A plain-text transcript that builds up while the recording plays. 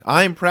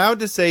I'm proud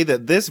to say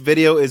that this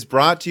video is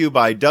brought to you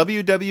by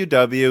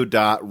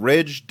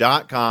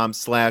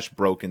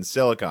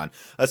www.ridge.com/brokensilicon,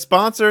 a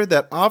sponsor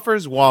that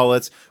offers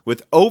wallets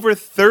with over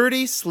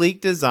 30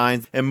 sleek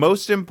designs and,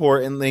 most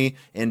importantly,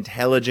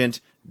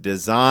 intelligent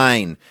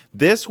design.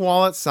 This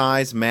wallet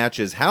size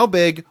matches how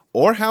big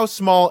or how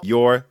small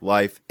your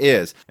life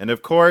is. And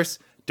of course,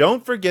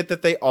 don't forget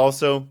that they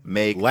also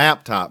make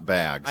laptop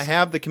bags. I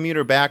have the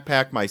commuter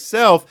backpack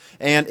myself,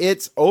 and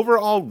its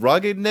overall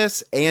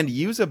ruggedness and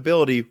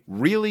usability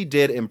really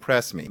did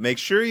impress me. Make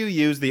sure you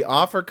use the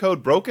offer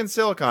code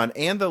BrokenSilicon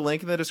and the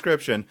link in the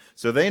description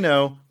so they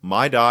know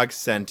my dog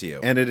sent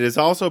you. And it is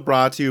also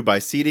brought to you by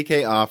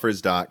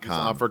CDKOffers.com.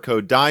 Offer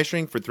code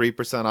DIESHRINK for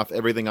 3% off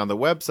everything on the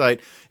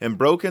website, and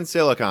Broken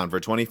Silicon for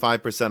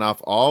 25%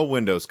 off all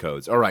Windows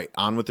codes. All right,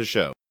 on with the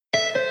show.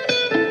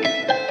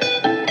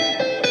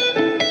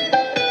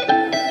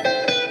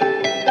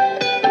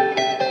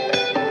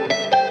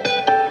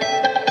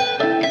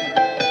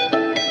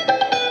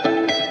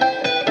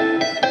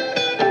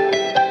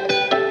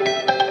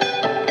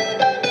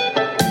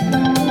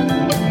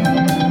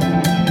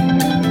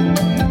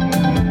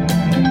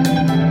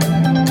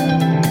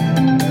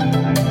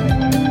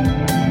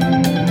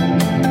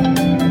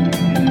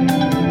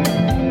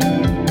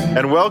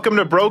 Welcome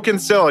to Broken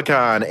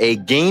Silicon, a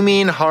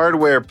gaming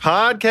hardware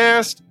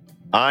podcast.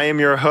 I am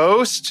your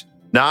host,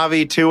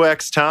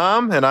 Navi2X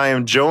Tom, and I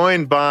am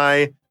joined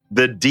by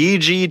the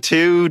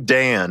DG2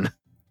 Dan.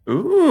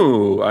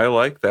 Ooh, I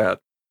like that.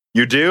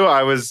 You do?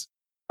 I was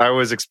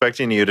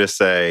expecting you to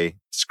say,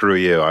 screw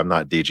you, I'm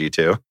not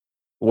DG2.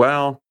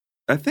 Well,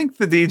 I think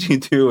the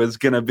DG2 is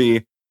going to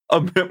be a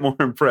bit more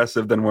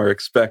impressive than we're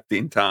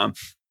expecting, Tom.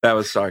 That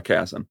was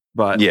sarcasm.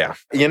 But yeah,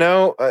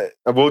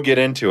 we'll get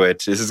into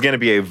it. This is going to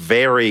be a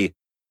very,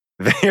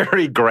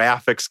 very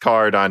graphics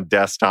card on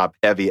desktop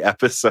heavy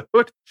episode.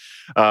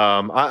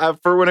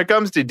 For when it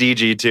comes to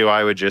DG2,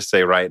 I would just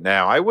say right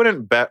now, I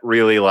wouldn't bet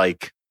really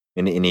like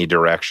in any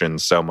direction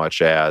so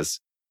much as,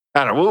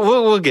 I don't know,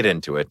 we'll get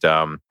into it.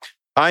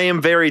 I am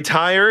very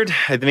tired.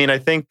 I mean, I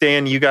think,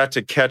 Dan, you got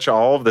to catch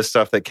all of the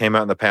stuff that came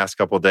out in the past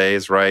couple of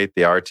days, right?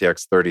 The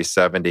RTX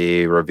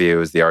 3070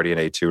 reviews, the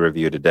RDNA 2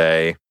 review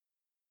today.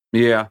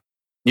 Yeah.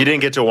 You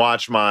didn't get to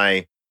watch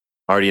my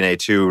RDNA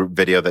 2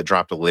 video that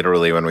dropped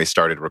literally when we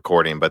started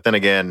recording. But then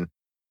again,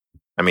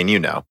 I mean, you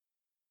know.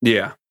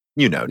 Yeah.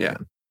 You know,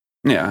 Dan.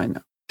 Yeah, I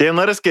know. Dan,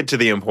 let us get to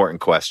the important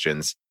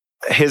questions.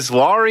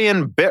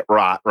 Hislarian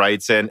Bitrot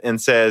writes in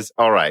and says,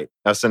 all right,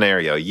 a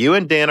scenario. You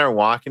and Dan are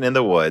walking in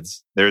the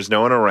woods. There's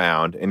no one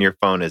around and your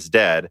phone is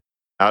dead.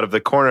 Out of the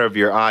corner of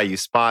your eye, you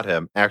spot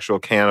him. Actual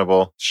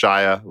cannibal,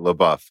 Shia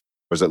LaBeouf.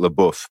 Or is it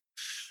LaBeouf?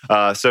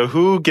 So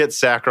who gets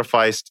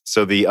sacrificed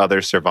so the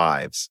other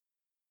survives?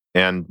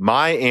 And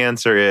my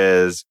answer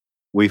is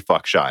we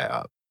fuck Shia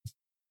up.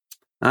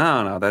 I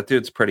don't know. That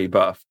dude's pretty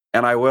buff.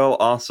 And I will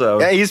also...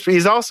 Yeah,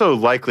 he's also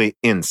likely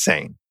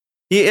insane.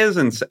 He is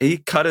insane. He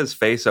cut his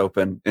face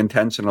open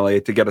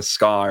intentionally to get a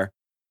scar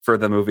for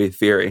the movie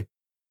Theory.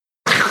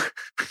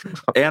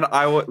 And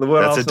I would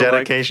That's a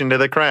dedication to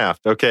the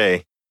craft.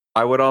 Okay.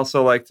 I would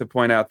also like to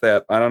point out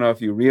that, I don't know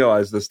if you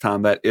realize this,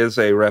 Tom, that is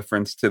a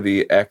reference to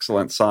the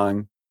excellent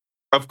song.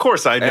 Of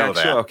course I know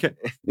that. Okay,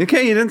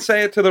 you didn't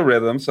say it to the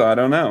rhythm, so I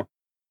don't know.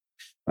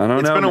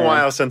 It's been a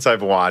while since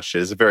I've watched it.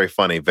 It's a very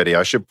funny video.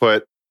 I should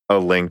put a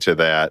link to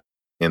that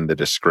in the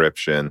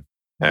description,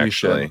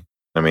 actually.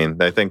 I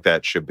mean, I think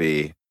that should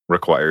be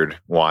required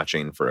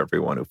watching for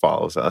everyone who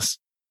follows us.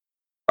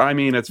 I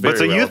mean, it's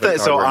very I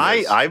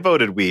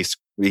voted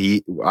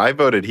I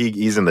voted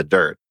he's in the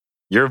dirt.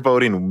 You're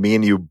voting me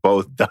and you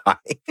both die.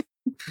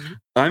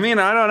 I mean,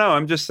 I don't know.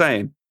 I'm just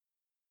saying.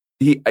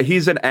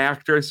 He's an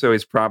actor, so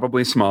he's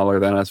probably smaller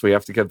than us. We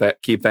have to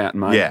keep that in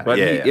mind. Yeah, but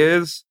he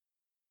is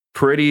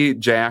pretty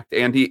jacked,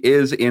 and he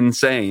is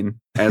insane,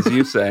 as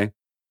you say.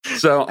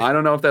 So I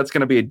don't know if that's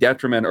going to be a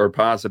detriment or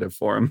positive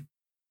for him.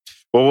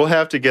 Well, we'll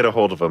have to get a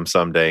hold of him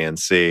someday and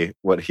see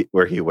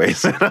where he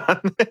weighs in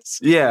on this.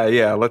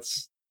 Yeah.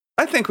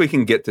 I think we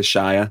can get to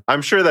Shia.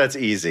 I'm sure that's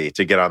easy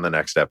to get on the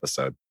next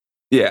episode.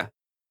 Yeah.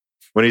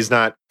 When he's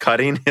not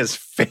cutting his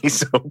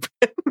face open.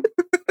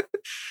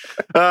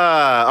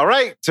 All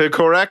right, to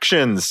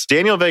corrections.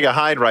 Daniel Vega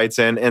Hyde writes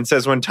in and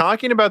says, when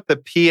talking about the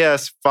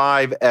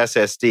PS5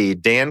 SSD,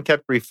 Dan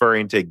kept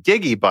referring to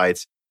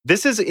gigabytes.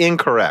 This is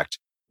incorrect.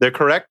 The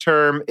correct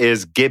term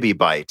is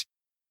gigabyte.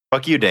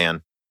 Fuck you,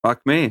 Dan.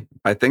 Fuck me.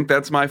 I think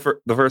that's the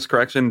first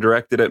correction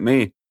directed at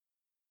me.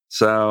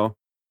 So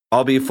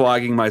I'll be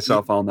flogging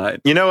myself all night.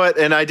 You know what?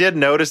 And I did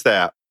notice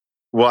that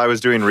while I was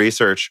doing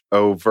research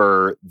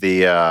over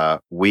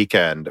the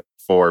weekend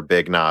for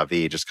Big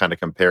Navi, just kind of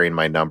comparing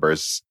my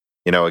numbers,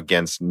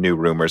 against new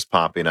rumors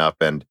popping up.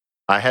 And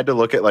I had to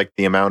look at like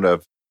the amount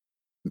of,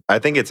 I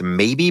think it's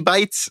maybe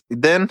bytes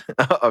then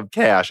of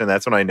cache. And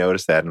that's when I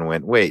noticed that and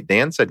went, wait,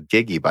 Dan said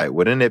gigabyte.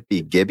 Wouldn't it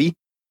be Gibby?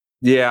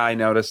 Yeah, I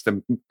noticed.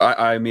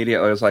 I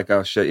immediately was like,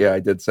 oh shit, yeah, I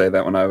did say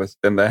that when I was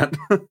in that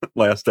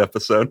last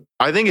episode.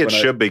 I think it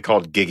should be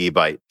called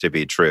gigabyte to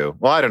be true.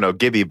 Well, I don't know.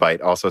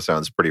 Gigabyte also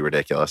sounds pretty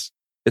ridiculous.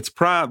 It's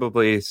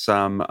probably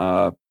some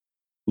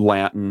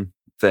Latin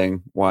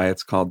thing why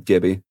it's called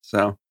Gibby.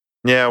 So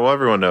Yeah, well,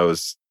 everyone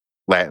knows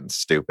Latin's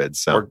stupid.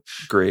 So or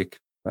Greek,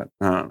 but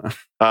I don't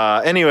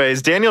know.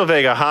 Anyways, Daniel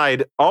Vega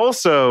Hyde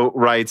also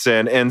writes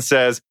in and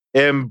says,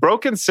 in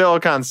Broken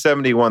Silicon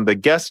 71, the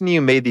guest in you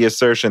made the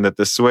assertion that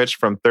the switch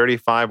from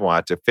 35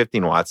 watt to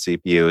 15 watt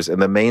CPUs and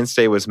the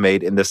mainstay was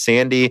made in the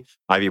Sandy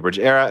Ivy Bridge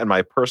era. And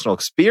my personal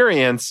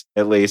experience,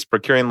 at least,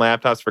 procuring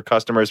laptops for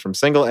customers from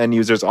single end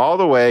users all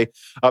the way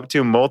up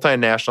to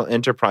multinational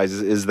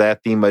enterprises, is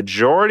that the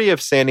majority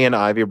of Sandy and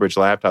Ivy Bridge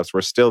laptops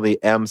were still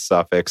the M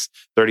suffix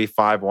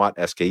 35 watt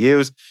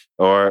SKUs,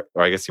 or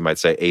I guess you might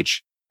say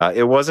H.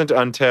 It wasn't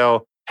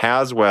until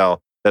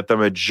Haswell that the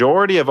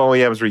majority of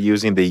OEMs were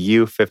using the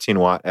U 15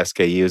 watt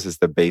SKUs as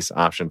the base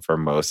option for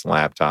most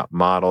laptop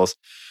models.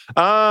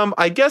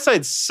 I guess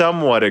I'd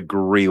somewhat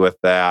agree with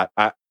that.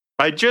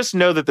 I just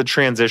know that the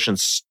transition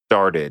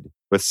started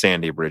with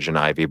Sandy Bridge and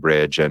Ivy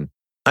Bridge, and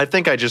I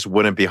think I just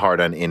wouldn't be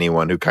hard on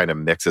anyone who kind of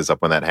mixes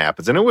up when that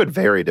happens, and it would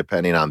vary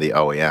depending on the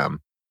OEM.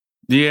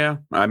 Yeah,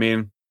 I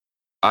mean,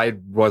 I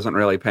wasn't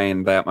really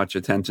paying that much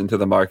attention to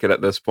the market at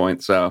this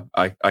point, so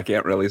I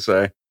can't really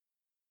say.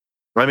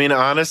 I mean,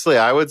 honestly,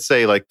 I would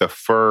say like the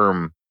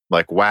firm,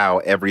 like, wow,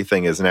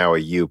 everything is now a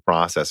U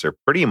processor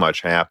pretty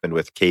much happened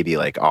with Kaby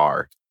Lake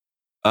R.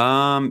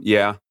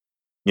 Yeah.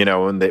 You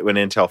know, when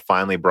Intel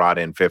finally brought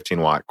in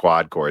 15 watt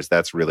quad cores,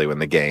 that's really when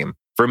the game,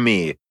 for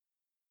me,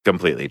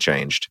 completely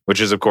changed,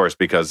 which is, of course,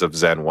 because of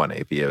Zen 1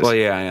 APUs. Well,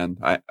 yeah, and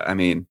I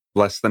mean,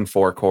 less than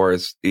 4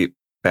 cores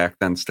back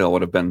then still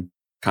would have been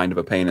kind of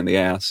a pain in the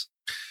ass.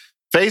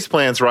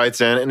 Faceplants writes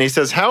in and he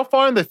says, how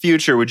far in the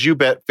future would you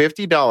bet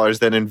 $50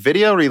 that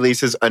NVIDIA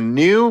releases a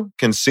new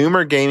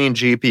consumer gaming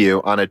GPU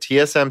on a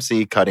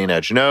TSMC cutting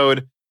edge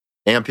node,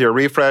 Ampere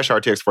refresh,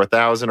 RTX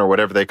 4000, or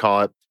whatever they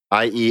call it,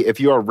 i.e., if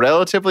you are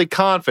relatively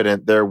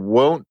confident there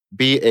won't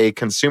be a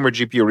consumer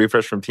GPU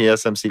refresh from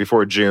TSMC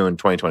before June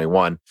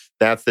 2021,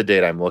 that's the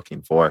date I'm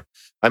looking for.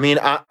 I mean,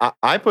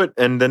 I put,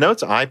 in the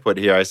notes I put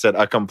here, I said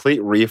a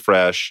complete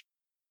refresh.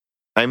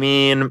 I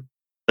mean,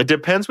 it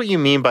depends what you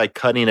mean by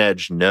cutting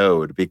edge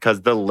node,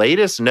 because the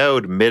latest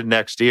node mid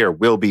next year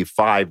will be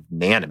 5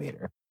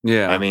 nanometer.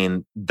 Yeah. I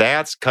mean,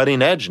 that's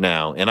cutting edge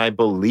now. And I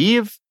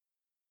believe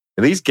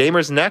at least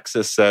Gamers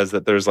Nexus says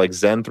that there's like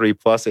Zen 3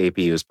 Plus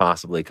APUs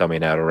possibly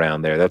coming out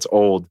around there. That's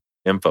old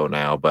info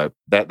now, but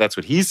that's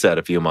what he said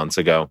a few months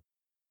ago.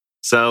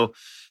 So,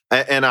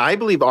 and I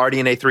believe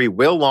RDNA 3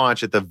 will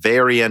launch at the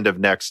very end of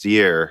next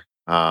year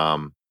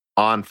on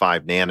 5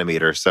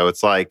 nanometer. So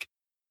it's like,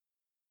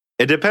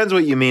 it depends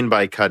what you mean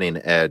by cutting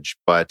edge,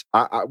 but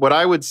what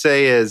I would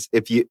say is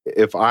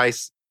if I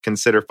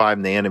consider 5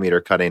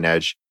 nanometer cutting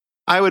edge,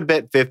 I would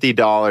bet $50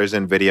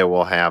 NVIDIA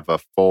will have a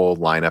full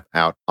lineup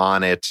out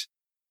on it,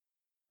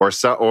 or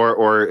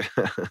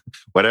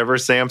whatever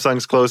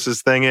Samsung's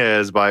closest thing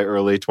is by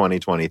early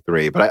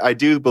 2023. But I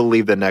do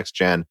believe the next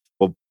gen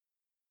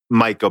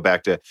might go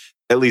back to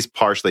at least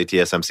partially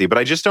TSMC, but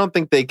I just don't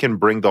think they can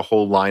bring the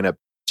whole lineup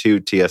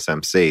to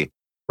TSMC.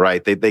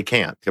 Right? They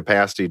can't.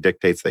 Capacity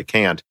dictates they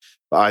can't.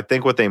 But I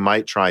think what they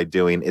might try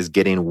doing is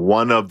getting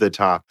one of the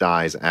top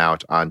dies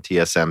out on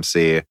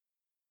TSMC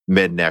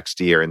mid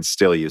next year and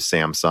still use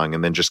Samsung,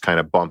 and then just kind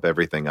of bump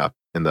everything up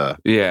in the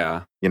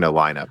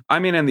lineup. I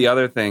mean, and the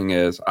other thing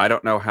is, I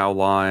don't know how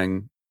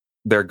long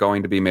they're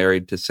going to be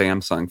married to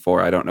Samsung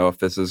for. I don't know if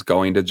this is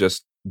going to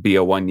just be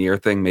a 1-year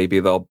thing. Maybe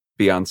they'll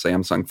be on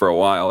Samsung for a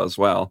while as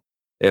well,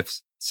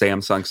 if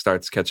Samsung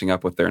starts catching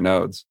up with their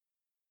nodes.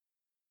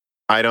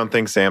 I don't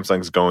think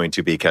Samsung's going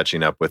to be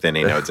catching up with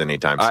any nodes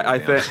anytime soon.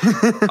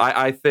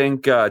 I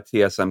think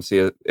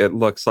TSMC, it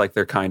looks like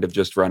they're kind of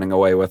just running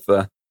away with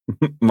the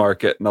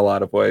market in a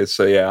lot of ways.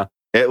 So, yeah.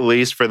 At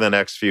least for the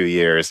next few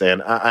years.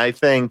 And I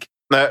think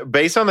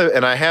based on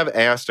and I have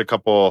asked a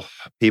couple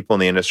people in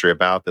the industry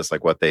about this,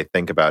 like what they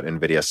think about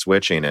NVIDIA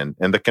switching. And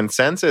the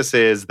consensus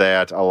is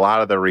that a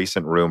lot of the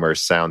recent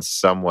rumors sound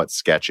somewhat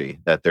sketchy,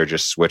 that they're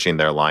just switching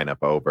their lineup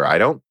over. I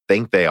don't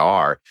think they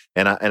are.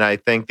 And I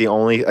think the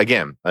only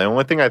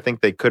thing I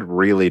think they could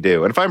really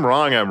do, and if I'm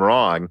wrong, I'm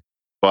wrong,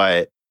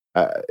 but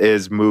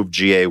is move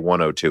GA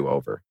 102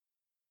 over.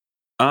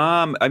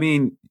 I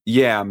mean,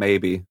 yeah,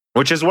 maybe.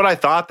 Which is what I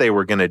thought they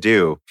were going to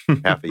do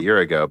half a year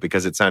ago,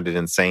 because it sounded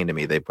insane to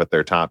me. They put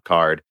their top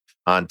card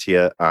on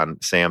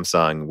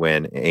Samsung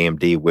when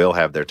AMD will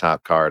have their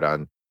top card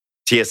on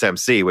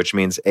TSMC, which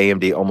means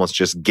AMD almost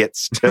just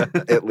gets to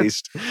at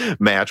least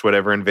match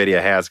whatever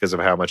NVIDIA has because of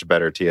how much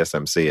better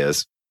TSMC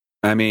is.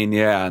 I mean,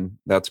 yeah, and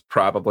that's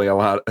probably a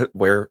lot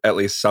where at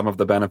least some of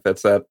the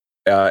benefits that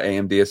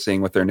AMD is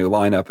seeing with their new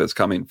lineup is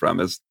coming from,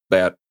 is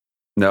that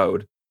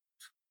node.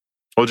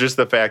 Well, just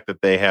the fact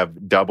that they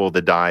have double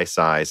the die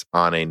size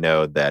on a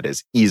node that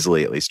is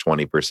easily at least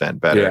 20%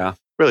 better. Yeah.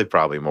 Really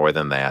probably more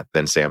than that,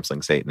 than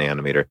Samsung's 8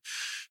 nanometer.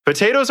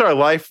 Potatoes Are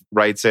Life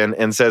writes in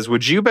and says,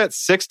 would you bet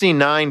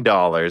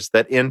 $69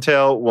 that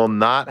Intel will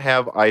not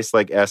have Ice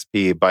Lake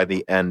SP by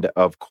the end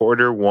of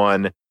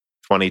Q1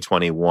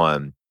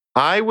 2021?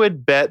 I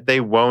would bet they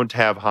won't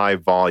have high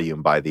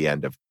volume by the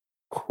end of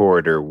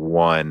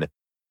Q1.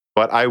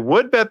 but I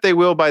would bet they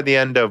will by the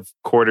end of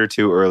quarter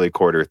 2, early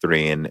quarter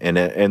 3.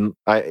 And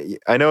I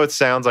know it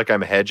sounds like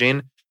I'm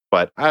hedging,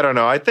 but I don't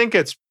know. I think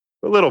it's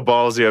a little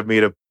ballsy of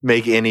me to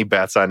make any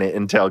bets on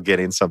Intel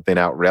getting something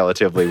out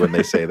relatively when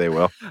they say they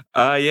will.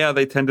 Yeah,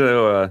 they tend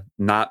to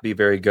not be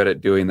very good at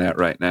doing that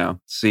right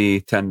now.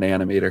 See 10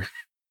 nanometer,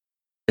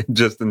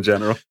 just in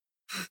general.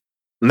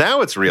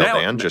 Now it's real,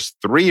 Dan. Just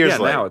 3 years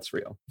later. Now it's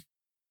real.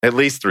 At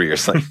least 3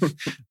 years later.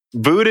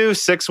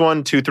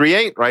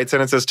 Voodoo61238 writes in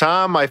and says,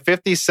 Tom, my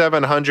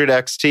 5700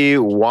 XT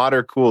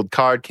water-cooled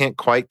card can't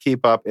quite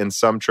keep up in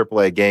some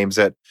AAA games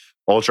at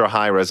ultra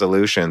high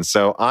resolution.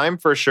 So I'm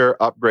for sure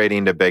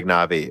upgrading to Big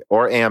Navi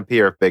or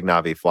Ampere if Big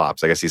Navi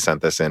flops. I guess he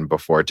sent this in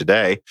before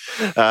today.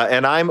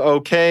 And I'm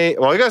okay.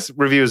 Well, I guess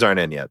reviews aren't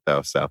in yet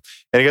though. And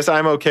I guess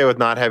I'm okay with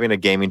not having a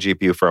gaming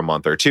GPU for a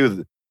month or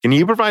two. Can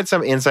you provide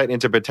some insight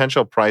into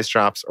potential price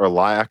drops or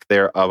lack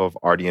thereof of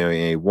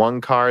RDNA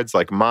 1 cards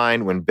like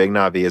mine when Big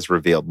Navi is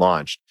revealed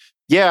launched?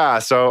 Yeah,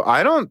 so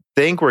I don't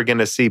think we're going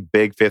to see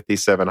big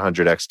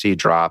 5700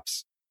 XT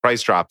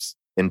price drops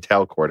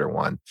until quarter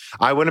 1.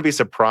 I wouldn't be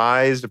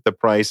surprised if the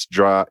price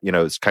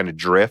kind of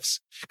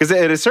drifts. Because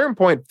at a certain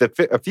point,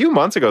 a few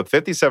months ago,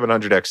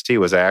 5700 XT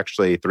was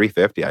actually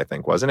 $350, I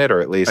think, wasn't it? Or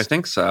at least I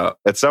think so.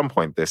 At some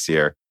point this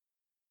year.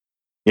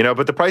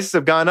 But the prices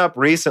have gone up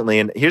recently.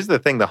 And here's the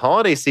thing, the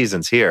holiday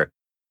season's here.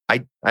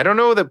 I don't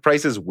know that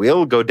prices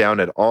will go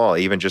down at all,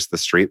 even just the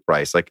street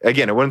price. Like,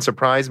 again, it wouldn't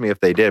surprise me if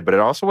they did, but it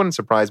also wouldn't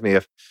surprise me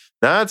if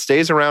it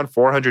stays around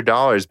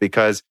 $400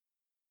 because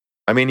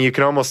you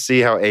can almost see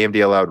how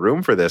AMD allowed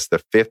room for this.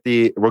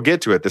 We'll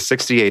get to it. The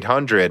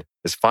 6800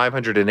 is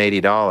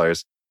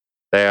 $580.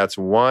 That's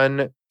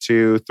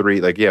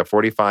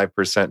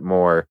 45%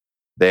 more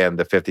than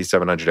the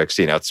 5700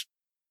 XT. Now it's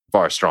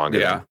far stronger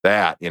than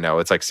that.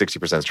 It's like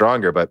 60%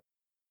 stronger, but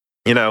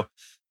I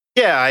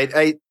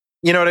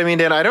you know what I mean,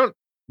 Dan?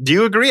 Do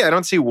you agree? I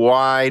don't see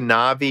why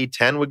Navi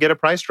 10 would get a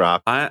price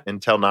drop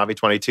until Navi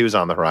 22 is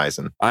on the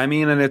horizon.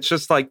 And it's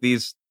just like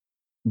these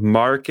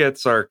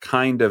markets are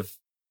kind of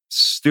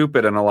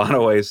stupid in a lot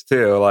of ways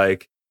too.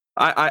 Like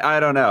I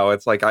don't know.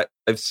 It's like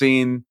I've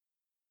seen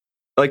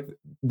like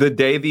the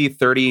day the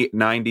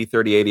 3090,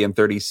 3080, and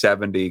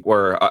 3070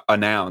 were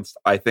announced.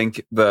 I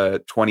think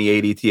the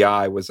 2080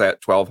 Ti was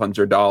at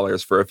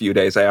 $1,200 for a few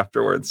days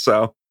afterwards.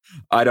 So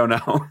I don't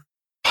know.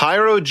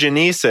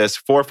 Pyrogenesis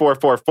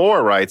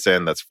 4444 writes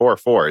in, that's 4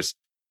 4s,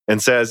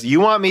 and says,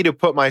 you want me to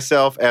put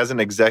myself as an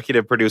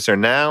executive producer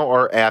now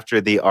or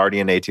after the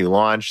RDNA 2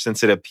 launch,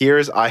 since it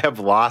appears I have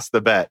lost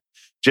the bet.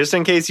 Just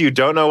in case you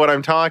don't know what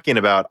I'm talking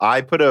about,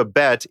 I put a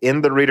bet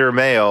in the reader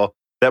mail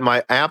that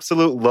my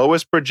absolute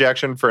lowest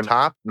projection for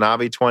top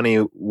Navi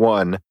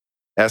 21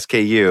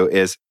 SKU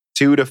is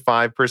 2 to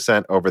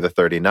 5% over the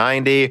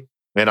 3090,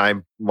 and my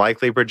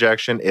likely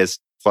projection is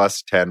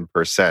plus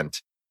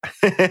 10%.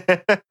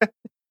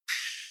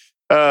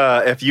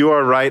 If you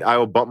are right, I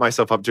will bump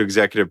myself up to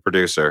executive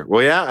producer.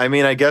 Well, yeah,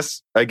 I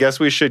guess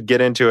we should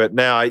get into it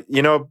now.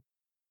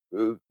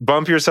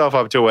 Bump yourself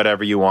up to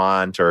whatever you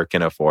want or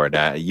can afford.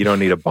 You don't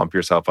need to bump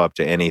yourself up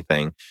to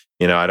anything.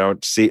 I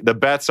don't see the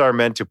bets are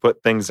meant to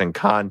put things in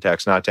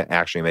context, not to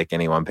actually make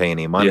anyone pay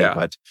any money. Yeah.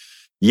 But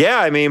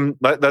yeah,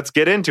 let's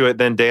get into it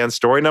then, Dan.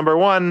 Story number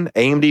 1,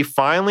 AMD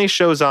finally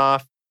shows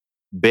off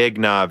Big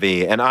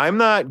Navi. And I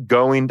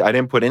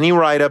didn't put any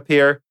write-up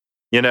here.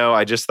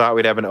 I just thought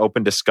we'd have an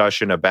open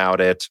discussion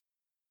about it.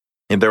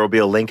 And there will be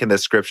a link in the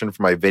description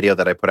for my video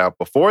that I put out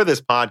before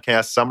this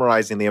podcast,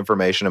 summarizing the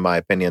information and my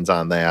opinions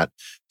on that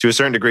to a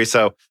certain degree.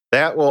 So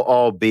that will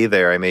all be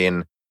there.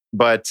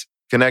 But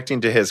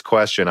connecting to his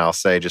question, I'll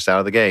say just out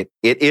of the gate,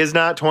 it is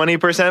not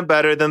 20%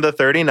 better than the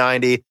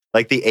 3090,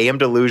 like the AM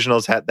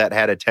Delusionals that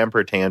had a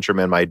temper tantrum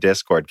in my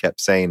Discord kept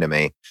saying to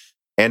me.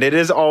 And it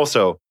is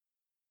also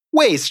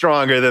way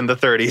stronger than the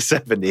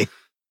 3070,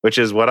 which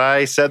is what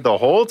I said the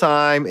whole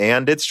time.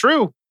 And it's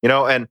true,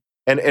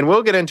 and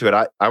we'll get into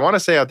it. I want to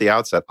say at the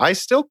outset, I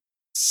still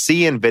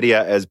see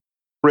NVIDIA as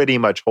pretty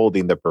much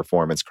holding the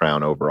performance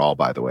crown overall,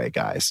 by the way,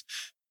 guys.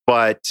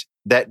 But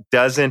that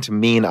doesn't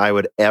mean I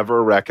would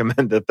ever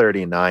recommend the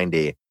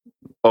 3090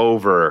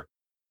 over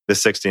the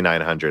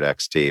 6900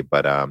 XT.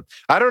 But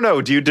I don't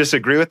know. Do you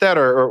disagree with that?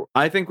 Or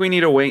I think we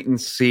need to wait and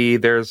see.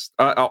 There's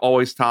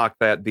always talk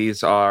that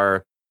these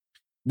are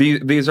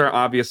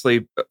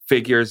obviously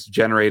figures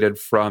generated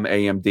from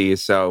AMD,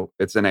 so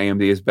it's in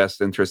AMD's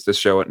best interest to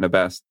show it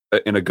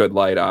in a good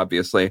light,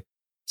 obviously.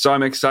 So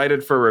I'm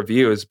excited for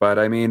reviews, but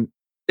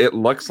it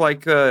looks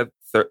like the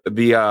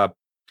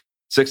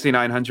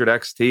 6900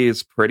 XT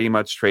is pretty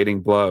much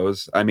trading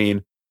blows.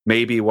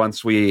 Maybe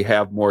once we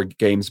have more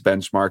games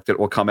benchmarked, it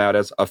will come out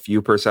as a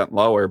few percent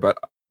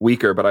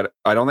weaker, but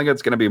I don't think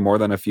it's going to be more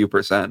than a few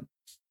percent.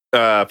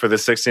 For the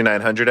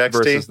 6900 XT?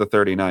 Versus the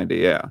 3090,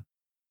 yeah.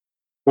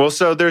 Well,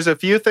 so there's a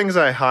few things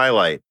I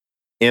highlight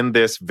in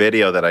this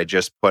video that I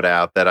just put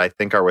out that I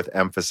think are worth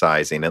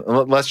emphasizing. And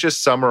let's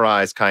just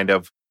summarize kind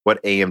of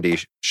what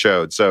AMD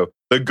showed. So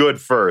the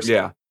good first.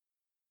 Yeah.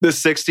 The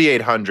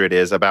 6800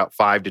 is about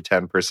 5 to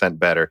 10%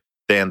 better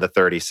than the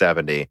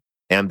 3070.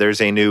 and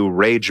there's a new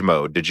rage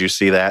mode. Did you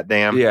see that,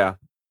 Dan? Yeah.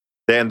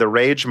 Then the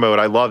rage mode,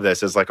 I love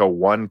this, is like a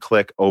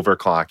one-click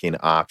overclocking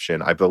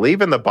option. I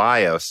believe in the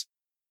BIOS.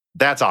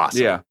 That's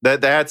awesome. Yeah.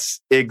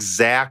 That's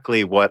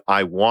exactly what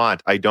I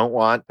want. I don't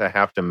want to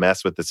have to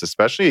mess with this,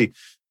 especially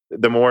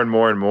the more and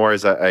more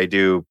as I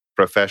do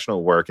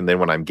professional work. And then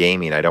when I'm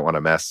gaming, I don't want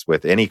to mess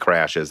with any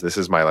crashes. This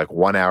is my like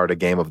 1 hour to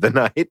game of the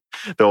night.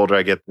 The older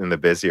I get and the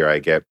busier I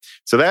get.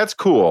 So that's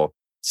cool.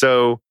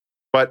 So,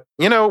 but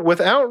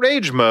without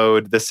rage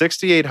mode, the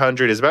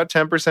 6800 is about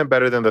 10%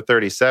 better than the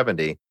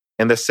 3070.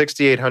 And the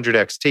 6800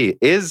 XT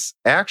is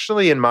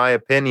actually, in my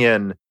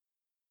opinion,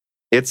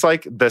 it's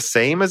like the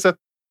same as a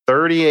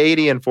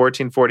 3080 and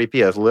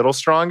 1440p, a little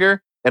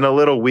stronger and a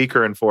little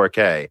weaker in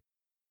 4K.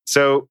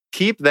 So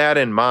keep that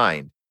in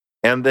mind.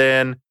 And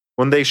then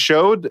when they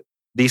showed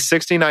the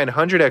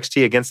 6900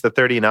 XT against the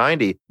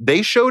 3090,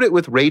 they showed it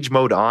with rage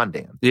mode on,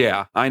 Dan.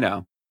 Yeah, I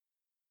know.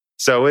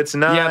 So it's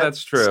not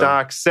that's true.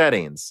 Stock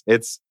settings.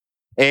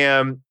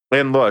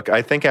 And look,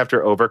 I think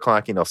after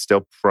overclocking, they'll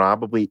still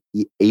probably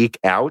eke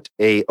out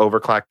a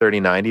overclock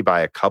 3090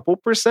 by a couple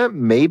percent,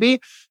 maybe.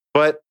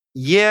 But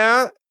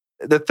yeah,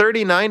 the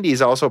 3090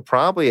 is also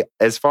probably,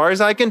 as far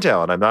as I can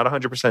tell, and I'm not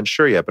 100%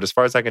 sure yet, but as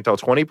far as I can tell,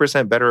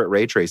 20% better at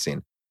ray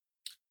tracing.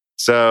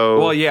 So,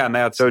 well, yeah, and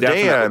that's so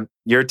definitely...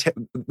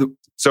 Dan,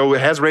 so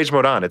it has rage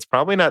mode on. It's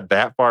probably not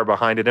that far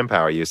behind it in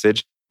power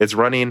usage. It's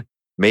running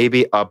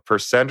maybe a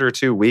percent or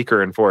two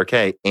weaker in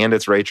 4K, and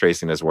its ray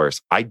tracing is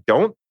worse. I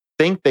don't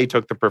think they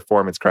took the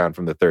performance crown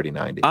from the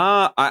 3090.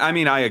 I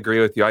mean, I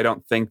agree with you. I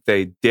don't think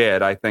they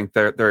did. I think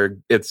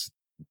it's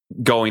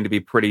going to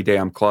be pretty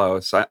damn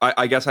close.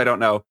 I guess I don't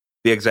know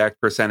the exact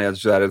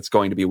percentage that it's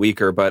going to be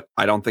weaker, but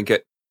I don't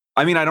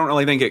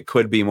really think it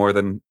could be more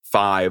than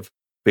 5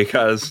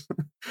 because,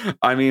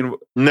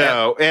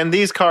 No, and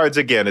these cards,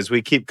 again, as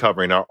we keep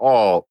covering, are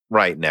all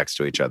right next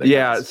to each other.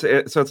 Yeah,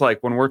 so it's like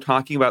when we're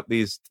talking about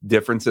these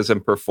differences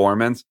in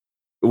performance,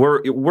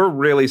 we're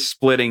really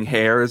splitting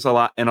hairs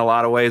in a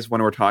lot of ways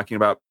when we're talking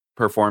about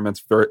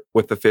performance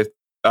with the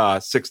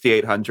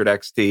 6800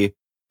 XT,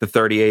 the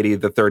 3080,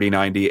 the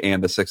 3090,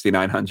 and the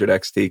 6900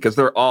 XT, because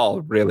they're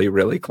all really,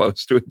 really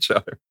close to each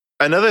other.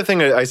 Another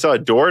thing I saw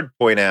Dord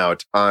point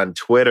out on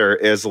Twitter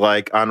is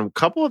like on a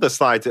couple of the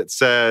slides, it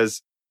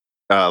says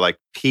like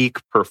peak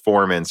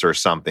performance or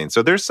something.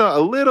 So there's a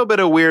little bit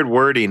of weird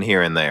wording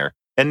here and there.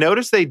 And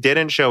notice they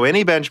didn't show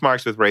any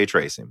benchmarks with ray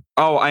tracing.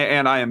 Oh,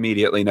 I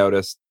immediately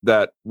noticed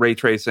that ray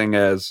tracing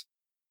is,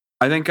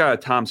 I think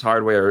Tom's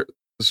Hardware's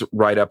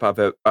write-up of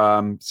it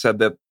said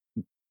that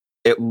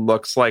it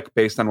looks like,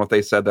 based on what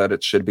they said, that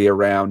it should be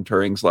around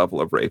Turing's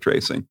level of ray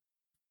tracing.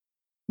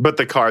 But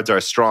the cards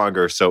are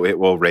stronger, so it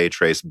will ray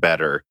trace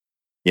better,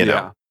 you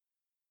know?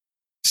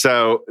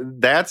 So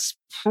that's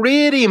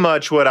pretty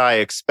much what I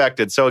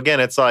expected. So again,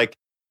 it's like,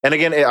 and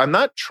again, I'm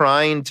not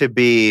trying to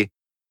be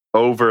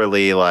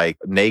overly like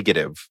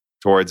negative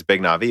towards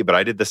Big Navi, but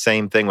I did the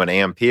same thing when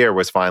Ampere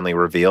was finally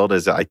revealed.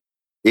 It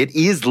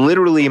is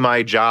literally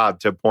my job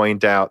to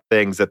point out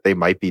things that they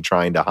might be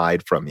trying to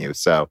hide from you.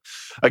 So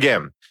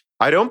again,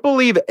 I don't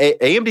believe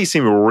AMD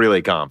seemed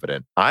really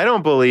confident. I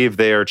don't believe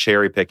they're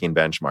cherry picking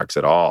benchmarks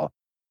at all,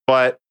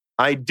 but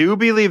I do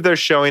believe they're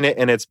showing it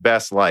in its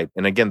best light.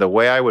 And again, the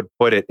way I would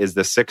put it is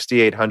the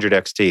 6800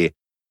 XT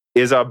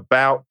is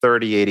about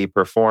 3080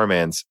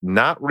 performance,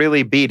 not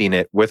really beating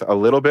it, with a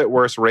little bit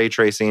worse ray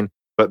tracing,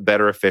 but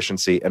better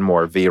efficiency and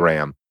more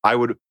VRAM. I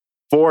would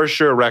for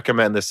sure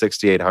recommend the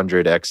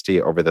 6800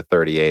 XT over the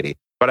 3080,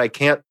 but I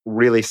can't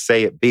really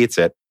say it beats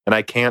it. And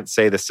I can't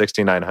say the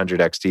 6900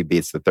 XT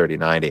beats the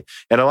 3090.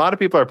 And a lot of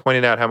people are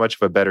pointing out how much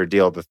of a better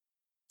deal the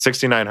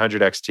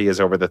 6900 XT is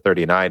over the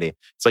 3090.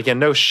 It's like, yeah,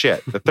 no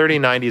shit. The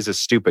 3090 is a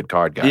stupid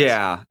card, guys.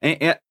 Yeah.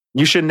 And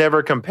you should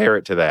never compare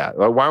it to that.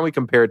 Like, why don't we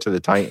compare it to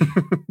the Titan?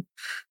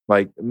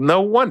 Like,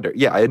 no wonder.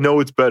 Yeah, I know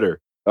it's better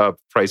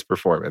price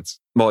performance.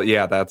 Well,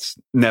 yeah, that's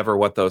never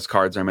what those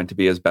cards are meant to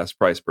be, as best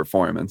price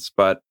performance.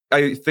 But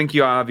I think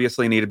you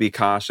obviously need to be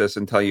cautious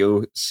until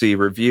you see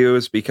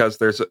reviews, because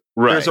there's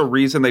a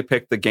reason they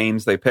picked the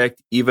games they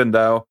picked, even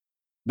though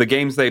the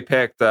games they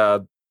picked,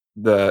 the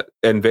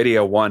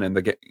NVIDIA won in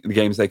the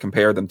games they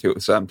compare them to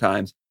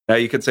sometimes. Now,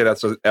 you could say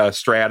that's a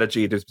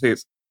strategy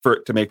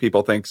to make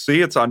people think,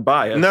 see, it's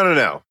unbiased.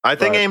 No. I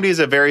think AMD is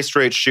a very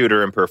straight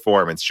shooter in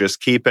performance.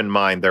 Just keep in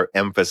mind they're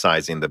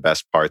emphasizing the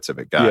best parts of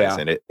it, guys.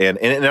 Yeah. And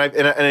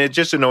it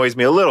just annoys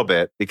me a little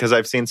bit, because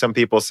I've seen some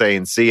people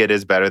saying, see, it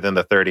is better than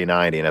the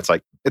 3090. And it's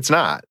like, it's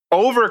not.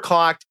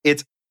 Overclocked,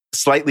 it's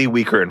slightly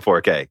weaker in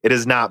 4K. It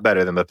is not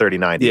better than the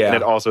 3090. Yeah. And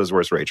it also is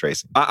worse ray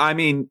tracing. I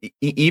mean,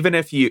 even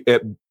if you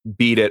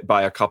beat it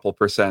by a couple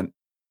percent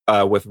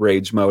with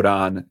rage mode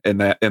on in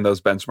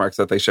those benchmarks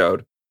that they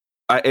showed,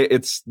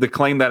 it's the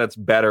claim that it's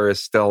better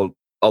is still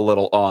a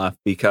little off,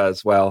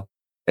 because, well,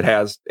 it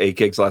has 8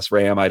 gigs less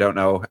RAM. I don't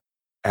know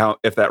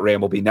if that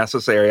RAM will be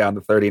necessary on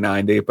the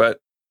 3090, but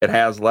it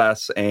has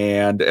less,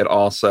 and it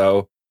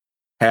also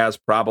has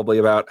probably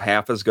about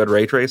half as good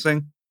ray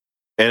tracing.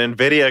 And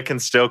NVIDIA can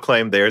still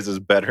claim theirs is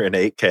better in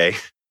 8K.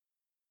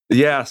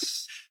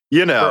 Yes.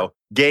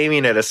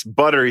 gaming at a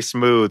buttery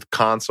smooth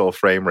console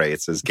frame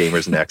rates, as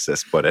Gamers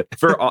Nexus put it.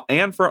 For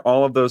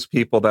all of those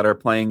people that are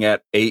playing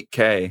at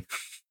 8K.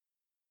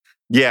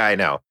 Yeah, I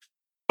know.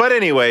 But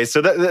anyway,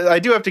 so I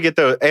do have to get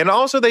those. And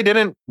also they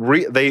didn't,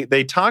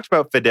 they talked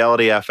about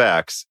Fidelity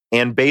FX.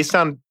 And based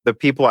on the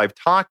people I've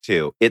talked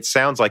to, it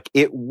sounds like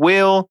it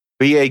will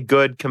be a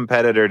good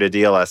competitor to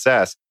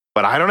DLSS.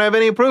 But I don't have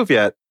any proof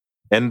yet.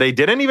 And they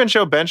didn't even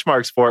show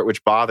benchmarks for it,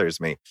 which bothers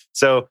me.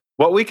 So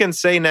what we can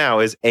say now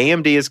is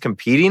AMD is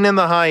competing in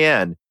the high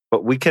end,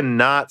 but we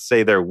cannot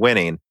say they're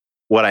winning.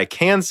 What I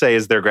can say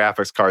is their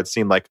graphics cards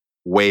seem like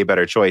way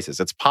better choices.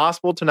 It's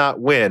possible to not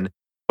win,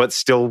 but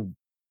still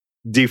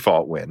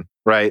default win,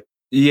 right?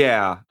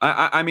 Yeah.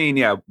 I mean,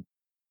 yeah,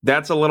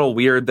 that's a little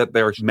weird that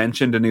they're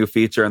mentioned a new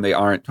feature and they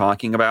aren't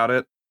talking about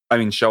it. I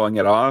mean, showing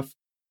it off.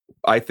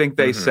 I think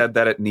they said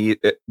that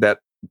that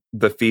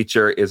the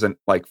feature isn't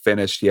like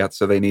finished yet,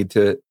 so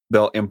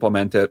they'll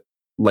implement it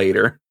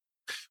later.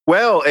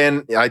 Well,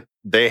 and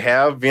they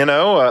have,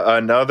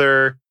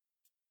 another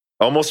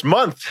almost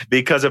month,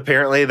 because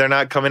apparently they're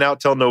not coming out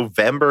till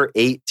November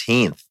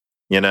 18th,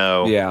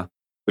 Yeah.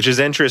 Which is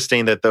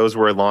interesting that those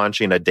were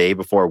launching a day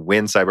before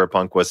when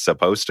Cyberpunk was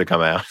supposed to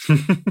come out.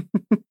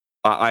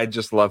 I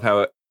just love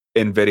how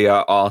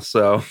NVIDIA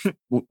also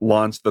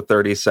launched the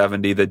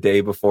 3070 the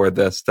day before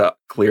this to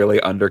clearly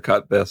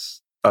undercut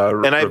this.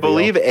 And I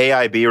believe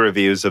AIB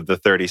reviews of the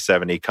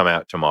 3070 come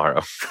out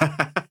tomorrow.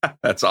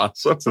 That's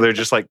awesome. So they're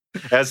just like,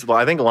 as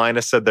I think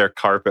Linus said, they're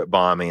carpet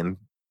bombing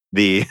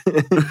the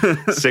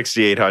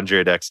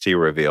 6800 XT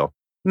reveal.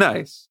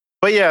 Nice.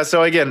 But yeah,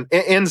 so again,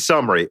 in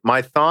summary,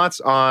 my thoughts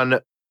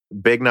on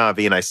Big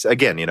Navi, and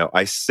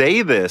I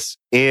say this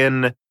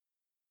in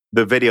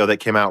the video that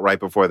came out right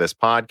before this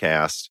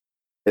podcast.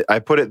 I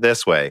put it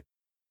this way.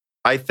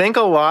 I think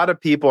a lot of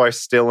people are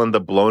still in the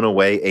blown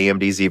away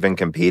AMD's even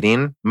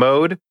competing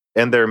mode,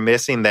 and they're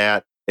missing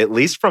that, at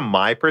least from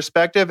my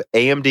perspective.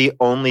 AMD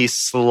only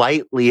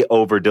slightly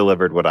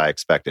over-delivered what I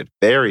expected,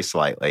 very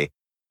slightly.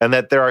 And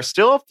that there are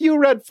still a few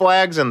red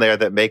flags in there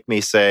that make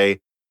me say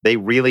they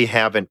really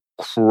haven't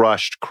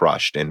crushed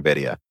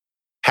NVIDIA.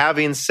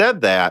 Having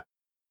said that,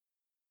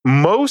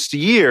 most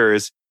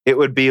years it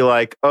would be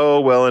like, oh,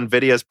 well,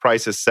 NVIDIA's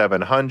price is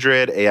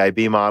 $700.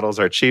 AIB models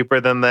are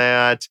cheaper than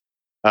that.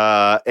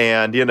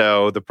 And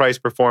the price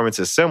performance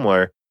is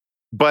similar,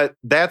 but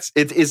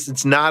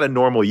it's not a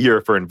normal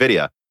year for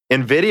NVIDIA.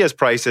 NVIDIA's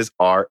prices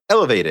are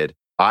elevated.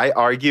 I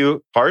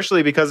argue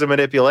partially because of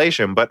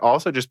manipulation, but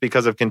also just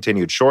because of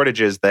continued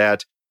shortages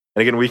and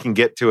again, we can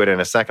get to it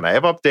in a second. I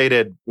have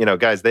updated,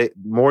 guys,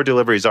 more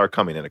deliveries are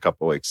coming in a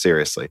couple of weeks,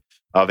 seriously,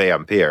 of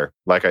Ampere,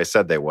 like I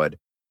said they would,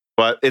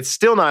 but it's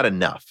still not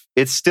enough.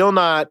 It's still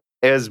not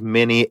as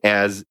many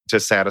as to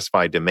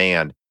satisfy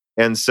demand.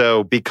 And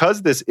so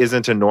because this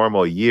isn't a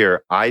normal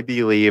year, I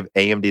believe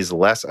AMD's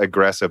less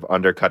aggressive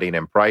undercutting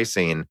and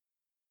pricing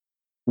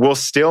will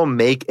still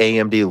make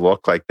AMD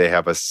look like they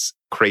have a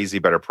crazy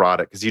better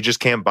product, because you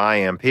just can't buy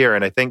Ampere.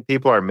 And I think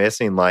people are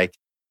missing like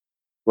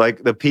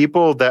the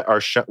people that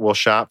will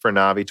shop for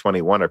Navi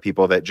 21 are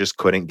people that just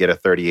couldn't get a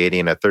 3080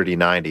 and a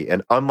 3090.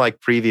 And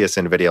unlike previous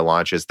NVIDIA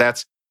launches,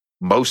 that's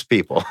most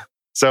people.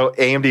 So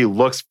AMD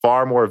looks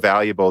far more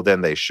valuable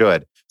than they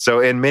should. So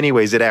in many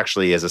ways, it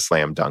actually is a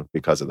slam dunk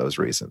because of those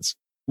reasons.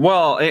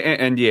 Well,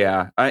 and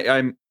yeah,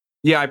 I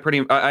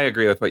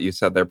agree with what you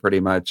said there pretty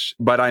much.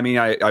 But I mean,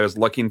 I was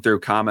looking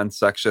through comment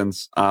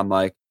sections on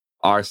like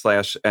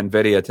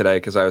r/NVIDIA today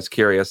because I was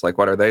curious, like,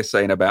 what are they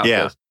saying about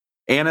this?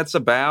 And it's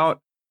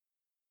about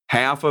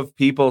half of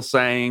people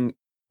saying,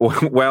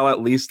 well, at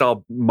least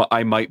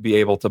I might be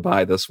able to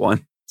buy this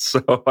one.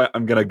 So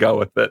I'm going to go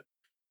with it.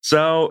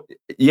 So,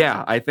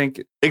 yeah, I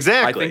think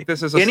exactly. I think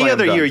this is any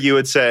other year you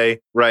would say,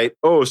 right?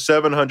 Oh,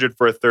 $700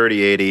 for a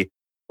 3080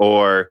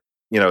 or,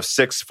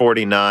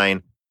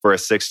 $649 for a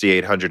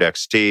 6800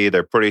 XT.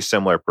 They're pretty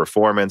similar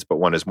performance, but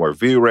one is more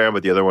VRAM,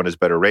 but the other one is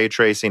better ray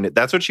tracing.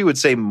 That's what you would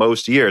say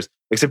most years,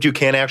 except you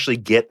can't actually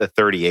get the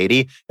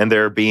 3080 and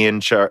they're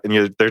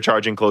they're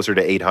charging closer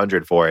to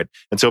 $800 for it.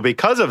 And so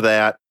because of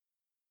that,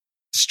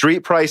 street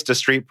price to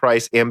street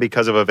price, and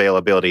because of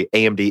availability,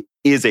 AMD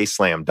is a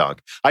slam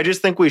dunk. I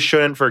just think we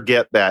shouldn't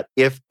forget that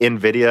if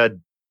NVIDIA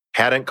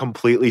hadn't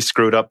completely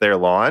screwed up their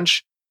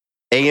launch,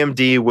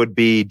 AMD would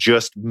be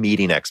just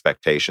meeting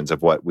expectations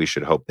of what we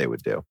should hope they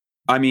would do.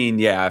 I mean,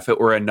 yeah, if it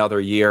were another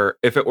year,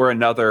 if it were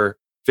another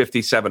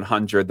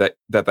 5700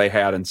 that they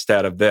had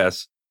instead of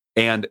this,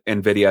 and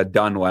NVIDIA had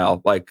done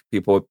well, like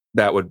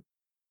that would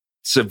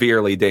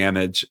severely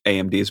damage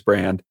AMD's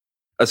brand,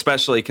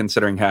 especially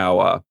considering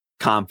how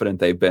confident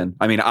they've been.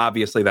 I mean,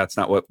 obviously that's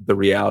not what the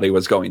reality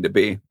was going to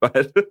be,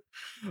 but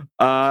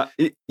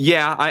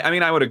yeah, I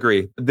mean, I would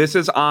agree. This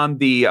is on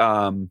the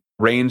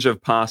range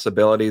of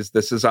possibilities.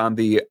 This is on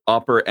the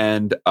upper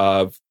end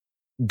of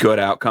good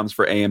outcomes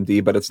for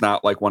AMD, but it's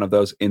not like one of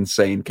those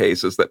insane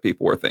cases that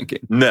people were thinking.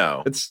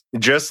 No, It's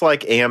just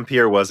like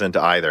Ampere wasn't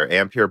either.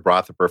 Ampere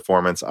brought the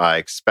performance I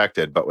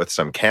expected, but with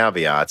some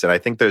caveats. And I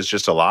think there's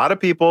just a lot of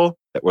people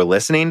that were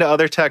listening to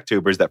other tech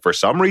tubers that for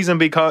some reason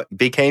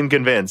became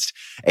convinced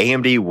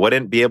AMD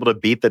wouldn't be able to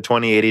beat the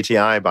 2080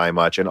 Ti by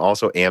much, and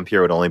also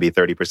Ampere would only be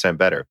 30%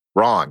 better.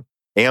 Wrong.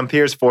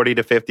 Ampere's 40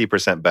 to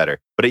 50% better,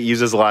 but it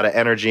uses a lot of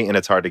energy and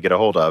it's hard to get a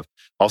hold of.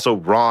 Also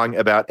wrong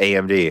about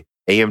AMD.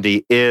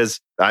 AMD is,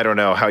 I don't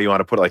know how you want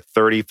to put it, like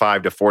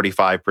 35 to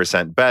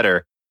 45%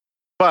 better,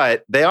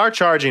 but they are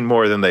charging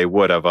more than they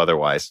would have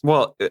otherwise.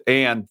 well,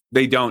 and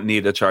they don't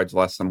need to charge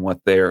less than what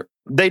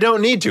They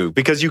don't need to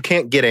because you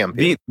can't get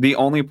Ampere. the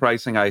only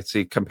pricing I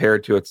see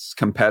compared to its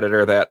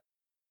competitor that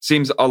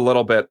seems a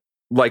little bit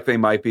like they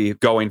might be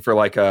going for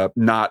like a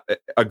not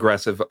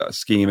aggressive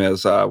scheme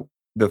is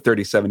the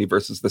 3070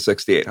 versus the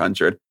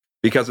 6800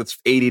 because it's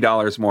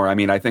 $80 more. I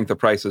mean, I think the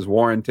price is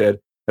warranted.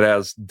 It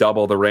has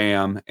double the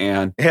RAM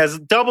and It has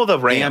double the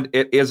RAM. and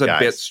it is a guys.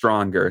 bit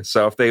stronger.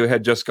 So if they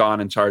had just gone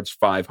and charged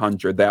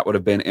 500, that would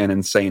have been an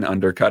insane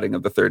undercutting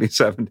of the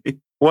 3070.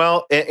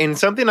 Well, and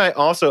something I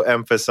also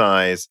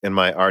emphasize in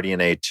my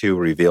RDNA 2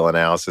 reveal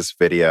analysis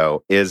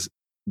video is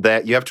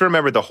that you have to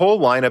remember the whole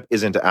lineup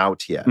isn't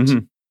out yet.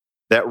 Mhm.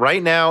 That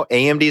right now,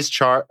 AMD's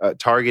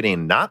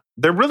targeting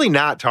they're really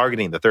not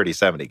targeting the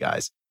 3070,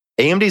 guys.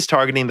 AMD's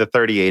targeting the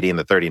 3080 and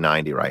the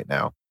 3090 right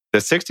now.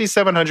 The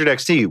 6700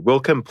 XT will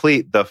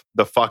complete the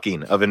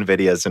fucking of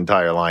NVIDIA's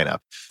entire lineup.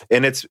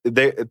 And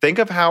think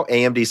of how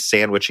AMD's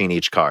sandwiching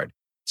each card.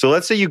 So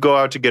let's say you go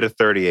out to get a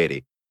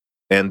 3080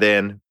 and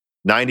then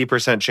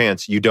 90%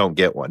 chance you don't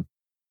get one.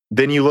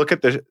 Then you look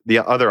at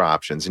the other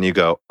options and you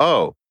go,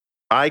 oh,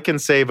 I can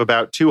save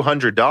about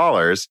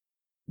 $200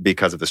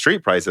 because of the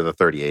street price of the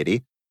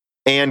 3080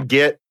 and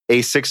get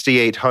a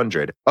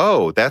 6800.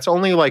 Oh, that's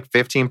only like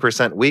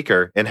 15%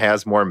 weaker and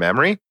has more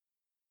memory.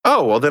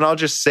 Oh, well, then I'll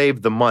just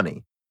save the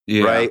money,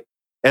 Yeah. right?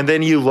 And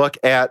then you look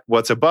at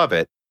what's above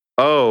it.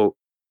 Oh,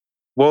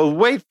 well,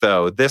 wait,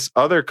 though. This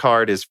other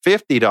card is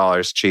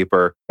 $50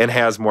 cheaper and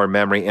has more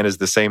memory and is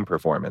the same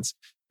performance.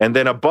 And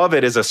then above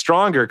it is a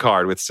stronger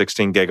card with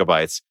 16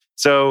 gigabytes.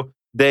 So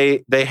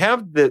they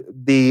have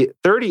the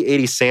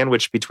 3080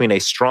 sandwiched between a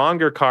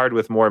stronger card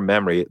with more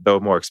memory, though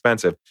more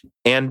expensive,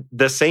 and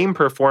the same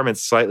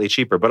performance, slightly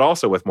cheaper, but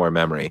also with more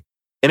memory.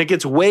 And it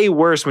gets way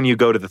worse when you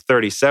go to the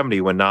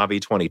 3070 when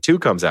Navi 22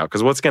 comes out.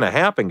 Because what's going to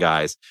happen,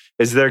 guys,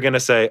 is they're going to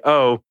say,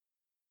 oh,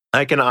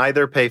 I can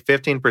either pay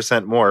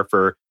 15% more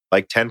for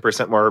like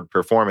 10% more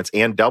performance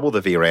and double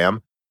the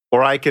VRAM,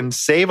 or I can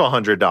save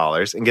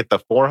 $100 and get the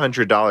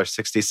 $400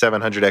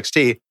 6700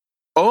 XT.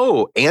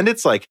 Oh, and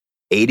it's like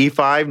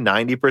 85,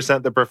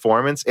 90% the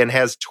performance and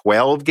has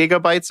 12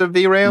 gigabytes of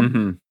VRAM,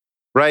 Mhm.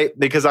 right?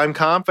 Because I'm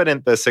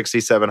confident the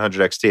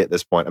 6700 XT at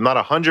this point. I'm not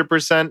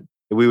 100%.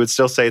 We would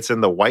still say it's in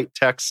the white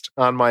text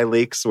on my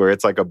leaks where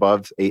it's like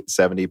above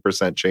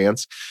 70%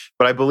 chance.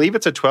 But I believe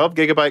it's a 12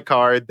 gigabyte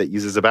card that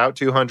uses about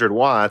 200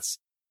 watts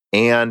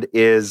and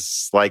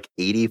is like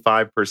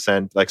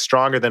 85%, like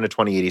stronger than a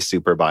 2080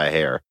 Super by a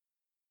hair.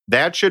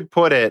 That should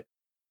put it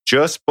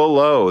just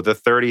below the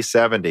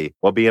 3070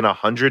 while being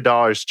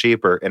 $100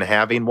 cheaper and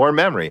having more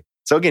memory.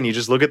 So again, you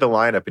just look at the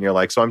lineup and you're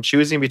like, so I'm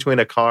choosing between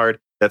a card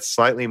that's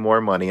slightly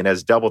more money and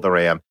has double the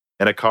RAM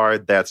and a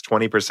card that's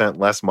 20%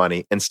 less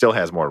money and still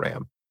has more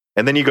RAM.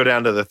 And then you go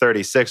down to the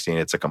 3060 and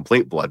it's a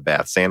complete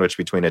bloodbath sandwich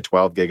between a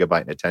 12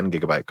 gigabyte and a 10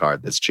 gigabyte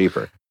card that's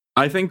cheaper.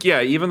 I think,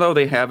 yeah, even though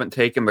they haven't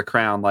taken the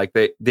crown, like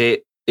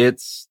they've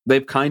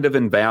kind of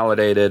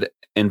invalidated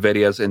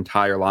NVIDIA's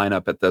entire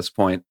lineup at this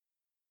point.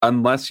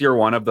 Unless you're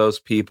one of those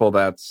people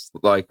that's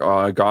like, oh,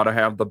 I gotta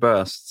have the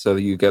best, so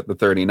you get the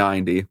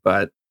 3090.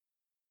 But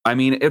I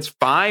mean, it's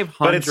 $500.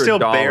 But it's still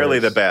barely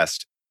the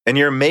best. And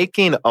you're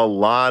making a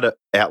lot,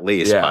 at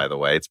least, by the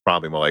way. It's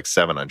probably more like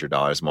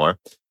 $700 more.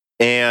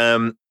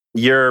 And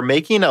you're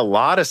making a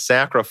lot of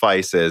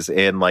sacrifices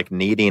in like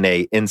needing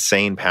a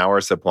insane power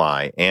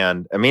supply.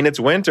 And I mean, it's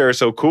winter,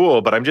 so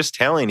cool. But I'm just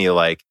telling you,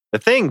 like, the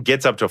thing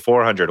gets up to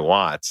 400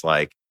 watts.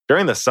 Like,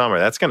 during the summer,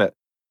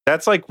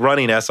 that's like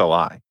running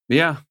SLI.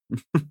 Yeah.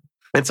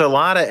 It's a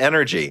lot of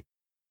energy,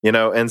 you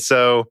know? And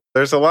so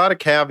there's a lot of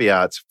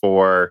caveats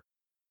for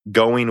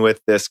going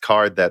with this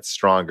card that's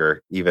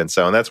stronger, even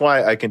so. And that's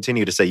why I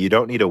continue to say you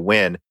don't need a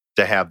win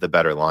to have the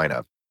better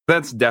lineup.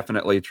 That's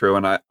definitely true.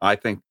 And I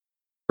think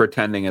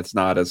pretending it's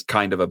not is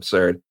kind of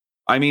absurd.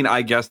 I mean,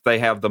 I guess they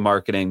have the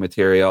marketing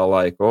material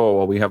like, oh,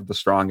 well, we have the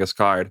strongest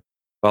card.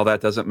 Well, that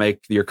doesn't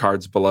make your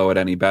cards below it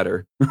any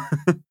better.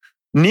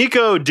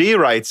 Nico D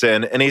writes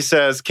in and he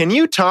says, can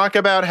you talk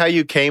about how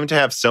you came to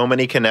have so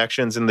many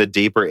connections in the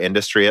deeper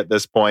industry at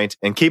this point?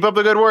 And keep up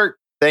the good work.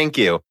 Thank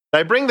you.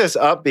 I bring this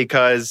up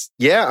because,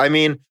 yeah, I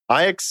mean,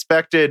 I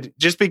expected,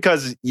 just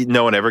because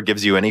no one ever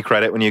gives you any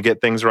credit when you get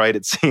things right,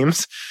 it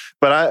seems.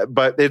 But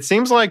it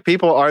seems like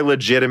people are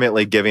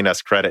legitimately giving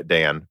us credit,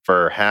 Dan,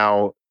 for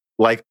how,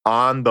 like,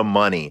 on the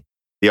money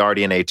the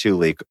RDNA 2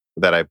 leak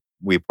that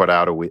we put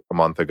out a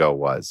month ago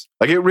was.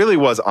 Like, it really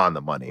was on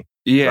the money.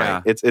 Yeah.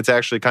 Right? It's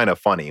actually kind of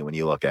funny when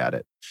you look at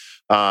it.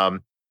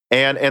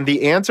 And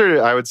the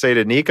answer I would say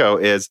to Nico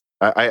is,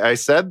 I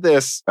said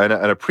this in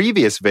a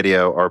previous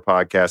video or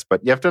podcast,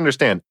 but you have to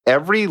understand,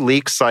 every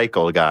leak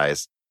cycle,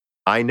 guys,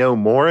 I know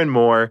more and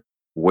more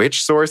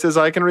which sources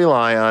I can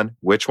rely on,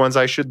 which ones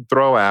I should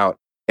throw out,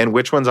 and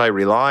which ones I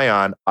rely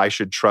on, I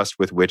should trust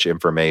with which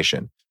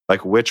information.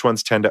 Like which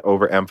ones tend to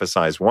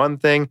overemphasize one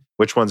thing,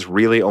 which ones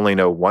really only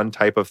know one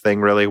type of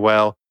thing really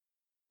well.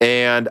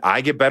 And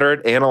I get better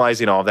at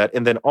analyzing all of that.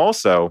 And then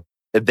also,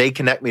 they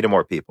connect me to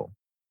more people,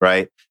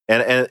 right?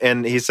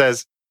 And he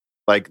says,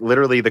 like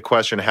literally the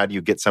question, how do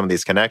you get some of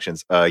these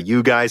connections?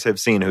 You guys have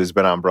seen who's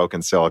been on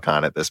Broken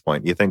Silicon at this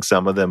point. You think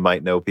some of them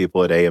might know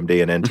people at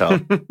AMD and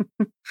Intel?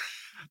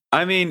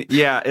 I mean,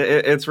 yeah,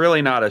 it's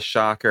really not a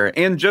shocker.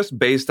 And just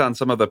based on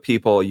some of the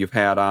people you've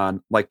had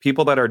on, like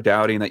people that are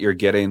doubting that you're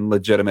getting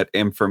legitimate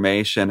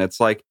information, it's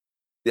like,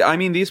 I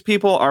mean, these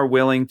people are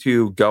willing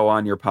to go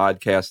on your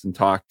podcast and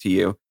talk to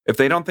you. If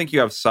they don't think you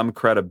have some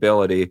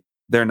credibility,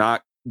 they're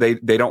not, they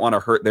don't want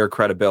to hurt their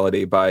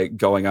credibility by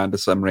going on to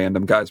some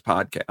random guy's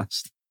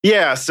podcast.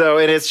 Yeah. So,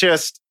 and it's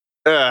just,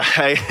 but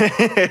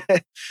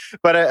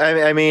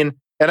I mean,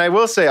 and I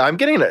will say, I'm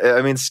getting,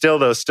 I mean, still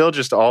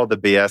just all the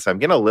BS. I'm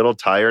getting a little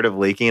tired of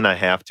leaking, I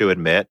have to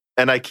admit.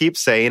 And I keep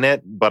saying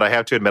it, but I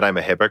have to admit I'm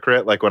a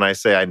hypocrite. Like when I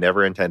say I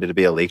never intended to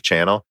be a leak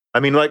channel. I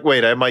mean, like,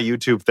 wait, I have my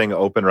YouTube thing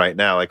open right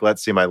now. Like,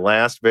 let's see, my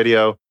last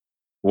video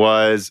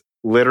was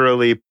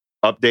literally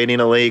updating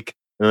a leak.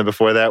 And then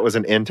before that was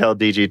an Intel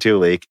DG2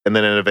 leak, and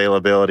then an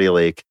availability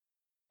leak,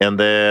 and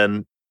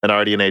then an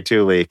RDNA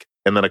 2 leak,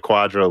 and then a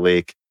Quadro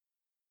leak.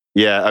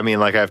 Yeah, I mean,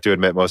 like, I have to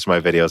admit most of my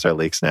videos are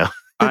leaks now.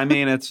 I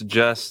mean, it's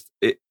just...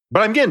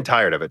 But I'm getting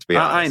tired of it, to be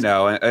honest. I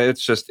know.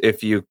 It's just,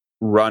 if you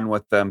run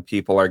with them,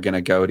 people are going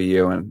to go to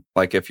you. And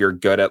like, if you're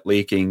good at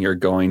leaking, you're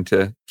going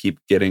to keep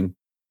getting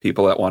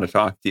people that want to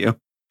talk to you.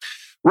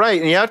 Right.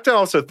 And you have to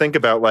also think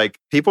about, like,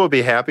 people would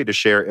be happy to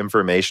share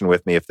information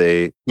with me if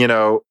they, you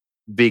know,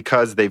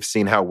 because they've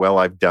seen how well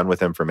I've done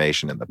with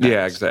information in the past.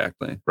 Yeah,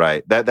 exactly.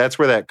 Right. That's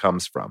where that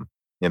comes from,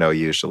 you know,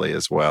 usually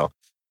as well.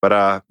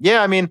 But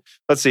yeah, I mean,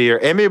 let's see here.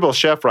 Amiable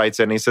Chef writes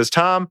in, he says,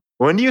 Tom,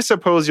 when do you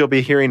suppose you'll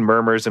be hearing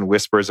murmurs and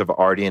whispers of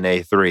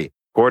RDNA 3?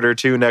 Quarter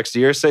 2 next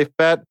year, safe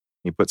bet?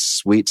 He puts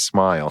sweet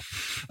smile.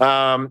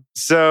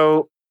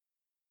 So,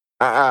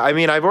 I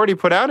mean, I've already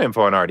put out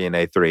info on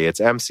RDNA 3. It's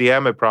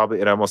MCM.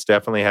 It almost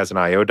definitely has an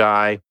IO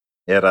die.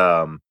 It's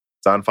on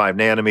 5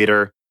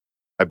 nanometer.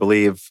 I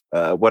believe,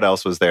 what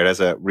else was there? It has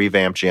a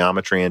revamped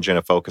geometry engine,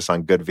 a focus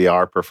on good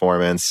VR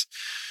performance.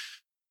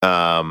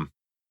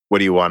 What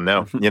do you want to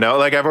know? You know,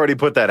 like I've already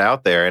put that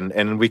out there,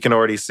 and we can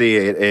already see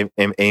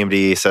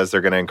AMD says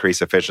they're going to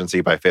increase efficiency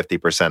by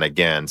 50%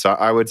 again. So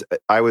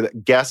I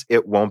would guess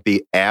it won't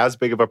be as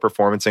big of a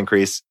performance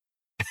increase,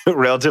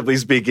 relatively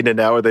speaking, to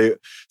now where they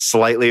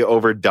slightly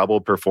over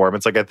double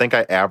performance. Like I think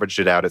I averaged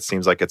it out. It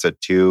seems like it's a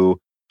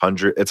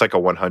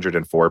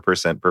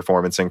 104%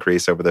 performance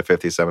increase over the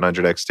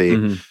 5700 XT.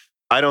 Mm-hmm.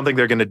 I don't think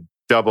they're going to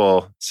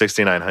double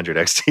 6900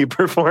 XT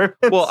performance.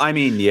 Well, I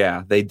mean,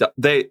 yeah, they.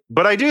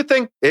 But I do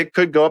think it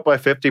could go up by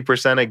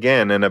 50%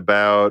 again in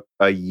about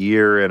a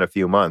year and a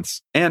few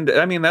months. And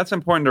I mean, that's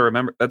important to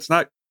remember. That's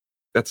not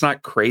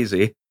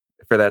crazy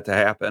for that to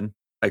happen.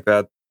 Like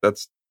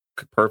that's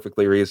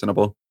perfectly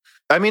reasonable.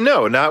 I mean,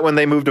 no, not when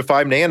they move to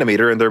 5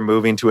 nanometer and they're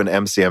moving to an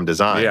MCM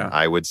design. Yeah.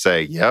 I would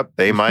say, yep,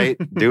 they might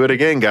do it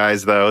again,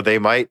 guys, though.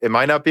 It might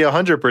not be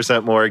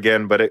 100% more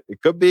again, but it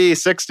could be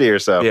 60 or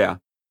so. Yeah.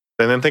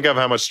 And then think of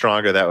how much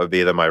stronger that would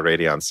be than my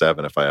Radeon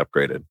 7 if I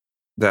upgraded.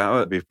 That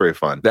would be pretty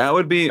fun. That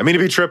would be... I mean,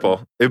 it'd be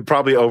triple. It'd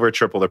probably over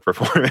triple the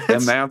performance.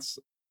 And that's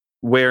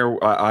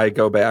where I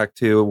go back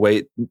to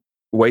wait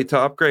to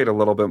upgrade a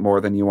little bit more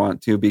than you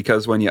want to,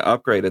 because when you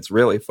upgrade, it's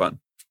really fun.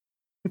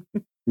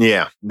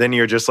 Yeah. Then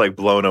you're just like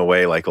blown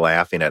away, like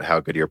laughing at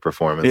how good your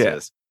performance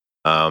is.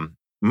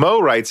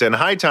 Mo writes in,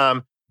 hi,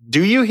 Tom.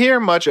 Do you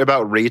hear much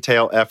about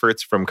retail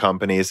efforts from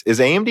companies? Is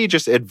AMD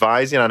just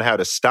advising on how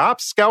to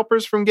stop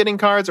scalpers from getting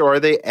cards, or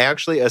are they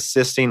actually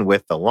assisting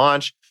with the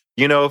launch?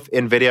 You know, if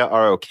NVIDIA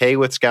are okay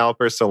with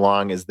scalpers so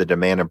long as the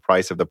demand and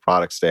price of the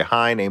product stay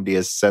high, and AMD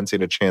is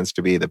sensing a chance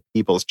to be the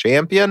people's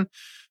champion.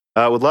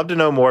 Would love to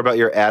know more about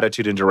your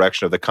attitude and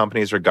direction of the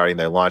companies regarding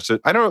their launch. So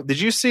I don't know, did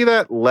you see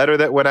that letter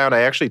that went out?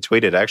 I actually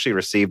tweeted. I actually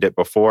received it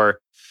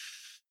before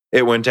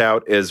it went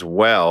out as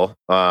well.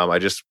 I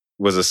just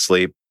was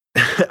asleep.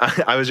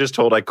 I was just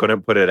told I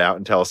couldn't put it out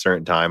until a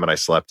certain time, and I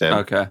slept in.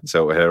 Okay.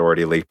 So it had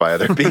already leaked by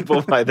other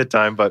people by the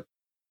time. But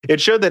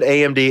it showed that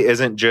AMD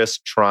isn't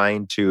just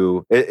trying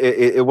to...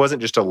 It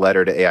wasn't just a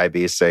letter to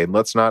AIB saying,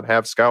 let's not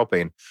have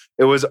scalping.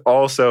 It was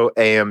also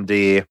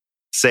AMD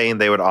saying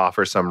they would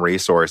offer some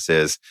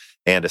resources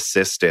and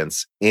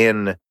assistance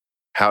in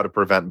how to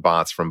prevent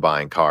bots from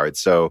buying cards.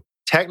 So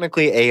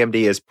technically, AMD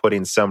is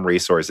putting some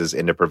resources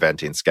into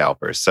preventing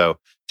scalpers. So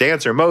to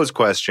answer Mo's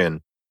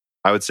question,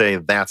 I would say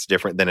that's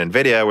different than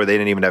NVIDIA, where they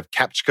didn't even have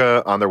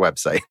CAPTCHA on their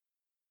website.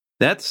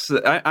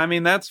 I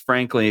mean, that's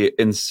frankly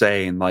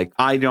insane. Like,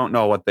 I don't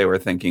know what they were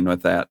thinking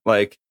with that.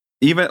 Like,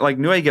 even like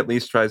Newegg at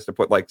least tries to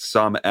put like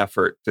some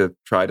effort to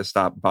try to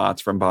stop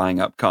bots from buying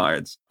up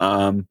cards.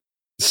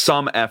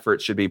 some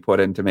effort should be put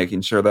into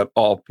making sure that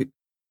all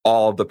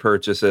of the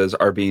purchases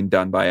are being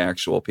done by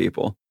actual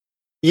people.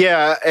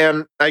 Yeah,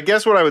 and I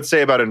guess what I would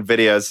say about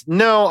NVIDIA is,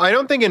 no, I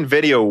don't think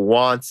NVIDIA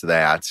wants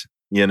that.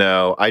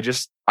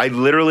 I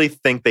literally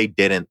think they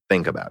didn't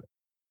think about it.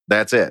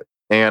 That's it.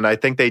 And I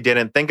think they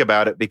didn't think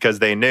about it because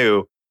they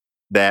knew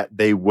that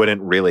they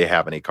wouldn't really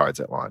have any cards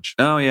at launch.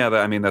 Oh, yeah.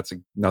 That's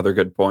another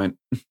good point.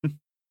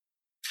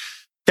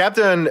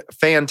 Captain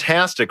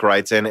Fantastic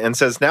writes in and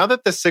says, now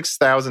that the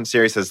 6000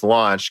 series has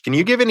launched, can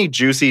you give any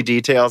juicy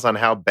details on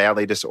how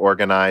badly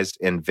disorganized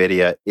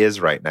NVIDIA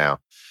is right now?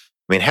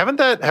 I mean,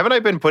 haven't I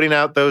been putting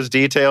out those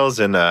details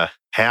in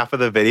half of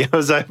the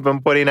videos I've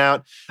been putting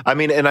out? I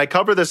mean, and I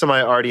cover this in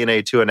my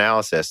RDNA 2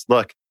 analysis.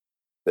 Look,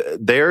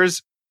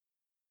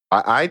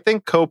 I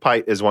think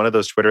Kopite is one of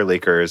those Twitter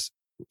leakers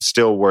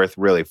still worth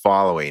really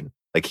following.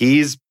 Like,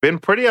 he's been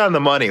pretty on the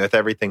money with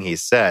everything he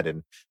said.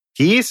 And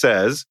he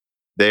says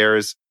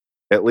there's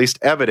at least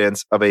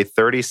evidence of a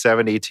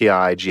 3070 Ti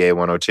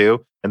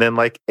GA102 and then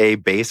like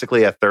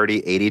basically a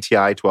 3080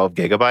 Ti 12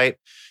 gigabyte.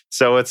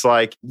 So it's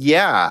like,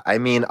 yeah, I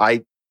mean,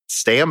 I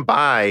stand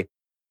by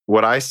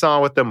what I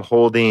saw with them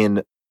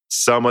holding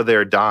some of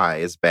their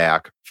dies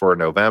back for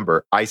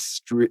November. I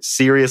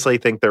seriously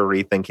think they're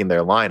rethinking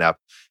their lineup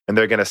and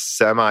they're going to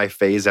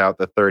semi-phase out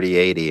the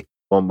 3080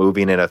 while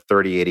moving in a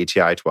 3080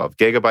 Ti 12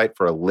 gigabyte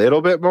for a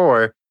little bit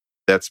more.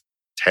 That's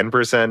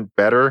 10%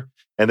 better.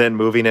 And then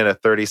moving in a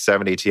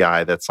 3070 Ti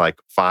that's like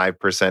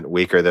 5%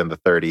 weaker than the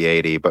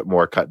 3080, but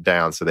more cut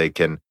down so they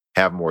can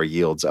have more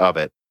yields of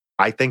it.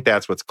 I think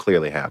that's what's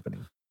clearly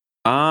happening.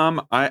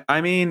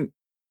 I mean,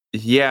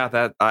 yeah,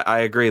 that I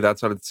agree.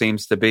 That's what it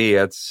seems to be.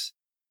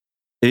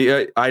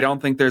 I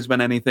don't think there's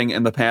been anything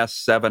in the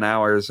past 7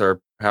 hours or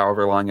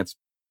however long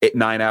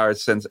 9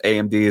 hours since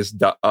AMD's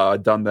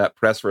done that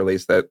press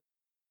release that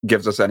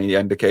gives us any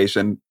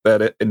indication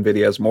that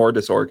NVIDIA is more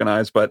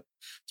disorganized. But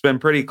it's been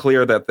pretty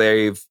clear that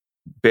they've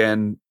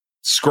been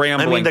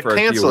scrambling for a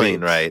few weeks. The canceling,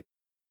 right,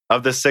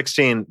 of the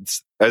 16,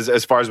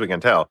 as far as we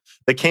can tell,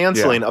 the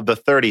canceling of the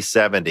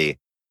 3070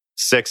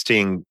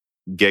 16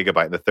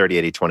 gigabyte and the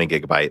 3080 20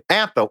 gigabyte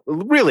at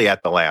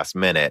the last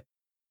minute.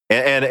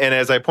 And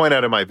as I point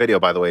out in my video,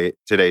 by the way,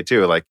 today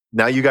too, like,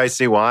 now you guys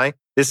see why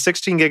this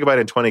 16 gigabyte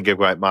and 20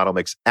 gigabyte model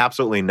makes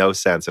absolutely no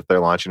sense if they're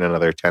launching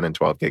another 10 and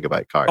 12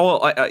 gigabyte card. Oh,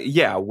 well,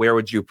 yeah. Where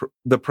would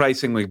the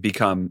pricing would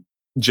become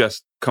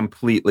just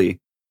completely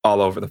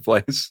all over the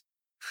place.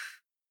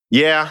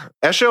 Yeah.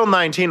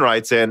 Eshel19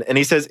 writes in and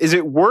he says, is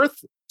it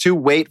worth to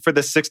wait for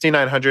the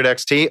 6900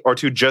 XT or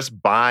to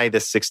just buy the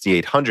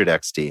 6800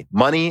 XT?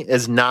 Money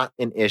is not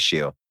an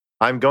issue.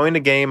 I'm going to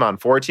game on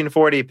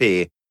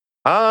 1440p.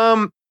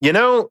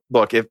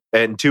 Look,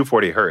 and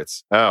 240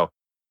 hertz. Oh,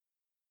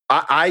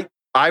 I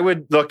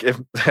would look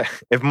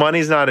if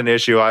money's not an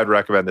issue, I'd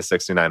recommend the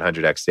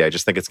 6900 XT. I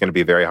just think it's going to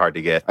be very hard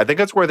to get. I think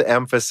it's worth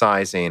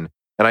emphasizing,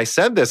 and I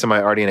said this in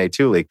my RDNA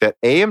 2 leak, that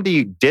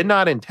AMD did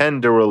not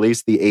intend to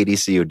release the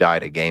ADCU die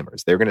to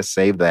gamers. They're going to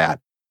save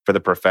that for the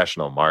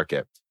professional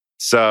market.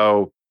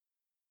 So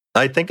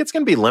I think it's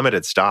going to be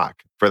limited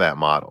stock for that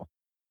model.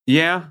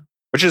 Yeah.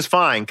 Which is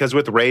fine, because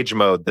with Rage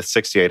Mode, the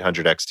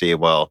 6800 XT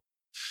will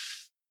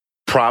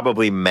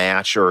probably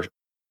match or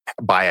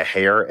by a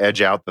hair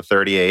edge out the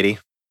 3080.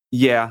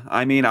 Yeah,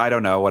 I mean, I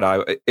don't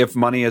know if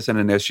money isn't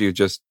an issue,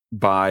 just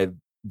buy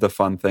the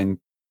fun thing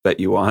that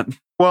you want.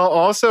 Well,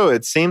 also,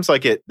 it seems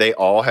like they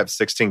all have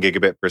 16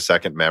 gigabit per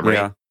second memory.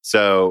 Yeah.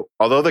 So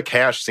although the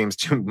cache seems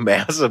to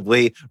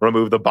massively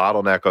remove the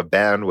bottleneck of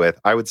bandwidth,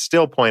 I would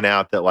still point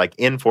out that like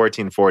in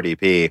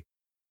 1440p,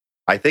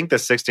 I think the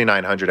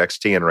 6900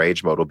 XT in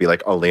Rage Mode will be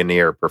like a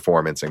linear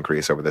performance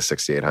increase over the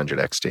 6800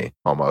 XT,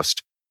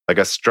 almost. Like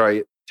a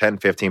straight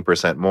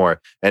 10-15%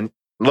 more. And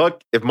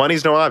look, if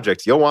money's no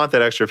object, you'll want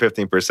that extra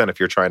 15% if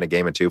you're trying to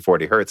game at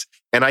 240 hertz.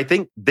 And I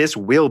think this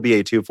will be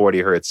a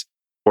 240 hertz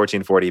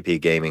 1440p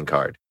gaming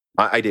card.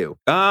 I do.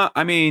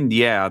 I mean,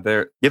 yeah.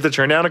 You have to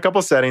turn down a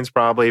couple settings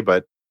probably,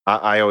 but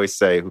I always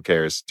say, who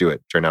cares? Do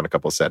it. Turn down a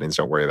couple settings.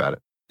 Don't worry about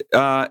it.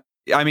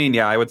 I mean,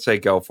 yeah, I would say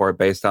go for it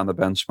based on the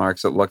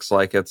benchmarks. It looks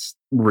like it's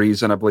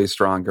reasonably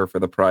stronger for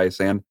the price.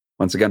 And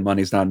once again,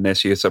 money's not an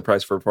issue, so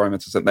price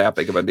performance isn't that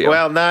big of a deal.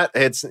 Well,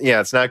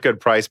 it's not good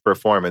price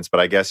performance,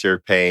 but I guess you're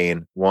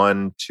paying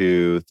 1,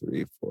 2,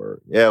 3, 4,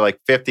 like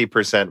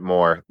 50%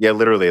 more. Yeah,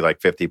 literally like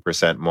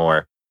 50%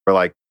 more for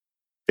like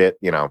 10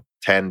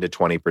 to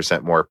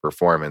 20% more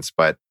performance.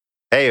 But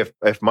hey,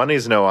 if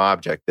money's no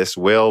object, this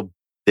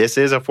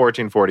is a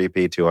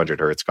 1440p 200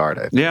 hertz card.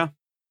 I think. Yeah.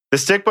 The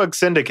Stickbug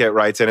Syndicate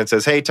writes in and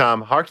says, "Hey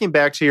Tom, harking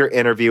back to your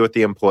interview with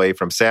the employee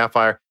from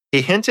Sapphire,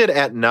 he hinted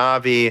at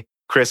Navi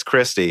Chris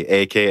Christie,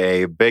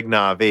 aka Big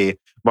Navi,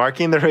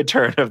 marking the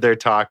return of their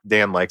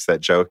Dan likes that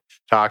joke,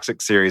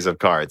 toxic series of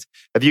cards.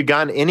 Have you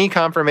gotten any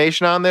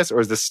confirmation on this, or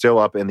is this still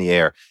up in the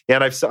air?"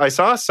 Yeah, and I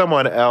saw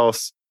someone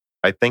else,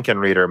 I think in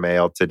Reader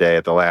Mail today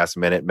at the last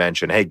minute,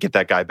 mention, "Hey, get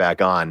that guy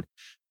back on."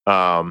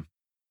 I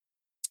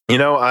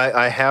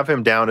have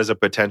him down as a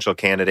potential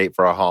candidate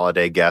for a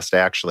holiday guest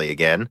actually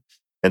again,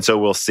 and so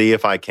we'll see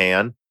if I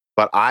can.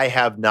 but I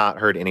have not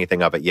heard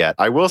anything of it yet.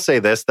 I will say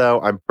this,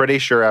 though. I'm pretty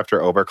sure after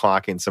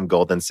overclocking some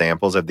golden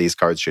samples of these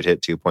cards should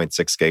hit 2.6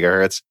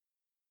 gigahertz.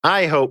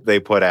 I hope they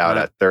put out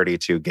a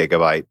 32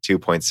 gigabyte,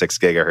 2.6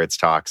 gigahertz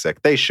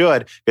toxic. They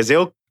should,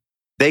 because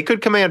they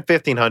could command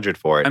 1,500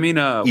 for it. I mean,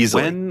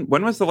 easily.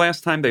 When was the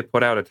last time they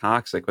put out a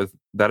toxic? Was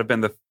that have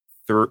been the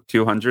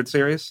 200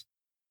 series?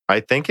 I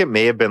think it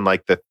may have been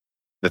like the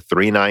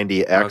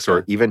 390X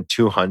or even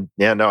 200.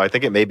 Yeah, no, I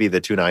think it may be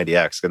the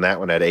 290X, and that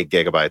one had 8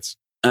 gigabytes.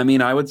 I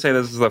mean, I would say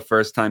this is the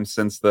first time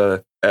since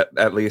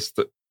at least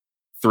the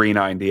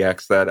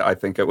 390X that I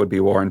think it would be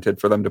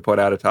warranted for them to put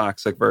out a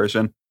toxic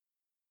version.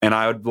 And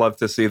I would love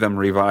to see them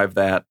revive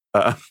that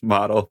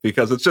model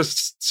because it's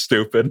just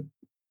stupid.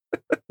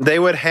 They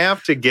would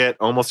have to get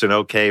almost an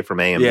okay from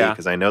AMD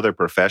because I know their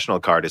professional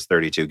card is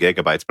 32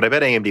 gigabytes, but I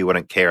bet AMD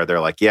wouldn't care. They're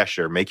like, yeah,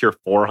 sure, make your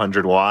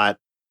 400 watt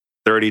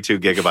 32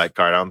 gigabyte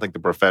card. I don't think the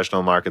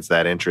professional market's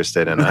that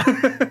interested in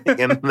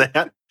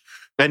that.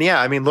 And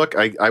yeah, I mean, look,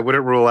 I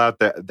wouldn't rule out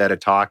that a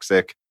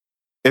toxic,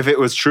 if it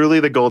was truly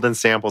the golden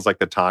samples like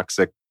the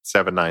toxic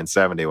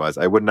 7970 was,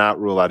 I would not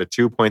rule out a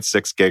 2.6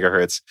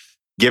 gigahertz,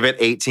 give it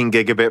 18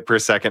 gigabit per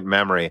second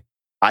memory.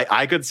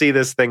 I could see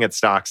this thing at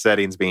stock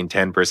settings being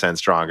 10%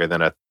 stronger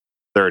than a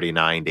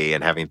 3090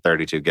 and having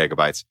 32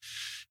 gigabytes.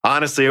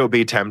 Honestly, it would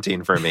be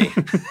tempting for me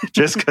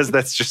just because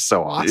that's just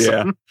so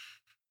awesome. Yeah.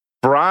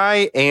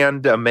 Bry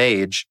and a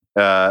Mage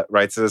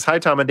writes, says, hi,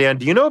 Tom and Dan.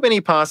 Do you know of any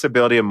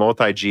possibility of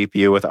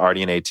multi-GPU with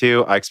RDNA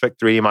 2? I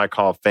expect 3D My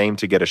Call of Fame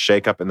to get a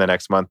shakeup in the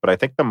next month, but I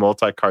think the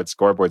multi-card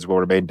scoreboards will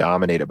remain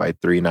dominated by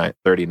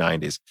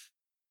 3090s.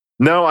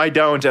 No, I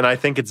don't, and I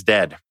think it's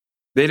dead.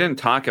 They didn't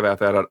talk about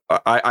that.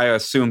 I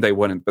assume they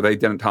wouldn't, but they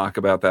didn't talk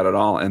about that at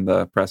all in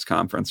the press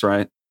conference,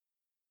 right?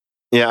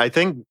 Yeah, I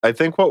think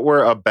what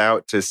we're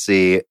about to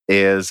see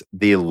is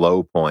the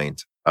low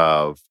point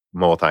of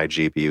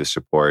multi-GPU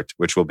support,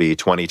 which will be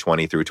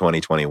 2020 through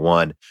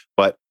 2021.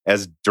 But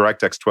as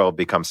DirectX 12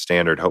 becomes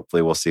standard,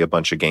 hopefully we'll see a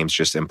bunch of games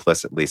just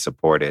implicitly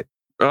support it.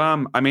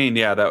 I mean,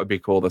 yeah, that would be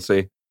cool to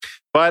see.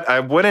 But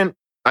in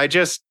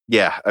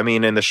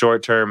the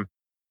short term,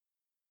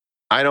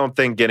 I don't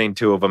think getting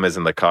two of them is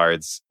in the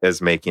cards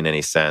is making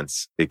any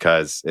sense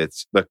because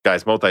look,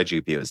 guys,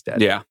 multi-GPU is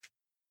dead. Yeah.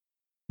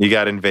 You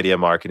got NVIDIA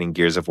marketing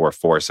Gears of War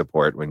 4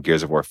 support when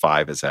Gears of War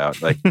 5 is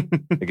out. Like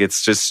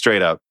it's just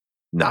straight up,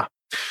 nah.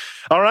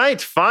 All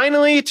right,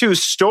 finally to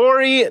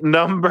story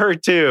number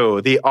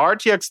 2. The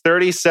RTX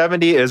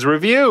 3070 is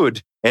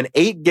reviewed. An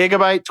 8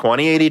 gigabyte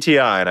 2080 Ti.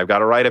 And I've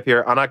got it right up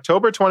here. On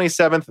October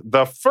 27th,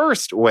 the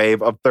first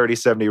wave of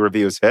 3070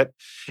 reviews hit.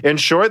 In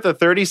short, the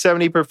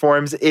 3070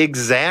 performs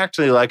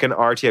exactly like an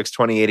RTX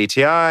 2080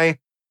 Ti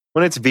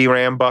when its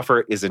VRAM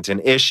buffer isn't an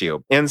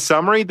issue. In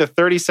summary, the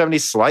 3070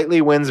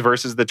 slightly wins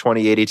versus the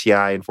 2080 Ti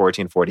in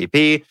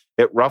 1440p.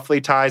 It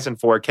roughly ties in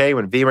 4K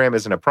when VRAM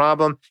isn't a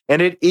problem.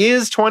 And it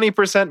is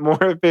 20%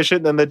 more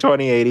efficient than the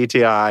 2080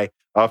 Ti, a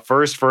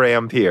first for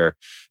Ampere.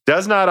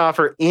 Does not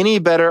offer any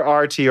better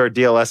RT or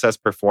DLSS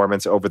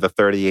performance over the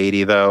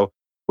 3080, though,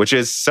 which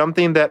is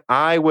something that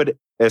I would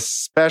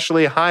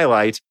especially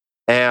highlight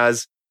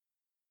as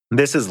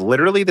this is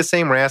literally the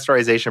same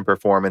rasterization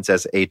performance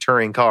as a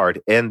Turing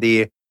card, and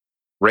the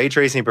ray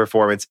tracing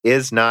performance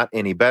is not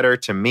any better.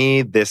 To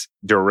me, this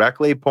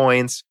directly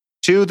points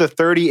to the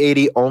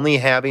 3080 only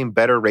having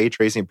better ray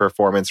tracing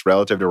performance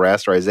relative to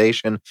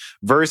rasterization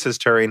versus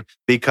Turing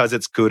because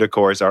its CUDA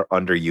cores are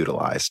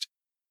underutilized.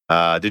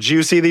 Did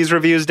you see these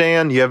reviews,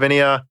 Dan? You have any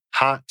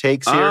hot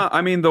takes here?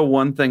 I mean, the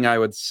one thing I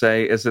would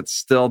say is it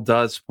still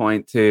does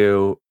point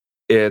to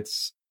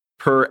its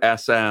per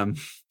SM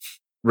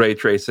ray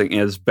tracing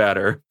is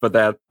better, but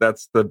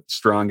that's the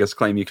strongest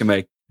claim you can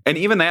make. And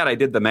even that, I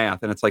did the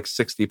math, and it's like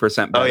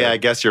 60% better. Oh, yeah, I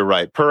guess you're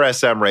right. Per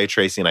SM ray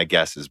tracing, I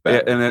guess, is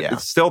better. Yeah, and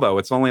it's still, though,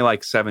 it's only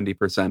like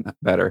 70%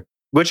 better.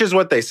 Which is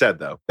what they said,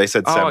 though. They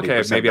said 70%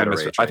 okay. Maybe I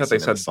I thought they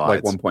said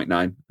like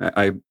 1.9.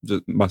 I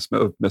just must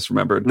have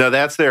misremembered. No,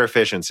 that's their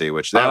efficiency,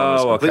 which that one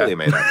was completely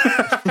made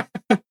up.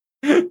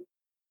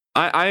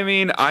 I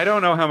mean, I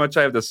don't know how much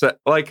I have to say.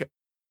 Like,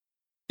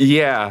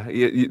 yeah,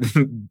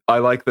 I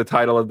like the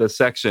title of this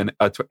section,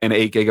 an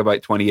 8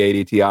 gigabyte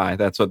 2080 Ti.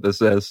 That's what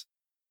this is.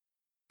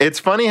 It's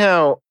funny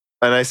how,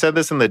 and I said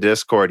this in the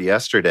Discord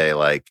yesterday,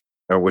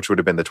 which would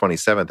have been the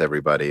 27th,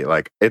 everybody.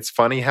 It's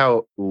funny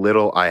how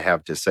little I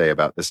have to say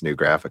about this new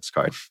graphics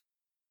card.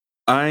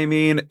 I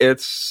mean,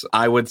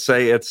 I would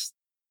say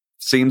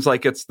seems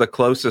like it's the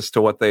closest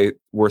to what they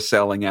were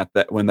selling at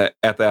that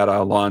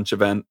launch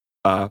event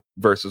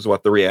versus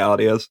what the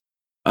reality is.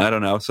 I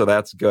don't know. So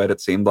that's good. It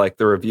seemed like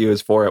the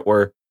reviews for it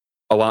were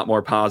a lot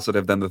more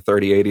positive than the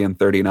 3080 and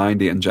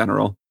 3090 in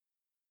general.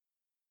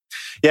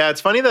 Yeah,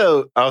 it's funny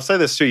though. I'll say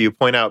this too. You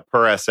point out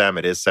per SM,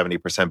 it is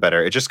 70%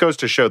 better. It just goes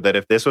to show that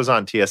if this was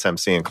on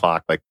TSMC and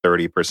clocked like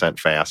 30%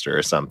 faster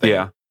or something,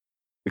 yeah,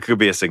 it could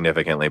be a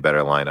significantly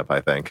better lineup,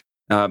 I think.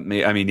 I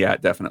mean, yeah,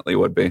 it definitely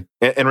would be.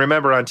 And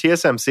remember, on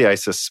TSMC, I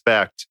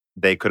suspect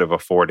they could have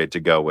afforded to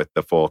go with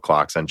the full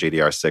clocks on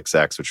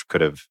GDR6X, which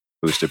could have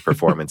boosted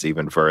performance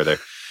even further.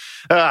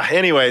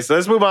 Anyways,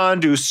 let's move on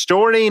to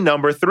story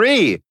number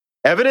 3.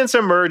 Evidence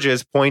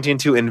emerges pointing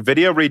to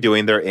NVIDIA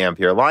redoing their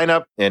Ampere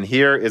lineup. And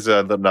here is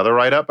another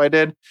write-up I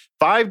did.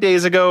 5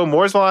 days ago,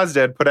 Moore's Law is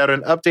Dead put out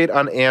an update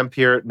on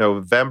Ampere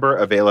November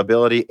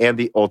availability and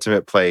the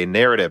Ultimate Play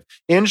narrative.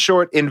 In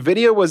short,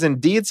 NVIDIA was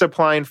indeed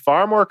supplying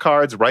far more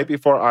cards right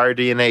before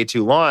RDNA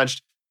 2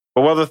 launched.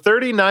 But while the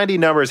 3090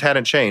 numbers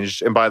hadn't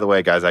changed, and by the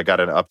way, guys, I got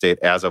an update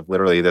as of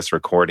literally this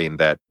recording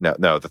that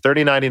the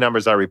 3090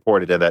 numbers I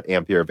reported in that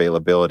Ampere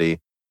availability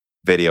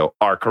video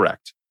are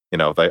correct.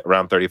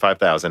 Around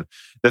 35,000.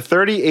 The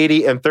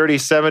 3080 and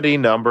 3070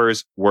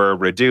 numbers were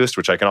reduced,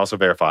 which I can also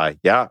verify.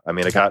 Yeah, I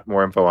got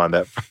more info on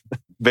that.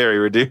 Very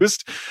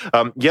reduced.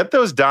 Yet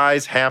those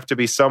dies have to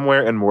be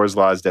somewhere in Moore's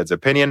Law's Dead's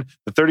opinion.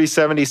 The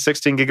 3070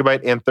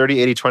 16GB and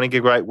 3080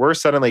 20GB were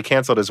suddenly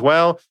canceled as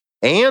well.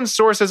 And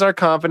sources are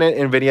confident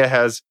NVIDIA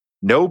has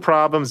no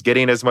problems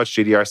getting as much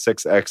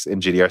GDR6X and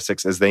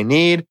GDR6 as they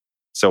need.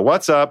 So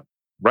what's up,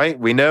 right?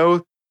 We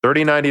know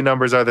 3090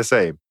 numbers are the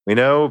same. We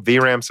know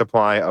VRAM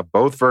supply of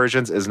both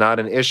versions is not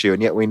an issue,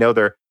 and yet we know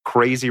they're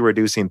crazy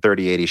reducing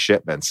 3080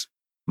 shipments.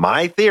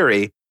 My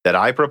theory that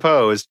I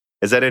proposed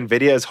is that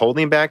NVIDIA is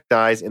holding back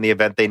dies in the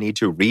event they need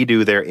to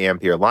redo their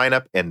Ampere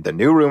lineup, and the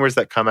new rumors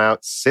that come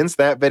out since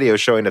that video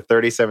showing a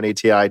 3070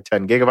 Ti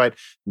 10GB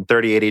and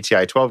 3080 Ti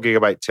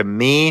 12GB, to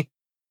me,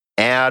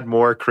 add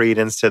more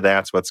credence to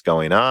that's what's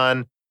going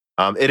on.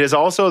 It is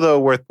also, though,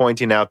 worth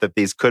pointing out that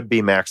these could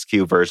be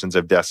Max-Q versions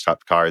of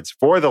desktop cards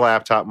for the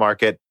laptop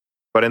market.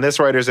 But in this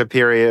writer's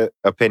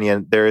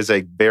opinion, there is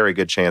a very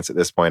good chance at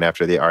this point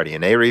after the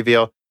RDNA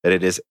reveal that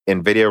it is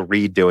NVIDIA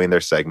redoing their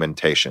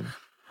segmentation.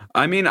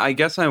 I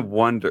guess I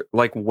wonder,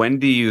 when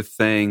do you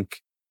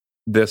think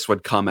this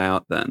would come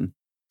out then?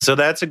 So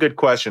that's a good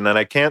question. And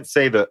I can't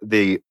say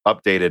the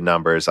updated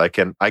numbers. I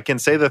can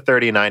say the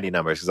 3090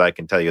 numbers because I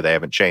can tell you they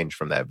haven't changed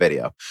from that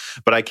video.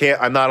 But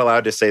I'm not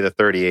allowed to say the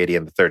 3080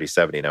 and the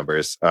 3070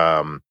 numbers.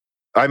 The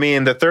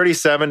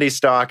 3070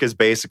 stock is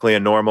basically a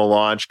normal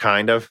launch,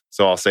 kind of.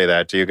 So I'll say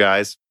that to you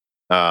guys.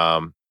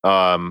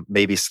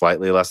 Maybe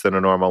slightly less than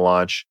a normal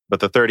launch,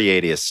 but the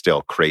 3080 is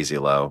still crazy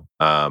low.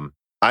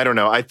 I don't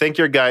know. I think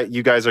you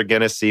guys are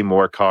going to see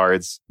more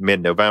cards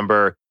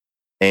mid-November.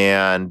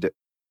 And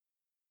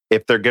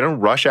if they're going to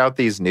rush out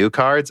these new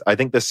cards, I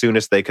think the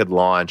soonest they could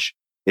launch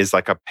is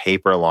like a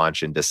paper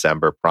launch in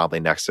December, probably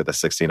next to the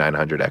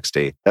 6900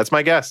 XT. That's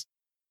my guess.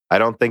 I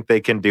don't think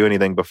they can do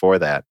anything before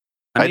that.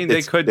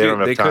 They could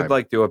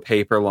do a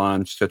paper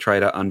launch to try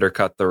to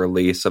undercut the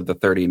release of the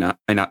 30, not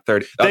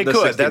 30. They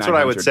could. That's what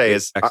I would say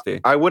is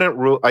I wouldn't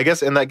rule. I guess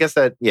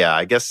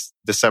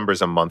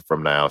December's a month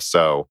from now.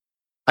 So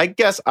I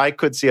guess I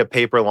could see a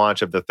paper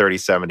launch of the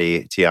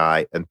 3070 Ti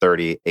and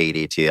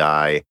 3080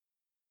 Ti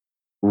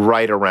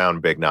right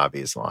around Big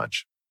Navi's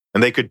launch.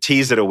 And they could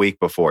tease it a week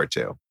before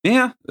too.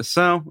 Yeah.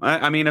 So,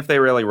 if they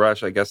really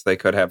rush, I guess they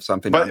could have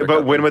something.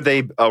 But when would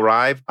they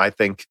arrive? I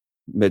think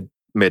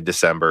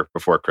mid-December,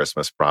 before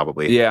Christmas,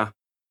 probably. Yeah.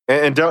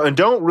 And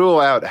don't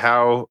rule out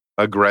how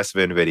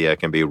aggressive NVIDIA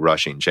can be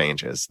rushing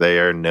changes. They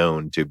are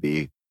known to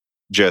be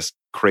just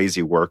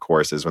crazy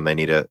workhorses when they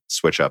need to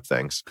switch up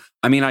things.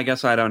 I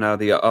guess I don't know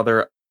the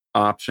other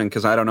option,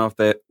 because I don't know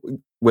if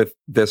with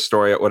this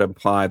story, it would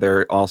imply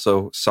they're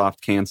also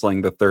soft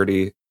canceling they're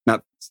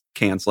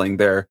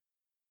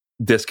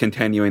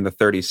discontinuing the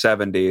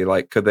 3070.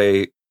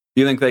 Do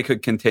you think they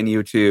could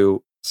continue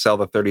to sell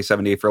the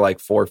 3070 for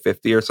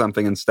 $450 or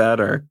something instead?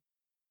 Or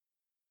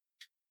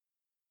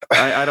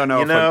I don't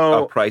know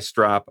if a price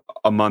drop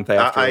a month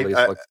after release,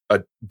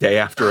 a day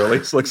after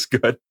release looks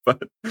good.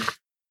 But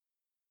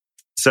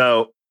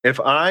so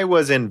if I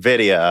was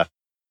NVIDIA,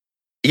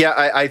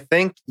 I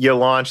think you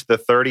launch the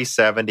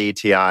 3070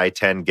 Ti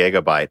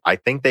 10GB. I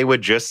think they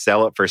would just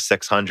sell it for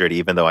 $600,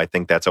 even though I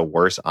think that's a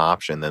worse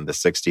option than the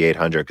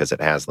 6800 because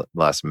it has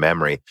less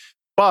memory.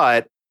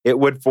 But it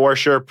would for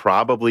sure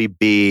probably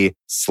be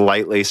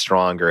slightly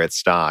stronger at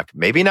stock.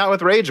 Maybe not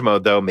with Rage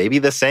Mode, though. Maybe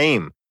the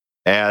same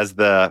as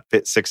the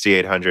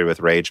 6800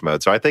 with Rage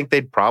Mode. So I think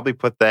they'd probably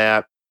put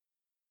that.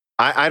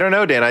 I don't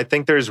know, Dan. I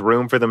think there's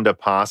room for them to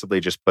possibly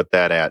just put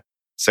that at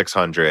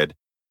 600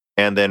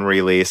 and then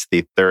release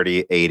the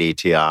 3080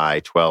 Ti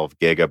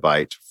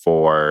 12GB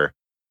for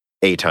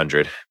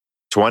 800.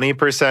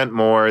 20%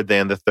 more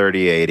than the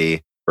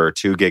 3080 for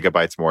 2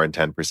 GB more and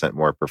 10%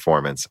 more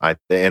performance.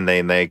 And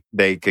then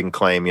they can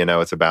claim,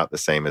 it's about the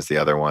same as the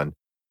other one.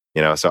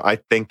 So I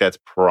think that's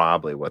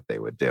probably what they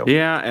would do.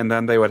 Yeah, and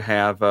then they would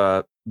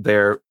have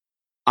their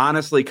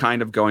honestly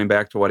kind of going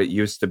back to what it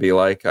used to be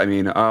like.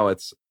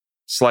 It's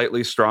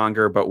slightly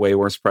stronger but way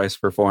worse price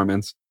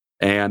performance.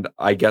 And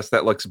I guess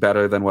that looks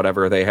better than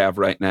whatever they have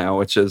right now,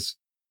 which is...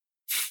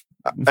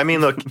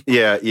 look,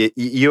 yeah,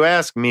 you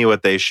ask me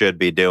what they should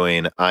be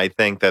doing. I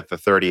think that the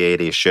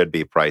 3080 should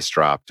be price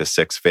dropped to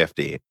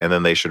 $650, and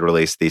then they should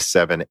release the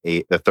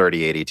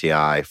 3080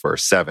 Ti for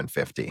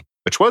 $750,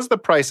 which was the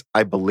price,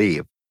 I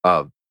believe,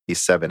 of the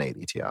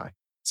 780 Ti.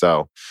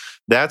 So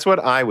that's what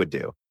I would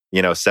do.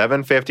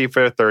 $750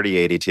 for the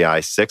 3080 Ti,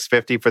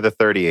 $650 for the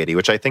 3080,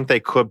 which I think they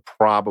could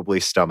probably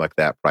stomach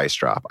that price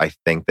drop. I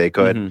think they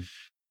could. Mm-hmm.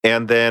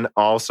 and then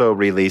also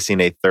releasing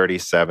a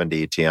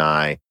 3070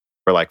 Ti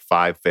for like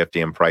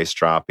 $550 and price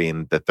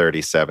dropping the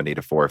 3070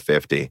 to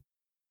 $450.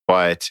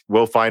 But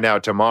we'll find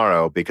out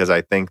tomorrow, because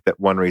I think that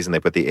one reason they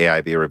put the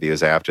AIB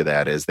reviews after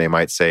that is they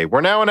might say,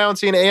 we're now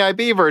announcing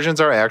AIB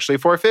versions are actually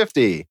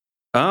 $450.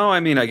 Oh,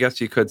 I mean, I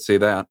guess you could see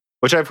that.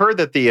 Which I've heard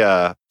that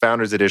the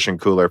Founders Edition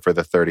cooler for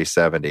the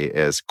 3070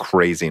 is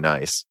crazy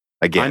nice.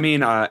 Again, I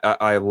mean,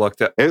 I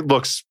looked at... It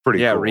looks pretty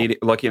cool.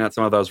 Looking at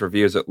some of those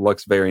reviews, it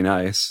looks very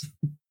nice.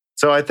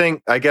 So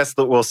I guess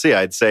that we'll see.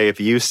 I'd say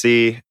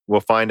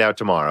we'll find out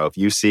tomorrow. If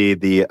you see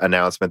the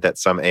announcement that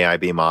some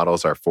AIB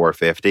models are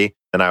 $450,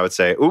 then I would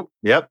say,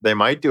 yep, they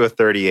might do a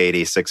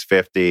 3080,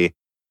 $650.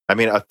 I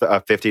mean, a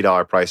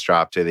 $50 price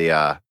drop to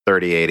the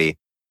 3080,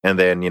 and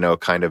then,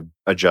 kind of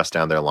adjust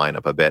down their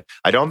lineup a bit.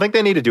 I don't think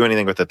they need to do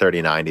anything with the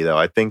 3090, though.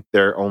 I think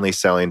they're only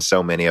selling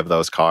so many of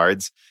those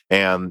cards,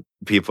 and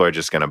people are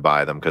just going to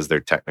buy them because they're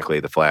technically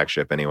the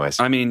flagship anyways.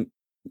 I mean,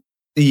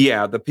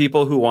 yeah, the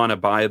people who want to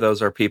buy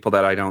those are people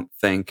that I don't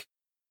think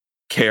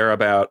care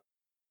about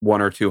 $100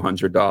 or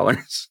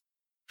 $200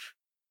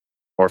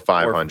 or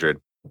 $500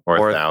 or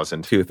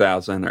 $1,000,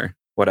 $2,000 or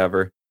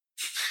whatever.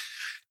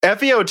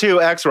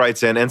 FEO2X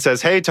writes in and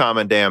says, hey, Tom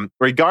and Dan,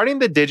 regarding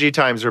the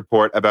DigiTimes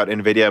report about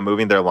NVIDIA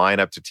moving their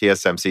lineup to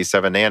TSMC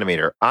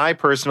 7nm, I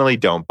personally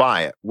don't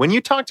buy it. When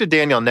you talked to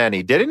Daniel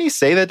Nenny, didn't he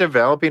say that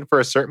developing for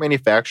a certain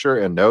manufacturer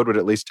and node would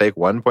at least take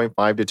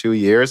 1.5 to 2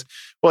 years?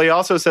 Well, he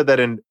also said that,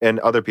 and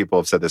other people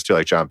have said this too,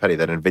 like John Petty,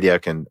 that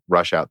NVIDIA can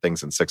rush out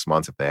things in 6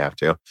 months if they have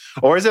to.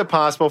 Or is it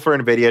possible for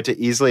NVIDIA to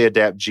easily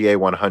adapt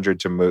GA100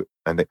 to move,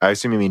 I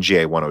assume you mean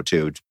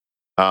GA102,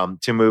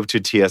 to move to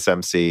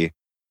TSMC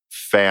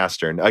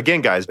faster? And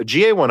again, guys, a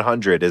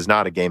GA100 is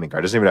not a gaming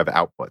card. It doesn't even have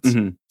outputs.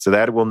 Mm-hmm. So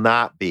that will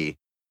not be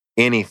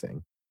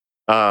anything.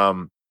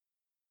 But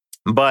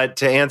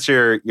to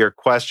answer your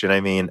question, I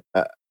mean,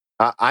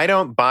 I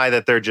don't buy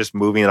that they're just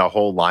moving a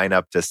whole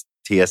lineup to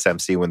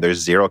TSMC when there's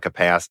zero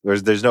capacity.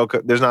 There's not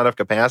enough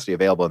capacity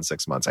available in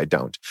 6 months. I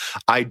don't.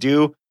 I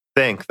do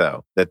think,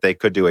 though, that they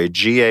could do a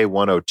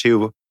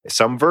GA102,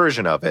 some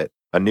version of it,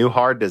 a new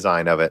hard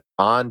design of it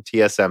on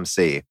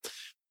TSMC.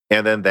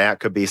 And then that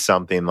could be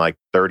something like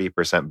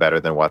 30% better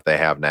than what they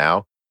have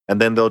now. And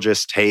then they'll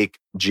just take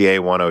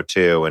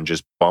GA102 and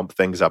just bump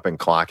things up and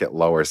clock it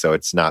lower so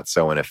it's not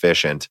so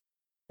inefficient.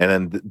 And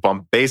then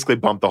basically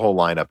bump the whole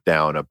lineup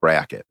down a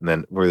bracket and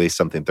then release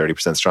something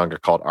 30% stronger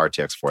called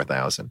RTX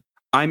 4000.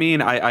 I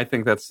mean, I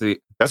think that's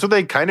what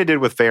they kind of did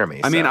with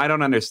Fermi. I mean, I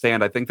don't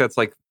understand. I think that's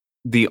like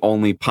the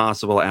only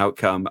possible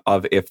outcome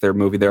of if they're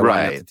moving their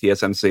lineup to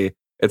TSMC.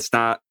 It's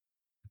not...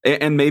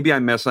 And maybe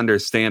I'm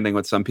misunderstanding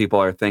what some people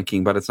are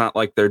thinking, but it's not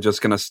like they're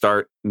just going to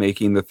start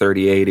making the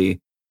 3080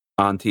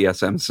 on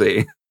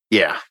TSMC.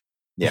 Yeah.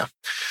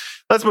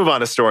 Let's move on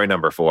to story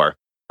number 4.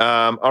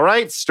 All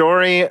right,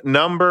 story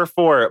number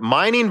 4.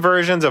 Mining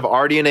versions of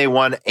RDNA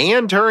 1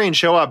 and Turing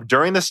show up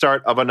during the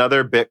start of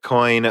another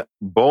Bitcoin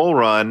bull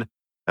run.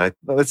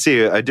 Let's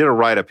see. I did a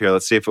write-up here.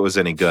 Let's see if it was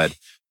any good.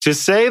 To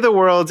say the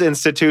world's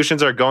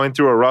institutions are going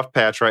through a rough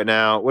patch right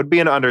now would be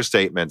an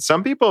understatement.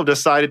 Some people have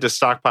decided to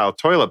stockpile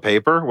toilet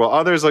paper, while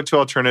others look to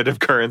alternative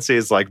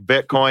currencies like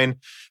Bitcoin.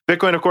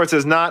 Bitcoin, of course,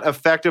 is not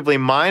effectively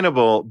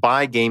mineable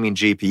by gaming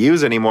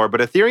GPUs anymore,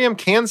 but Ethereum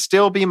can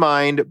still be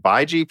mined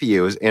by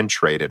GPUs and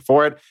traded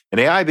for it. And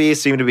AIB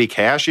seem to be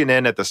cashing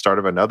in at the start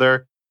of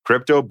another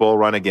crypto bull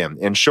run again.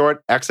 In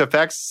short,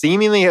 XFX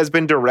seemingly has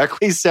been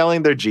directly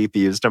selling their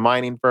GPUs to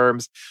mining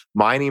firms.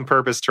 Mining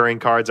purpose Turing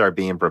cards are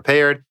being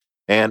prepared.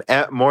 And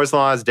Moore's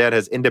Law is Dead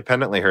has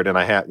independently heard, and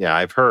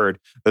I've heard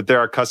that there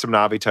are custom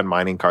Navi 10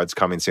 mining cards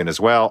coming soon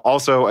as well.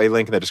 Also, a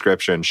link in the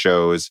description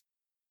shows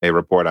a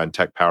report on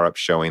Tech PowerUp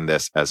showing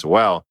this as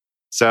well.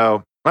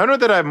 So I don't know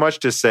that I have much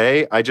to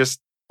say. I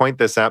just point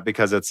this out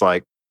because it's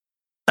like,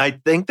 I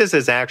think this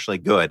is actually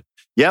good.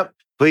 Yep,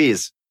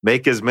 please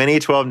make as many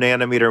 12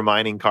 nanometer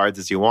mining cards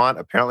as you want.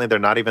 Apparently, they're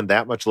not even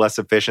that much less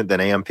efficient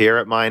than Ampere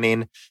at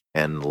mining.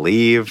 And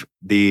leave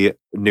the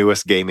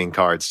newest gaming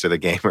cards to the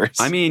gamers.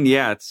 I mean,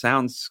 yeah, it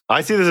sounds...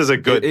 I see this as a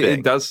good thing.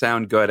 It does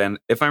sound good. And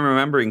if I'm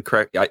remembering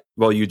correct,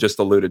 you just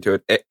alluded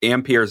to it.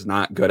 Ampere's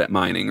not good at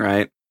mining,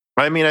 right?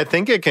 I mean, I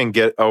think it can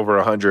get over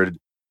 100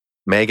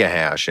 mega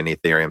hash in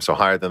Ethereum, so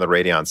higher than the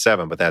Radeon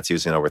 7, but that's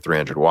using over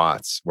 300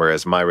 watts,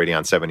 whereas my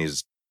Radeon 7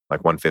 uses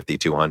like 150,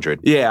 200.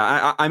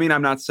 Yeah, I mean,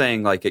 I'm not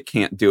saying like it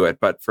can't do it,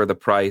 but for the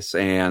price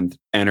and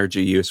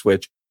energy use,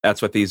 which that's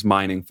what these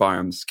mining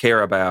farms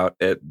care about,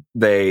 it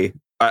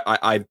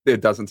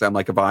doesn't sound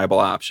like a viable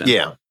option.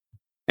 Yeah.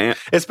 And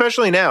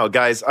especially now,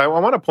 guys, I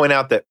want to point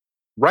out that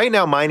right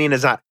now mining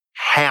is not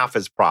half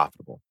as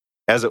profitable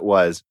as it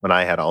was when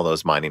I had all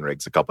those mining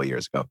rigs a couple of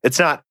years ago. It's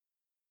not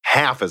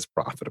half as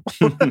profitable.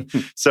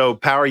 So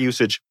power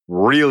usage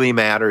really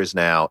matters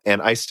now.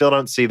 And I still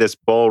don't see this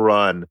bull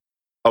run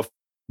of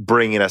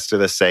bringing us to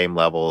the same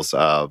levels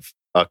of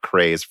a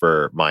craze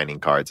for mining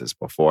cards as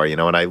before. You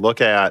know, when I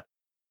look at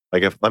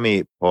Like let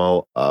me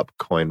pull up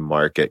Coin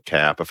Market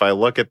Cap. If I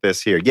look at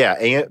this here,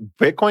 yeah,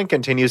 Bitcoin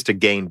continues to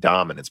gain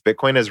dominance.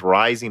 Bitcoin is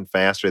rising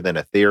faster than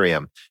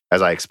Ethereum,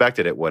 as I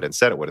expected it would and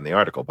said it would in the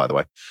article, by the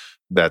way.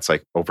 That's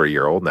like over a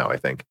year old now, I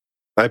think.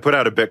 I put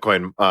out a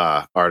Bitcoin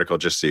article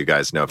just so you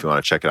guys know if you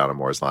want to check it out on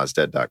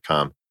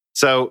mooreslawsdead.com.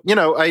 So,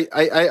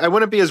 I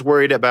wouldn't be as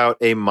worried about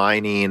a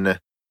mining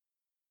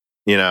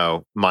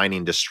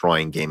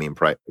destroying gaming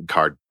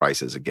card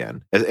prices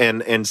again.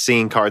 And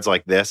seeing cards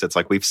like this, it's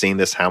like we've seen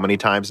this how many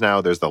times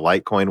now? There's the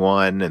Litecoin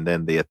one and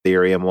then the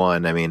Ethereum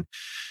one. I mean,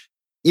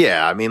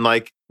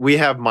 like we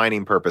have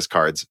mining purpose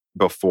cards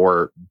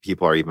before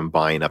people are even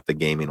buying up the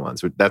gaming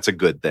ones. That's a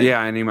good thing.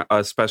 Yeah, and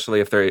especially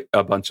if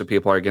a bunch of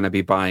people are going to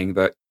be buying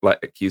the,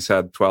 like you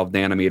said, 12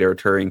 nanometer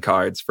Turing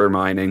cards for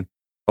mining.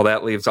 Well,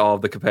 that leaves all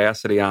of the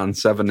capacity on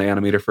 7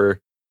 nanometer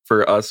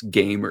for us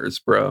gamers,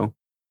 bro.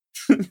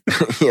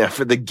 Yeah,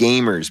 for the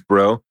gamers,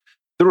 bro.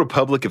 The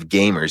Republic of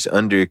Gamers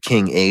under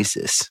King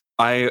Asus.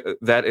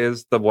 That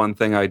is the one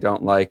thing I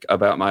don't like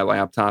about my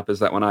laptop is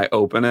that when I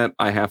open it,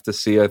 I have to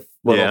see a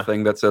little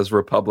thing that says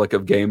Republic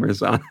of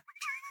Gamers on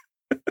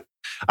it.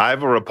 I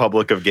have a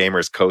Republic of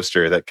Gamers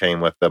coaster that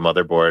came with the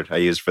motherboard I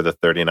used for the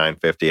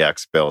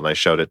 3950X build, and I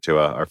showed it to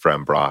our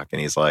friend Brock,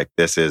 and he's like,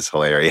 "This is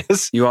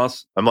hilarious."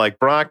 I'm like,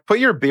 Brock, put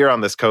your beer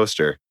on this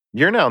coaster.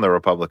 You're now in the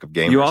Republic of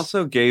Gamers. You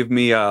also gave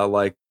me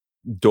a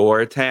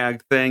door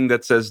tag thing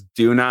that says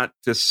 "Do not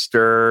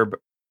disturb."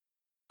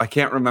 I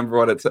can't remember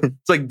what it says.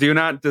 It's like "Do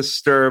not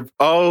disturb."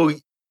 Oh,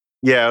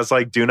 yeah, it was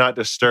like "Do not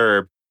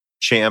disturb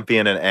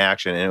champion in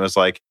action," and it was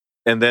like,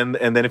 and then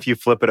if you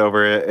flip it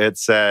over, it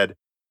said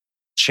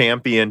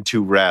 "Champion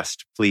to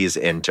rest, please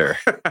enter."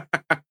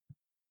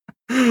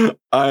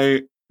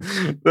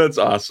 That's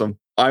awesome.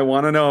 I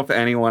want to know if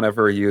anyone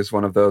ever used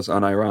one of those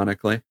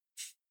unironically.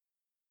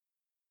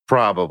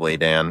 Probably,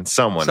 Dan.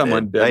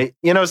 Someone did.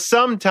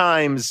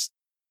 Sometimes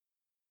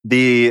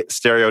the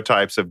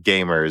stereotypes of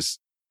gamers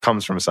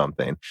comes from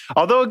something.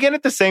 Although, again,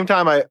 at the same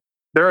time,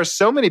 there are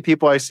so many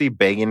people I see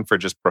begging for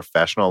just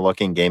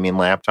professional-looking gaming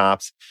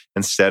laptops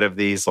instead of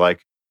these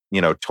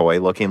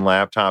toy-looking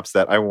laptops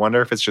that I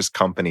wonder if it's just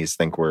companies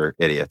think we're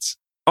idiots.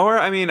 Or,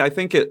 I mean, I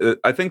think the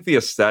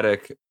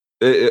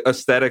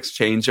aesthetics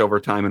change over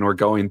time, and we're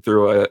going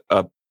through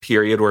a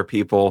period where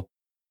people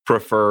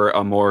prefer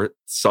a more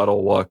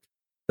subtle look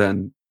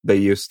than they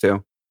used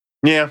to.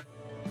 Yeah.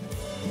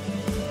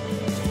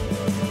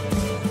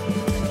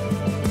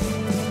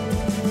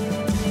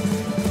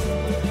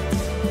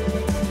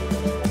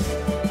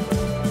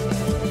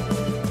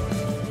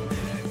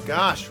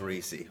 Gosh,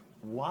 Reese,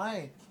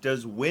 why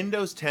does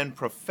Windows 10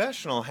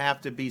 Professional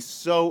have to be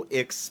so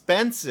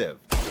expensive?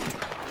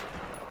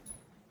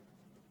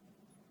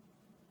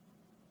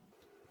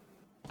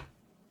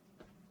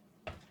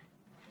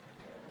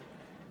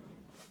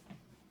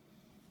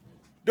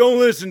 Don't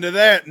listen to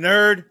that,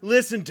 nerd.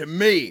 Listen to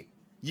me.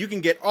 You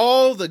can get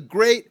all the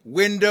great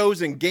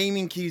Windows and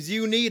gaming keys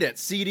you need at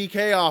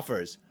CDK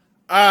Offers.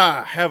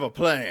 I have a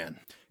plan.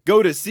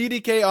 Go to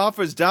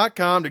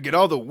cdkoffers.com to get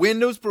all the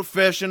Windows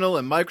Professional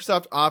and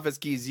Microsoft Office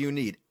keys you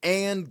need,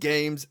 and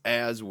games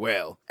as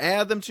well.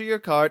 Add them to your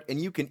cart,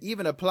 and you can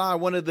even apply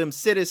one of them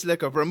City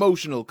Slicker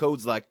promotional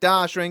codes like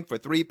DashRink for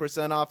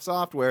 3% off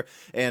software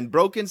and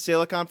Broken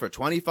Silicon for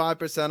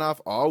 25%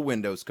 off all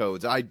Windows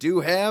codes. I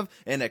do have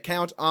an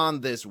account on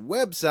this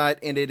website,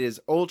 and it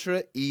is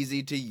ultra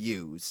easy to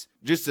use.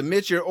 Just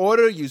submit your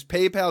order, use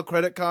PayPal,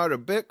 credit card, or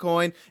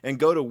Bitcoin, and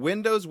go to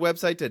Windows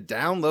website to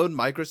download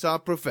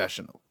Microsoft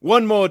Professional.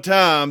 One more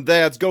time,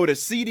 that's go to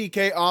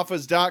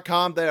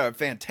cdkoffers.com. They are a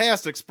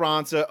fantastic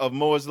sponsor of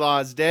Moore's Law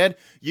is Dead.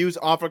 Use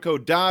offer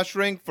code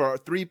DashRink for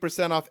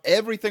 3% off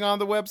everything on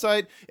the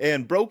website,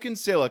 and Broken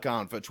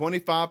Silicon for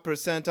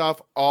 25%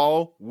 off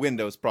all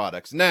Windows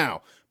products.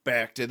 Now,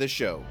 back to the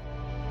show.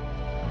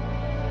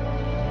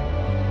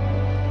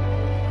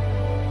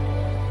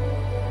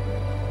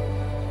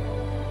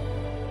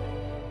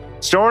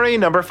 Story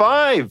number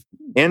 5.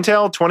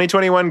 Intel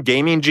 2021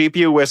 gaming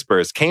GPU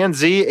whispers. Can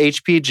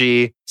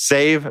ZHPG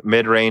save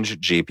mid-range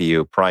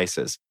GPU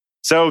prices?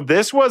 So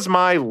this was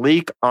my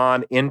leak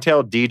on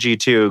Intel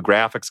DG2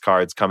 graphics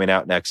cards coming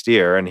out next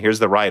year. And here's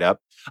the write-up.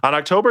 On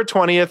October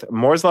 20th,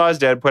 Moore's Law is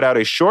Dead put out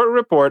a short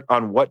report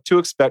on what to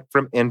expect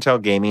from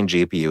Intel gaming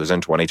GPUs in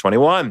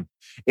 2021.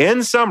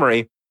 In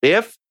summary,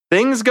 if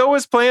things go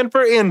as planned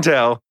for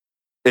Intel,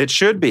 it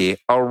should be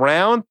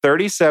around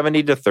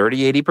 3070 to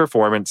 3080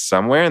 performance,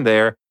 somewhere in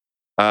there.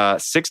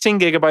 16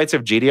 gigabytes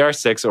of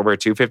GDR6 over a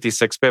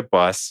 256-bit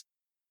bus.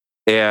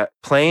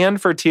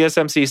 Planned for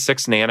TSMC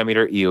 6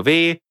 nanometer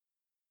EUV.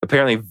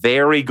 Apparently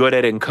very good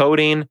at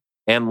encoding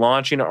and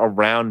launching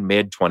around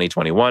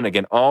mid-2021.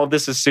 Again, all of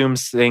this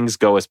assumes things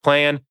go as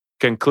planned.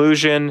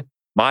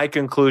 My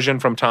conclusion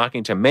from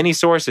talking to many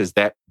sources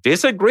that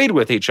disagreed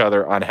with each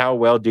other on how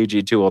well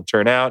DG2 will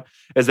turn out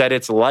is that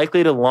it's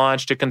likely to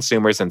launch to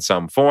consumers in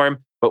some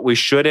form, but we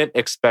shouldn't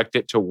expect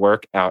it to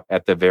work out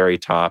at the very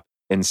top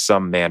in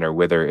some manner,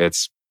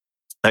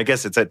 I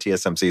guess it's at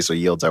TSMC, so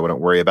yields I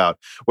wouldn't worry about.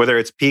 Whether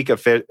it's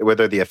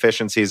whether the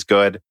efficiency is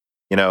good,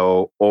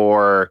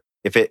 or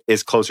if it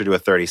is closer to a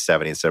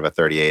 3070 instead of a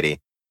 3080.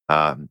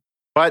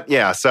 But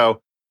yeah,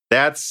 so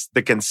that's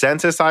the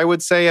consensus, I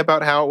would say,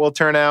 about how it will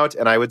turn out.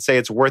 And I would say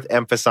it's worth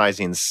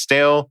emphasizing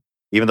still,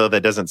 even though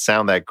that doesn't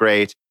sound that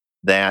great,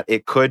 that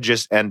it could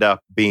just end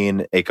up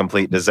being a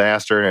complete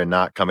disaster and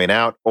not coming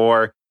out,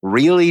 or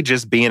really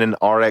just being an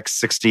RX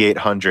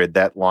 6800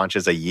 that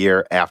launches a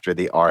year after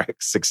the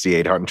RX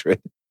 6800.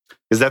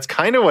 Because that's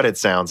kind of what it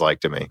sounds like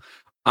to me.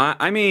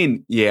 I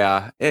mean,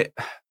 yeah.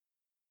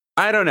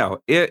 I don't know.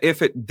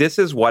 If this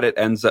is what it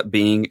ends up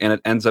being, and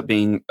it ends up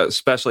being,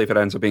 especially if it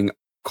ends up being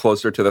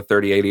closer to the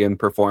 3080 in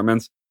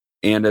performance,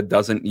 and it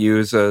doesn't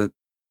use a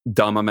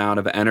dumb amount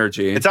of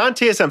energy. It's on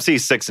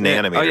TSMC 6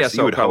 nanometers. Oh, yeah, so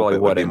you would hope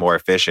it would be more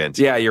efficient.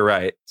 Yeah, you're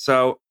right.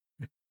 So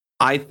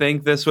I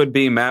think this would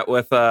be met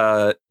with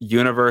a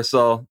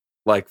universal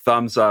like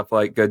thumbs up,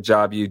 like good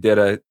job, you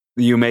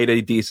made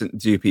a decent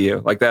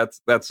GPU. Like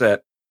that's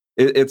it.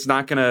 It's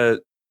not going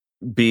to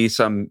be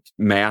some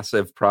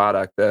massive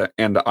product,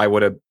 and I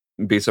would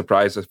be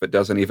surprised if it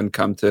doesn't even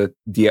come to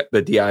the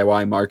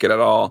DIY market at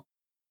all.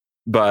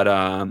 But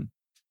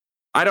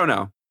I don't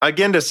know.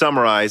 Again, to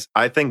summarize,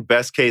 I think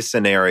best case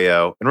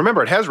scenario, and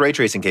remember, it has ray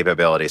tracing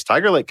capabilities.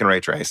 Tiger Lake can ray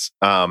trace.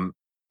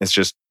 It's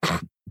just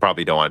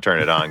probably don't want to turn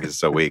it on because it's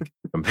so weak.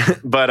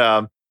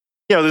 But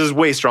this is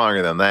way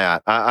stronger than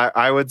that.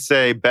 I would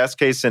say best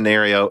case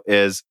scenario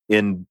is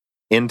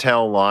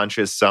Intel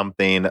launches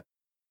something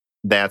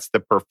that's the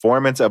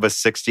performance of a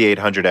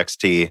 6800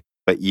 XT,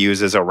 but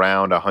uses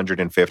around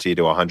 150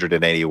 to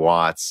 180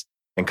 watts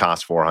and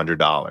costs $400.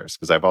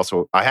 Because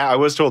I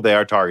was told they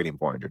are targeting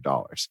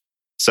 $400.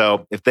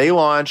 So if they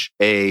launch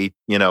a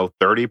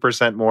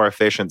 30% more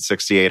efficient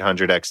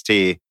 6800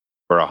 XT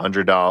for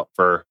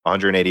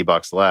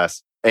 $180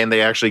 less, and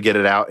they actually get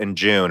it out in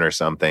June or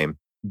something,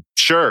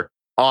 sure,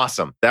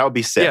 awesome, that would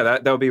be sick. Yeah,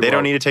 that would be. They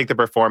don't need to take the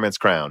performance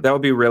crown. That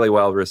would be really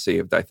well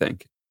received, I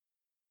think,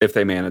 if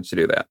they manage to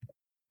do that.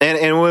 And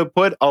it would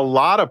put a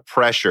lot of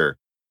pressure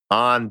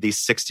on the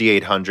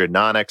 6800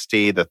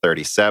 non-XT, the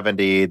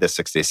 3070, the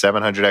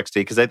 6700 XT,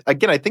 because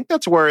I think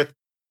that's worth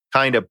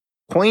kind of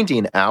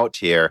pointing out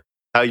here.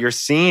 How you're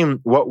seeing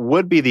what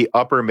would be the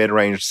upper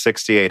mid-range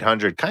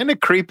 6800 kind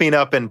of creeping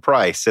up in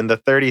price, and the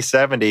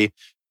 3070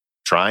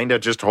 trying to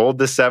just hold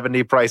the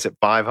 70 price at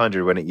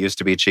 500 when it used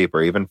to be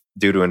cheaper, even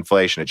due to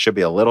inflation. It should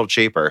be a little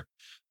cheaper.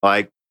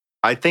 Like,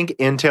 I think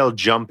Intel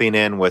jumping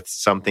in with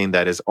something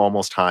that is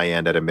almost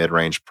high-end at a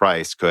mid-range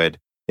price could,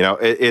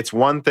 it's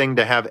one thing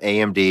to have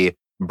AMD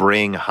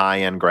bring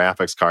high-end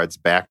graphics cards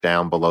back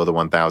down below the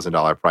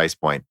 $1,000 price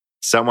point.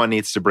 Someone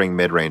needs to bring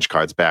mid-range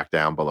cards back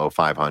down below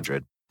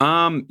 500.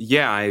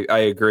 Yeah, I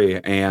agree.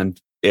 And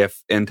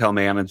if Intel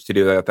managed to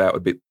do that, that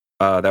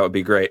would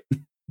be great.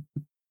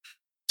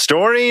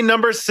 Story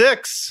number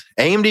 6,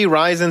 AMD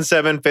Ryzen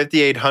 7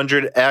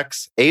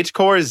 5800X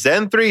 8-core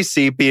Zen 3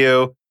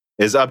 CPU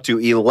is up to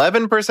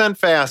 11%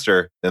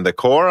 faster than the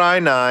Core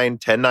i9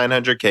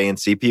 10900K and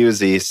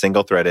CPU-Z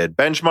single-threaded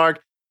benchmark.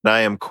 And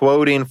I am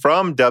quoting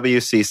from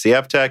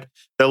WCCF Tech.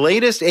 The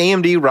latest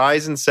AMD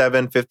Ryzen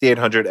 7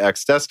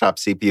 5800X desktop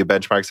CPU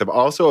benchmarks have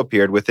also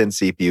appeared within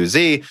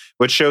CPU-Z,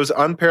 which shows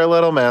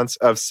unparalleled amounts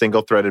of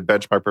single-threaded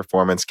benchmark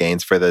performance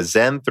gains for the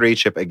Zen 3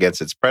 chip against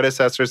its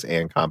predecessors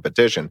and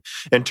competition.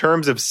 In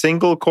terms of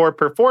single-core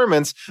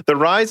performance, the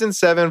Ryzen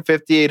 7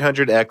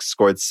 5800X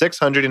scored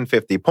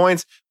 650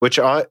 points, which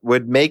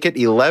would make it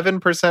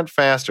 11%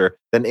 faster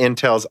than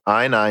Intel's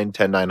i9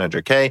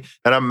 10900K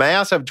and a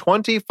massive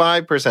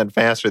 25%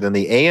 faster than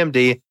the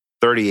AMD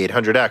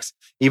 3800X.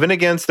 Even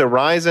against the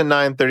Ryzen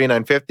 9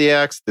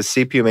 3950X, the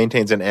CPU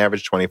maintains an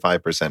average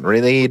 25%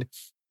 lead.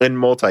 In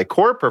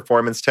multi-core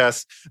performance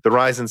tests, the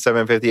Ryzen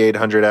 7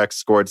 5800X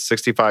scored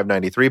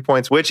 6593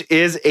 points, which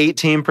is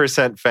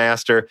 18%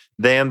 faster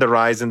than the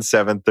Ryzen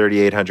 7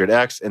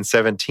 3800X and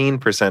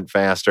 17%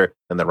 faster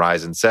than the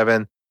Ryzen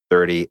 7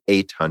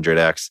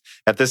 3800X.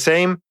 At the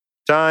same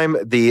time,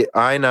 the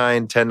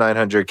i9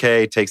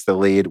 10900K takes the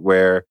lead,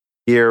 where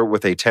here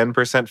with a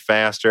 10%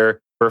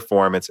 faster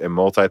performance in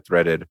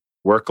multi-threaded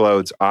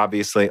workloads,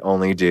 obviously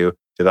only due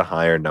to the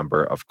higher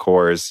number of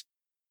cores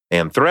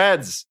and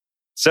threads.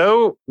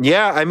 So,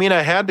 yeah, I mean,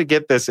 I had to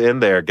get this in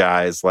there,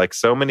 guys. Like,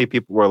 so many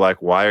people were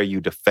like, why are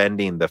you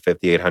defending the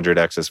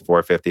 5800X's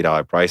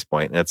 $450 price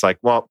point? And it's like,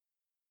 well,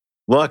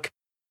 look,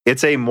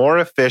 it's a more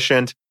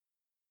efficient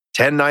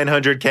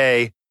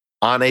 10900K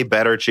on a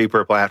better,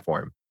 cheaper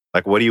platform.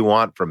 Like, what do you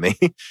want from me?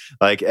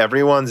 Like,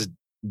 everyone's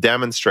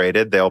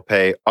demonstrated they'll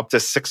pay up to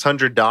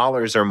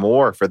 $600 or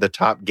more for the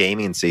top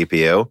gaming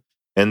CPU,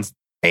 and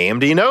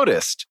AMD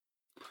noticed.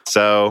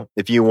 So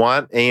if you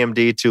want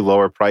AMD to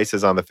lower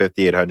prices on the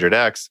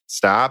 5800X,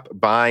 stop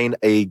buying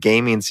a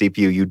gaming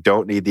CPU you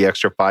don't need the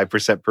extra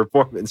 5%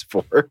 performance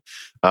for.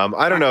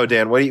 I don't know,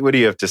 Dan, what do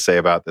you have to say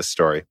about this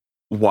story?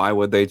 Why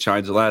would they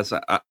charge less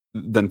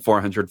than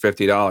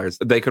 $450?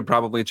 They could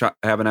probably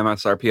have an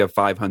MSRP of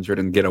 $500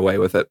 and get away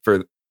with it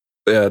for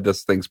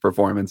this thing's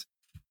performance.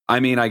 I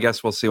mean, I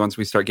guess we'll see once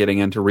we start getting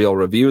into real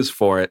reviews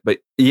for it. But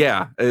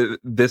yeah,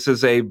 this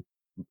is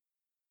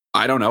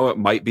I don't know, it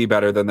might be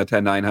better than the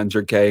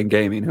 10900K in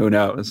gaming. Who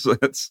knows?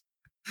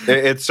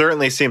 It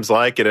certainly seems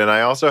like it. And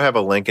I also have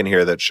a link in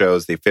here that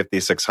shows the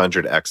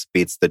 5600X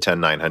beats the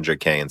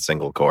 10900K in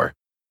single core.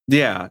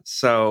 Yeah.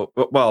 So,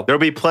 well, there'll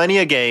be plenty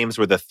of games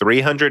where the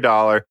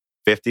 $300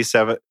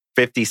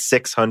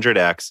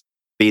 5600X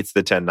beats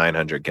the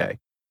 10900K.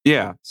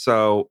 Yeah.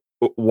 So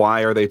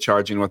why are they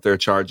charging what they're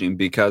charging?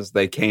 Because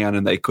they can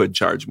and they could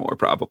charge more,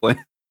 probably.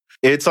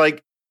 It's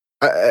like,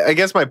 I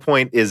guess my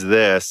point is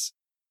this.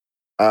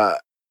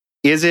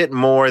 Is it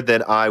more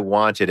than I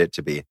wanted it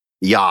to be?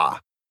 Yeah.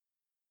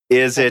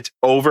 Is it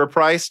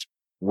overpriced?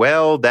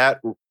 Well,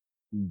 that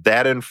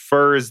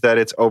infers that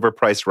it's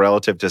overpriced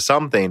relative to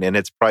something, and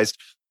it's priced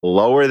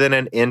lower than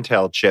an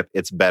Intel chip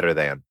it's better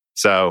than.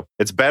 So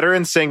it's better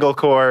in single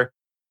core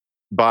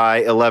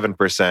by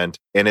 11%,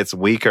 and it's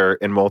weaker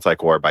in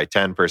multi-core by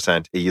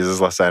 10%. It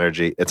uses less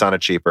energy. It's on a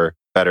cheaper,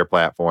 better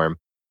platform.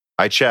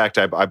 I checked.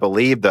 I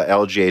believe the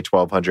LGA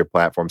 1200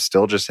 platform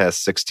still just has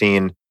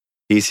 16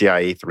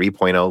 PCIe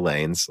 3.0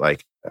 lanes.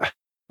 Like,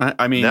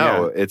 I mean,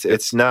 no, yeah.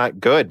 it's not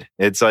good.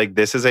 It's like,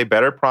 this is a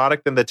better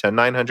product than the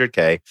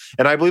 10900K.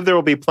 And I believe there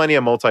will be plenty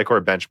of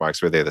multi-core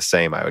benchmarks where they're the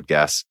same, I would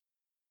guess.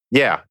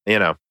 Yeah,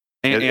 it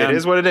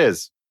is what it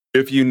is.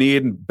 If you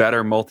need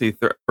better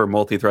for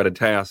multi-threaded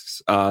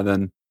tasks,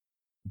 then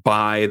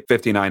buy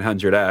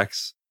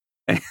 5900X.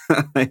 I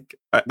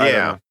don't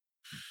know.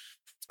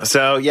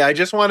 So, yeah, I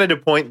just wanted to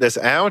point this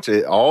out.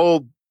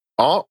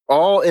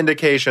 All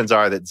indications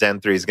are that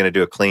Zen 3 is going to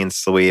do a clean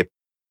sweep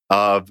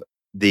of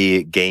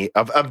the game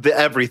of the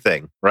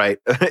everything, right?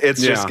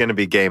 It's just going to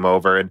be game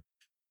over. And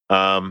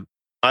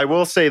I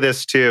will say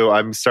this too.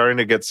 I'm starting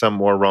to get some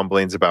more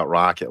rumblings about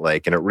Rocket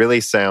Lake, and it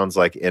really sounds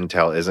like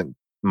Intel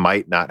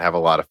might not have a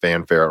lot of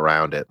fanfare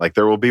around it. Like,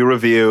 there will be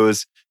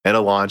reviews and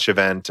a launch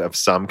event of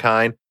some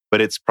kind, but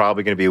it's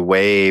probably going to be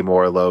way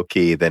more low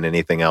key than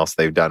anything else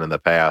they've done in the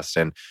past.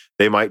 And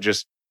they might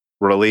just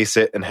release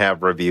it and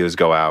have reviews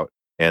go out,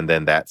 and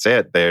then that's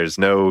it. There's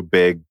no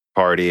big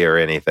party or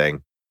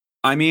anything.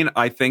 I mean,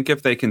 I think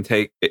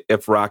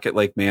if Rocket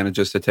Lake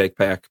manages to take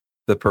back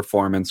the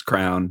performance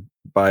crown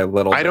by a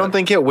little I don't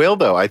think it will,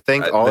 though. I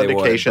think all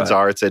indications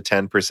are it's a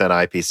 10%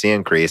 IPC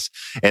increase,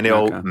 and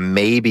it'll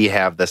maybe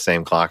have the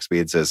same clock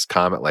speeds as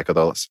Comet Lake,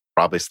 although it's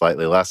probably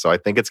slightly less. So I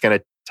think it's going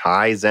to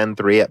tie Zen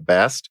 3 at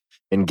best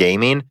in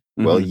gaming,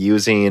 while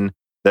using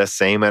the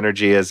same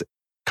energy as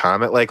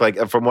Comet Lake. Like,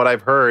 from what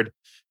I've heard,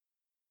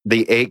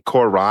 the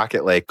 8-core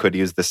Rocket Lake could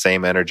use the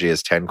same energy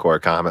as 10-core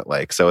Comet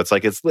Lake. So it's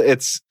like,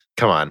 it's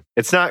come on.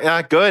 It's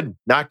not good.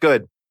 Not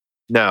good.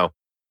 No.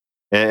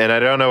 And I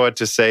don't know what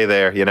to say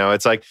there.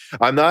 It's like,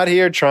 I'm not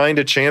here trying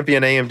to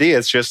champion AMD.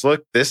 It's just,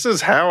 look, this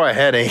is how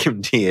ahead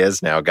AMD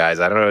is now, guys.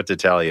 I don't know what to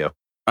tell you.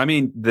 I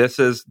mean, this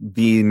is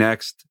the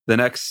next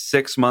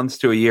 6 months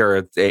to a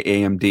year,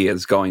 AMD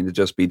is going to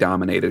just be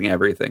dominating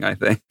everything, I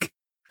think.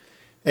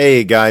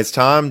 Hey guys,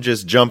 Tom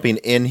just jumping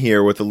in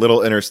here with a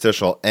little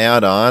interstitial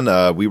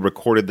add-on. We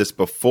recorded this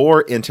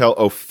before Intel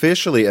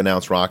officially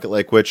announced Rocket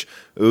Lake, which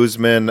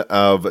Usman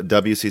of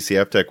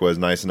WCCF Tech was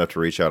nice enough to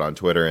reach out on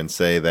Twitter and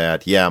say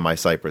that, yeah, my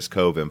Cypress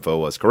Cove info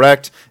was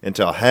correct.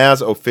 Intel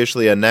has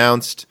officially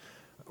announced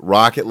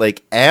Rocket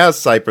Lake as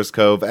Cypress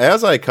Cove,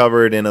 as I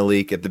covered in a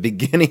leak at the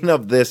beginning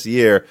of this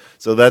year.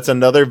 So that's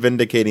another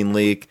vindicating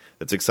leak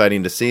that's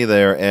exciting to see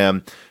there.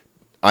 And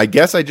I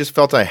guess I just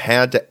felt I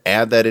had to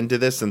add that into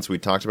this since we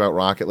talked about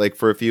Rocket Lake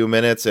for a few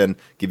minutes and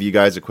give you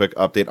guys a quick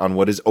update on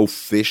what is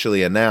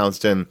officially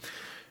announced. And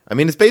I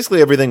mean, it's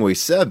basically everything we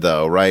said,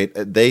 though, right?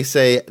 They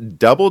say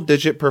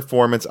double-digit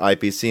performance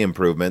IPC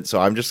improvement.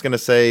 So I'm just going to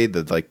say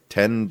that like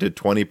 10 to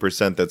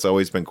 20% that's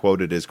always been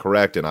quoted is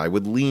correct. And I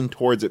would lean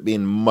towards it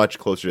being much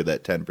closer to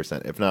that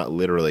 10%, if not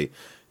literally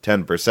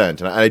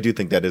 10%. And I do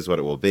think that is what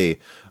it will be.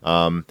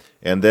 And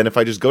then if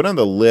I just go down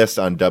the list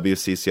on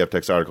WCCF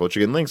Tech's article, which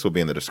again, links will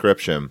be in the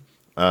description.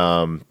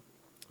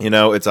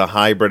 It's a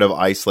hybrid of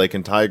Ice Lake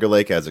and Tiger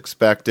Lake as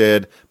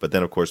expected, but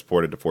then of course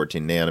ported to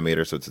 14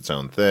 nanometers, so it's its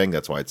own thing.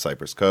 That's why it's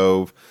Cypress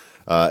Cove.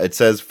 It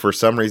says for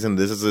some reason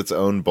this is its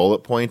own bullet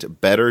point,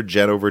 better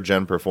gen over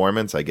gen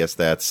performance. I guess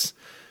that's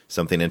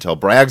something Intel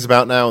brags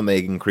about now, and they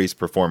increase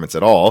performance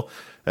at all.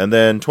 And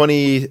then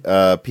 20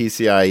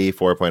 PCIe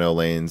 4.0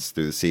 lanes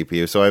through the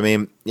CPU. So, I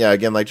mean, yeah,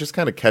 again, like just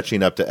kind of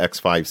catching up to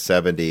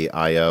X570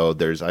 I/O.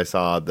 I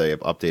saw they have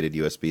updated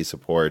USB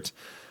support.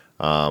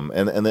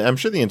 And I'm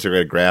sure the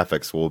integrated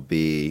graphics will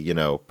be,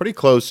 pretty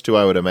close to,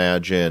 I would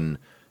imagine,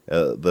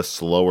 the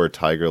slower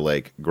Tiger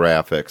Lake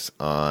graphics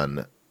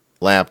on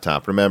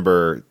laptop.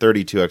 Remember,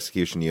 32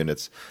 execution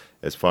units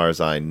as far as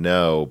I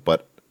know.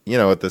 But,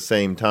 at the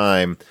same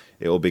time,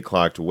 it will be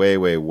clocked way,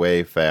 way,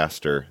 way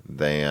faster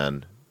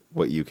than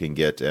what you can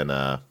get in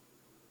a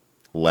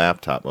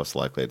laptop, most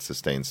likely at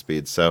sustained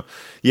speed. So,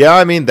 yeah,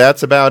 I mean,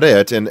 that's about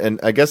it. And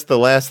I guess the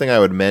last thing I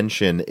would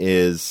mention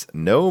is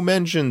no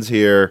mentions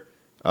here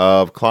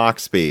of clock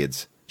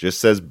speeds. Just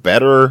says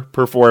better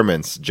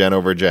performance, gen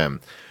over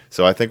gen.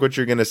 So I think what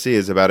you're going to see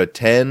is about a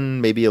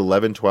 10, maybe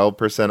 11, 12%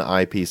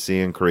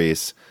 IPC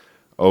increase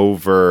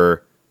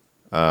over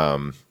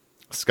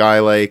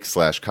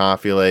Skylake /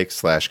 Coffee Lake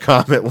 /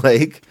 Comet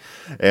Lake.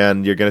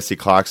 And you're going to see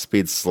clock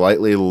speed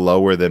slightly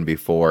lower than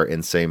before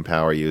in same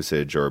power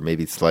usage, or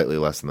maybe slightly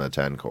less than the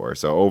 10 core.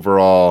 So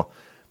overall,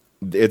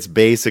 it's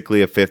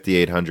basically a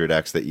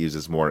 5800X that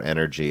uses more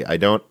energy. I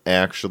don't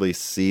actually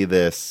see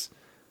this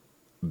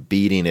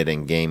beating it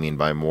in gaming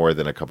by more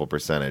than a couple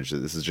percentage.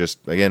 This is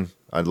just, again,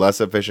 a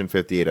less efficient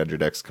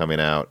 5800X coming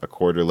out a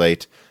quarter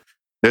late.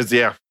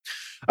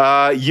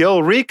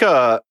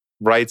 Yulrika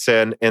writes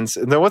in, and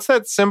what's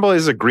that symbol?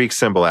 Is a Greek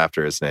symbol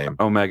after his name.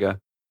 Omega.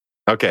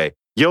 Okay.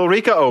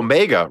 Yulrika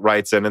Omega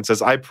writes in and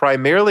says, I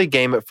primarily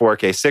game at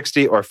 4K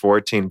 60 or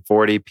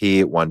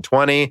 1440p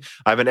 120.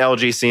 I have an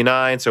LG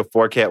C9, so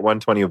 4K at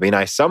 120 would be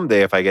nice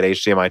someday if I get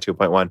HDMI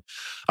 2.1.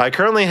 I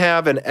currently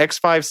have an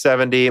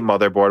X570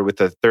 motherboard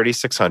with a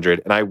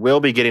 3600, and I will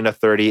be getting a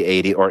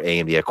 3080 or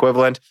AMD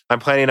equivalent. I'm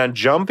planning on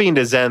jumping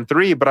to Zen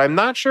 3, but I'm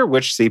not sure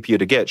which CPU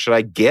to get. Should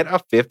I get a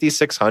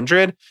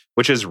 5600,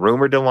 which is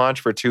rumored to launch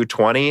for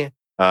 220 in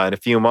a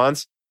few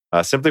months?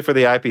 Simply for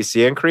the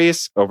IPC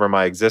increase over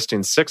my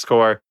existing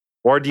 6-core,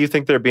 or do you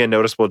think there'd be a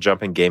noticeable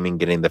jump in gaming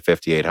getting the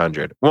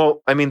 5800?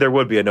 Well, I mean, there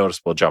would be a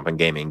noticeable jump in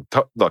gaming.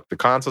 Look, the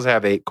consoles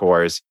have 8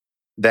 cores.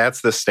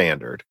 That's the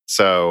standard.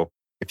 So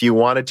if you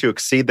wanted to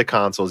exceed the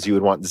consoles, you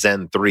would want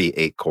Zen 3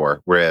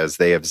 8-core, whereas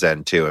they have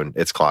Zen 2 and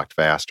it's clocked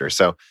faster.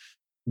 So,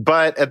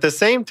 but at the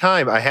same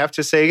time, I have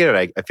to say again,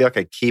 I feel like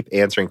I keep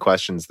answering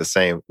questions the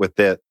same with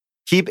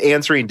keep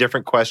answering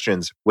different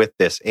questions with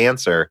this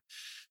answer.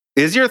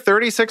 Is your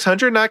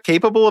 3600 not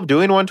capable of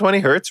doing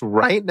 120 hertz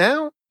right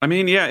now? I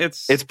mean, yeah,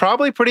 it's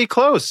probably pretty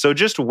close. So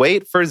just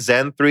wait for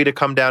Zen 3 to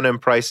come down in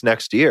price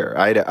next year.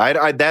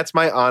 That's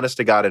my honest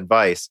to God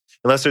advice.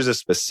 Unless there's a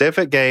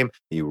specific game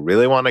that you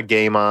really want to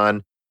game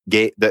on,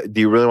 do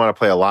you really want to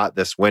play a lot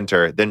this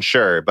winter, then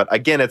sure. But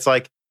again, it's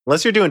like,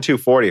 unless you're doing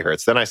 240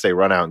 hertz, then I say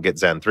run out and get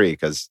Zen 3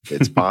 because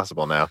it's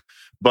possible now.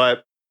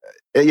 But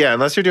yeah,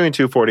 unless you're doing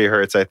 240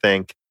 hertz, I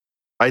think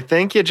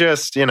you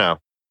just,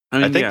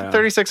 I think the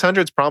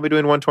 3600 is probably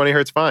doing 120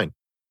 hertz fine.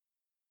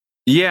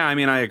 Yeah, I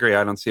mean, I agree.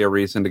 I don't see a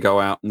reason to go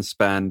out and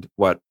spend,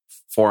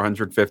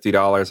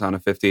 $450 on a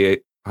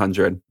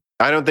 5800.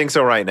 I don't think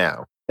so right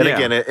now. And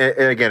again,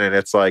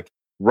 it's like,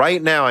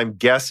 right now, I'm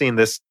guessing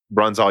this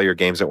runs all your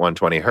games at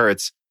 120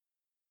 hertz.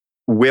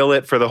 Will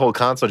it for the whole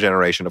console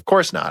generation? Of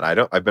course not.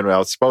 I've been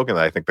outspoken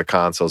that I think the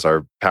consoles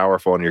are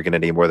powerful and you're going to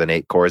need more than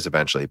 8 cores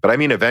eventually. But I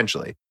mean,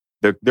 eventually.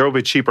 There will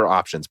be cheaper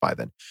options by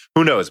then.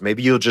 Who knows?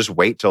 Maybe you'll just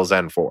wait till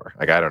Zen 4.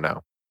 Like, I don't know.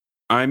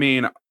 I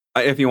mean,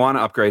 if you want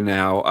to upgrade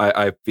now,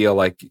 I feel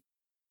like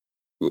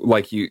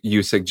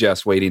you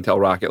suggest waiting till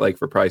Rocket Lake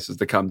for prices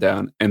to come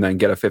down and then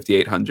get a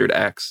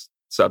 5800X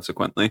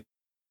subsequently.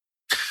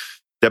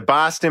 The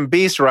Boston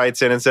Beast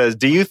writes in and says,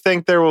 do you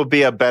think there will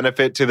be a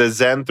benefit to the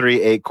Zen 3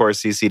 8-core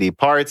CCD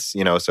parts,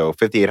 so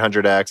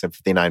 5800X and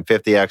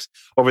 5950X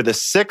over the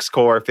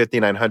 6-core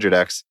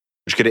 5900X,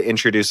 which could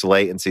introduce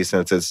latency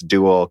since it's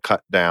dual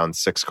cut down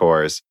 6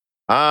 cores?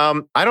 I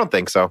don't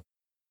think so.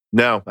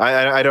 No,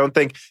 I don't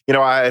think,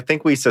 I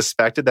think we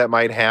suspected that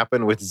might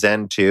happen with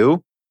Zen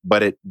 2,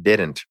 but it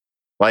didn't.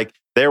 Like,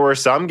 there were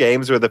some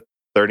games where the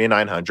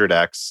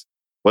 3900X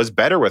was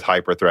better with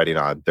hyper-threading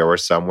on. There were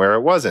some where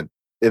it wasn't.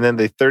 And then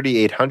the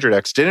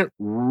 3800X didn't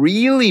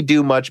really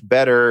do much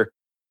better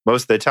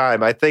most of the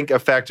time. I think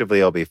effectively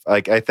it'll be,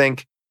 I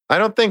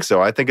don't think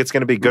so. I think it's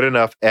going to be good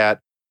enough at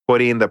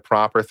putting the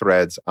proper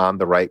threads on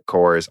the right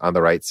cores, on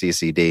the right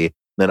CCD,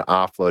 then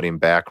offloading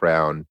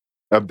background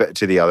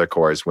to the other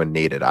cores when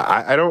needed.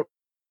 I don't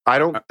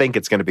think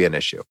it's going to be an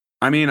issue.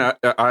 I mean,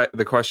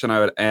 the question I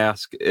would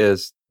ask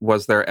is,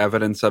 was there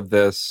evidence of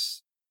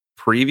this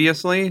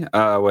previously?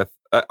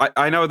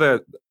 I know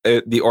that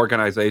the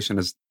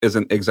organization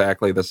isn't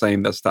exactly the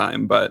same this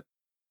time, but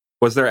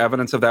was there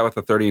evidence of that with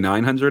the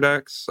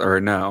 3900X or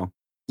no?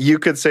 You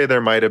could say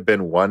there might have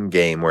been one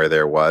game where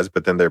there was,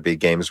 but then there'd be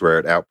games where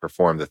it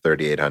outperformed the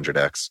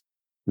 3800X.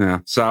 Yeah.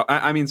 So,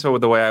 so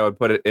the way I would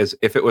put it is,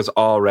 if it was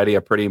already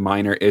a pretty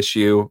minor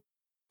issue,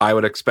 I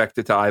would expect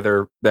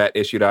that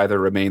issue to either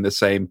remain the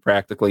same,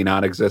 practically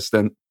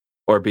non-existent,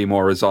 or be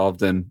more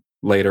resolved in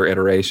later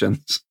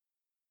iterations.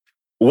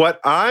 What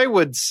I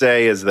would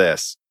say is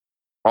this.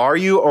 Are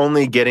you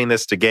only getting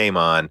this to game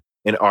on,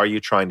 and are you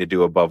trying to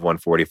do above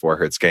 144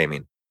 hertz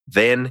gaming?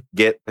 Then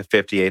get the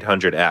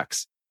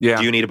 5800X. Yeah.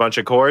 Do you need a bunch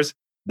of cores?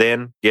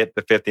 Then get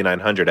the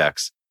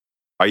 5900X.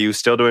 Are you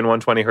still doing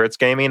 120 hertz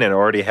gaming and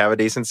already have a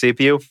decent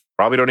CPU?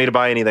 Probably don't need to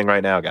buy anything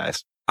right now,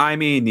 guys. I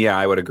mean, yeah,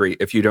 I would agree.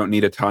 If you don't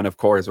need a ton of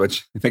cores,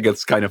 which I think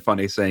it's kind of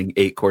funny saying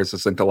 8 cores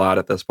isn't a lot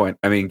at this point.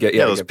 I mean, get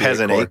those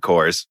peasant 8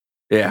 cores.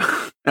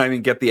 Yeah. I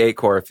mean, get the 8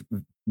 core if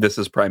this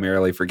is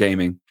primarily for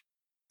gaming.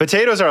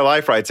 Potatoes Are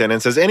Life writes in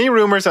and says, any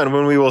rumors on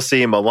when we will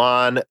see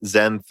Milan,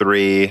 Zen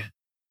 3,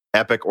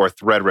 Epic, or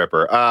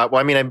Threadripper? Well,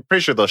 I mean, I'm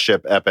pretty sure they'll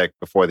ship Epic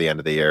before the end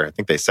of the year. I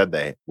think they said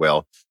they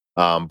will.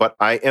 But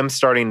I am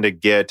starting to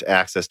get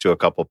access to a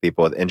couple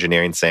people with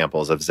engineering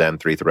samples of Zen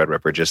 3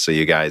 Threadripper, just so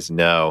you guys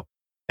know.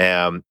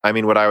 I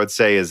mean, what I would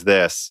say is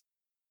this.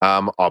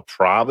 I'll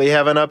probably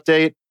have an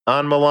update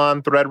on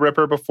Milan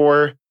Threadripper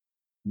before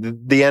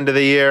the end of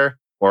the year.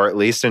 or at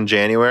least in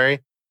January,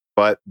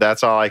 but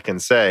that's all I can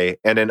say.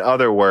 And in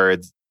other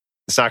words,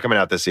 it's not coming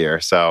out this year.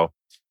 So,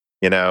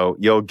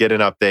 you'll get an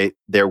update.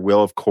 There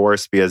will, of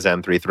course, be a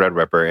Zen 3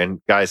 Threadripper.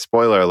 And guys,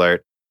 spoiler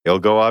alert, it'll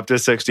go up to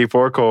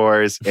 64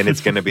 cores and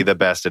it's going to be the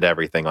best at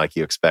everything like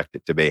you expect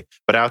it to be.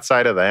 But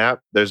outside of that,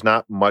 there's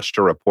not much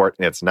to report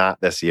and it's not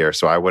this year.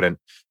 So I wouldn't,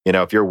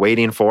 if you're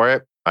waiting for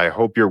it, I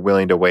hope you're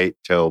willing to wait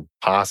till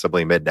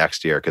possibly mid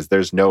next year because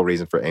there's no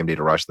reason for AMD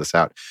to rush this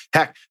out.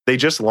 Heck, they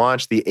just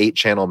launched the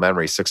 8-channel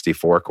memory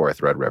 64-core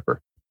Threadripper.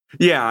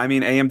 Yeah, I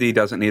mean, AMD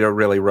doesn't need a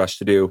really rush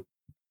to do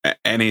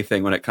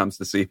anything when it comes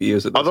to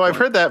CPUs. Although I've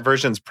heard that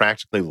version's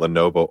practically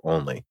Lenovo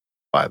only,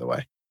 by the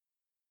way.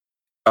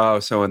 Oh,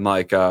 so in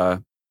like, I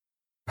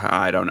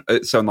don't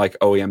know. So in like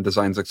OEM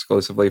designs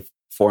exclusively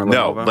for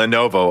Lenovo?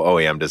 No, Lenovo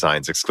OEM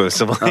designs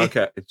exclusively.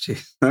 Okay.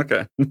 Jeez.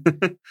 Okay.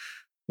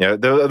 Yeah,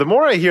 the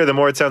more I hear, the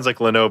more it sounds like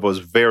Lenovo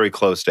is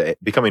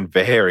becoming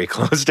very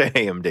close to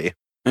AMD.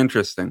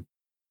 Interesting.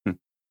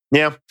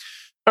 Yeah.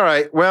 All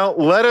right. Well,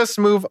 let us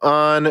move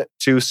on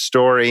to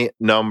story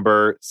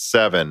number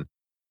 7.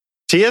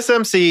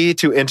 TSMC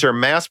to enter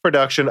mass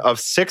production of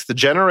 6th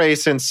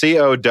generation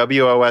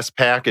CoWoS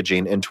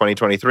packaging in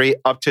 2023.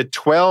 Up to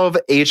 12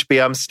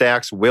 HBM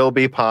stacks will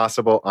be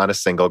possible on a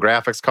single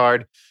graphics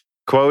card.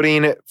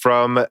 Quoting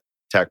from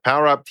Tech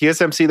Power Up,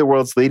 TSMC, the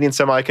world's leading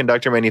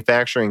semiconductor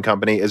manufacturing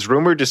company, is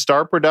rumored to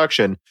start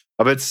production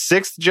of its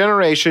 6th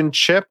generation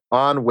chip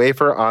on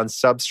wafer on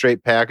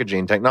substrate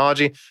packaging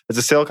technology. As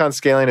the silicon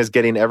scaling is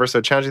getting ever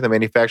so challenging, the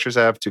manufacturers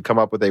have to come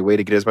up with a way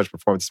to get as much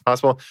performance as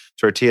possible.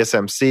 So where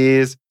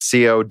TSMC's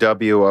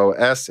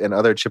CoWoS and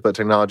other chiplet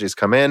technologies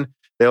come in,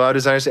 they allow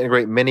designers to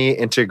integrate many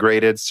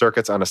integrated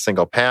circuits on a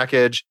single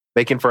package,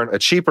 making for a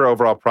cheaper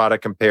overall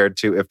product compared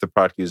to if the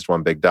product used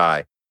one big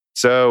die.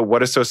 So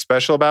what is so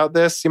special about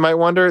this, you might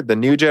wonder? The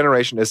new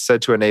generation is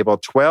said to enable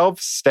 12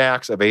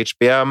 stacks of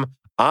HBM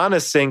on a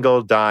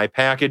single die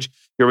package.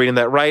 You're reading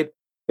that right.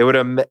 It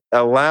would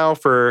allow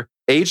for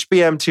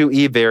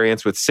HBM2E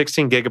variants with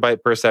 16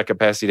 gigabyte per second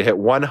capacity to hit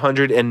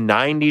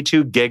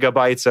 192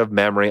 gigabytes of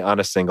memory on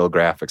a single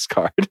graphics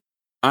card.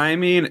 I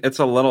mean, it's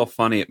a little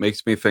funny. It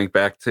makes me think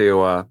back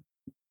to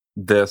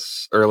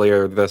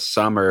earlier this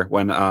summer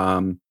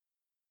when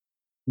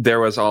there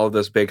was all of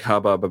this big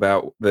hubbub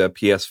about the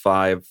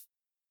PS5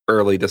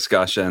 early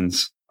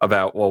discussions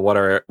about, well,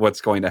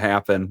 what's going to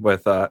happen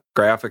with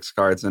graphics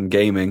cards and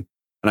gaming.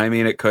 And I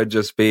mean, it could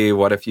just be,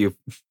 what if you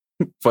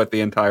put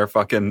the entire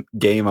fucking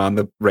game on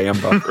the RAM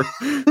buffer?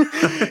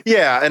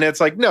 Yeah, and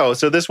it's like, no,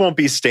 so this won't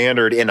be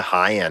standard in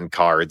high-end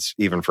cards,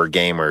 even for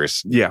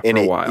gamers. Yeah, for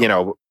a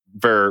while.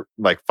 For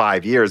like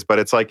 5 years. But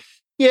it's like,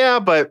 yeah,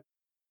 but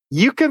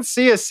you can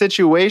see a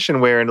situation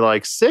where in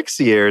like 6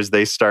 years,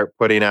 they start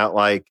putting out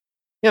like,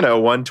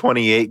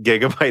 128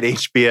 gigabyte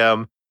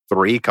HBM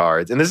 3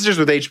 cards. And this is just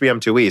with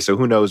HBM2E. So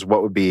who knows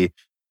what would be,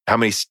 how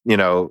many,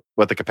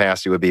 what the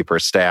capacity would be per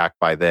stack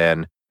by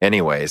then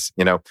anyways,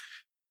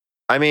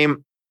 I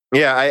mean,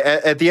 yeah,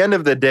 at the end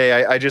of the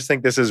day, I just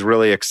think this is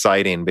really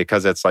exciting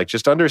because it's like,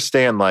 just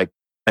understand, like,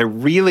 I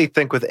really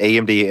think with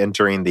AMD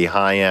entering the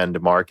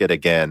high-end market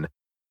again,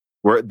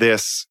 where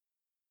this,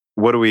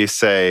 what do we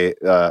say,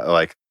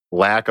 like,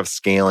 lack of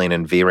scaling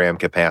and VRAM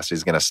capacity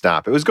is going to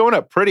stop. It was going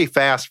up pretty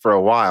fast for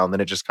a while, and then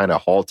it just kind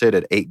of halted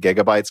at 8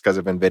 gigabytes because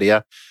of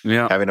NVIDIA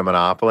having a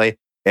monopoly.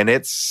 And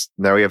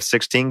now we have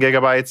 16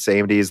 gigabytes.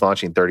 AMD is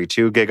launching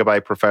 32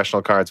 gigabyte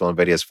professional cards, while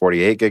NVIDIA's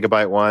 48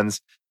 gigabyte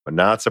ones. Would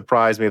not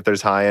surprise me if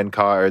there's high-end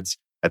cards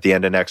at the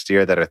end of next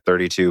year that are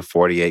 32,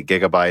 48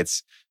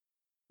 gigabytes.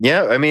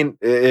 Yeah, I mean,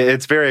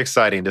 it's very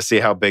exciting to see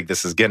how big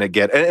this is going to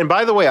get. And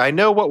by the way, I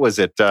know, what was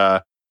it?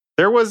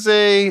 There was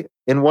in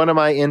one of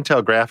my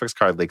Intel graphics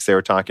card leaks, they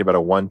were talking about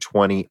a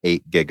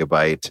 128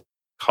 gigabyte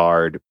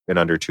card in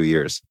under 2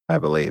 years, I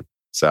believe.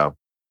 So,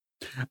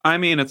 I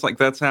mean, it's like,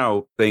 that's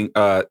how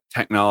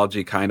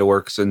technology kind of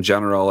works in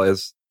general,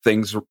 is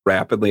things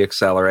rapidly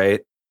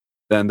accelerate,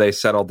 then they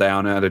settle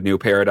down at a new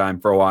paradigm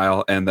for a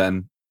while, and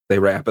then they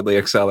rapidly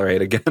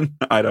accelerate again.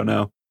 I don't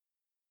know.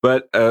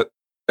 But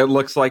it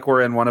looks like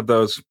we're in one of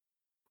those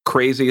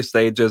crazy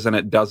stages, and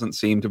it doesn't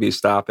seem to be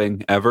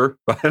stopping ever.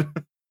 But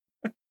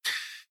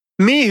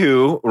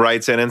Mihu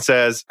writes in and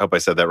says, I hope I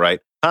said that right.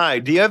 Hi,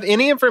 do you have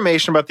any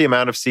information about the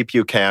amount of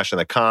CPU cache in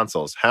the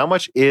consoles? How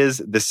much is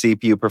the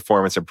CPU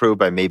performance improved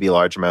by maybe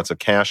large amounts of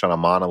cache on a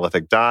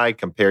monolithic die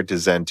compared to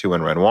Zen 2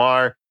 and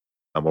Renoir?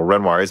 Well,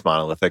 Renoir is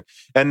monolithic.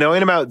 And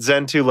knowing about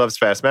Zen 2 loves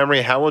fast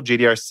memory, how will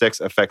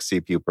GDR6 affect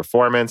CPU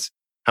performance?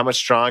 How much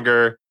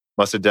stronger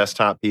must a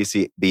desktop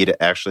PC be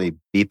to actually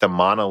beat the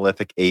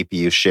monolithic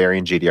APU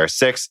sharing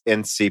GDR6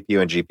 in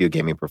CPU and GPU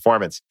gaming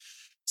performance?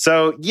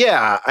 So,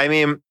 yeah, I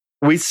mean,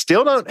 we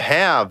still don't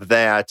have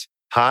that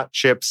hot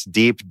chips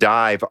deep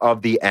dive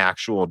of the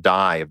actual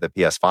die of the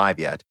PS5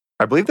 yet.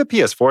 I believe the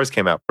PS4s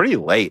came out pretty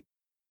late.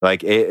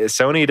 Like,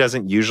 Sony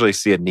doesn't usually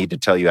see a need to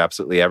tell you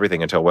absolutely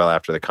everything until well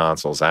after the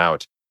console's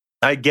out.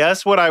 I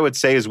guess what I would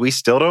say is we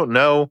still don't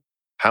know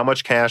how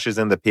much cache is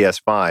in the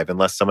PS5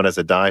 unless someone has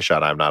a die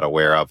shot I'm not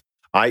aware of.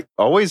 I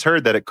always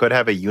heard that it could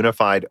have a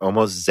unified,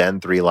 almost Zen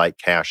 3-like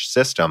cache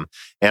system.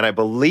 And I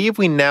believe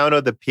we now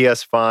know the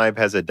PS5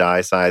 has a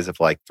die size of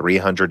like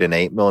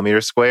 308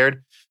 millimeters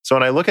squared. So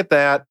when I look at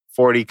that,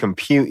 40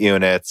 compute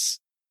units,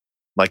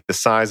 like the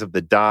size of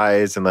the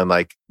dies, and then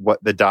like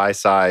what the die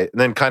size, and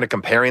then kind of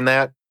comparing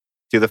that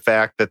to the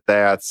fact that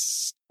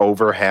that's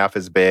over half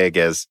as big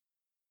as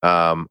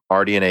RDNA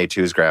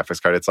 2's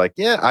graphics card. It's like,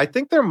 yeah, I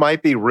think there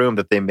might be room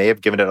that they may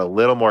have given it a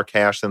little more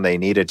cache than they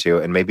needed to.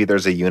 And maybe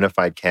there's a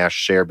unified cache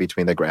share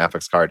between the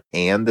graphics card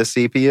and the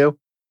CPU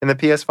in the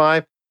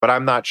PS5, but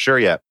I'm not sure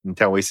yet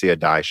until we see a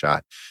die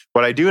shot.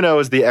 What I do know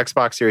is the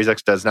Xbox Series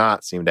X does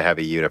not seem to have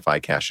a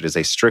unified cache. It is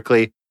a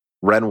strictly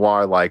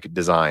Renoir-like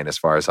design as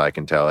far as I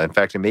can tell. In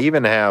fact, it may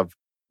even have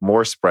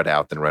more spread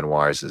out than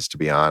Renoir's is, to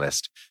be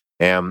honest.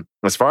 And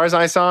as far as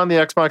I saw in the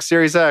Xbox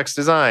Series X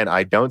design,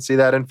 I don't see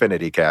that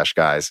infinity cache,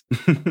 guys.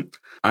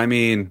 I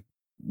mean,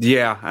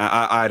 yeah,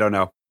 I don't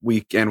know. We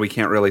can't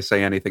really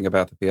say anything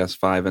about the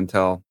PS5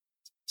 until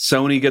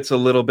Sony gets a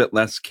little bit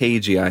less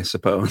cagey, I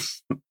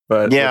suppose.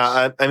 But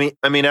yeah,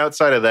 I mean,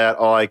 outside of that,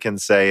 all I can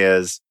say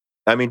is,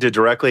 I mean, to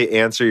directly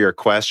answer your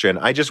question,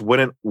 I just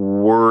wouldn't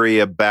worry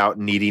about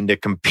needing to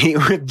compete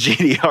with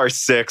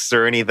GDR6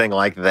 or anything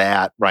like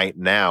that right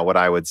now. What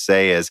I would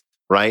say is,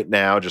 right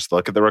now, just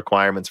look at the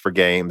requirements for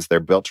games. They're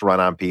built to run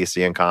on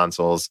PC and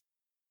consoles.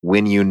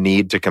 When you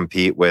need to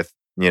compete with,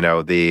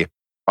 the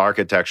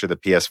architecture, the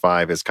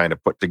PS5 is kind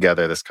of put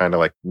together this kind of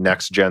like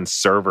next gen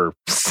server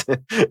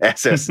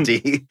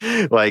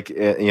SSD, like,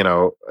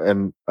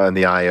 and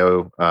the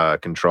IO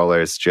controller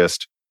is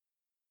just,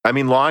 I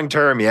mean, long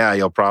term, yeah,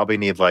 you'll probably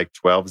need like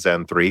 12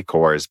 Zen 3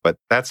 cores, but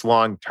that's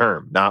long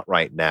term, not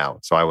right now.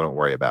 So I wouldn't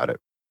worry about it.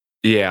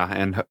 Yeah,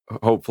 and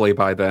hopefully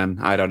by then,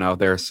 I don't know,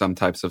 there are some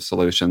types of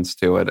solutions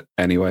to it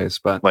anyways,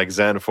 but... Like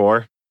Zen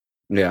 4?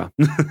 Yeah.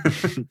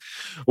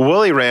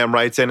 Wooly Ram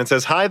writes in and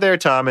says, "Hi there,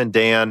 Tom and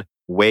Dan,"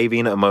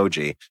 waving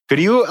emoji. Could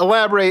you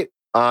elaborate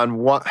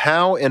on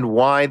how and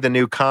why the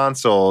new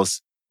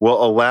consoles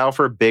will allow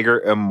for bigger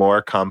and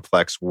more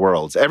complex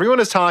worlds? Everyone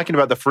is talking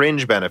about the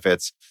fringe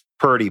benefits,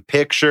 pretty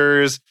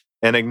pictures,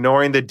 and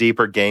ignoring the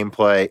deeper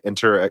gameplay and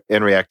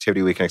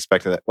reactivity we can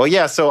expect in that. Well,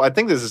 yeah, so I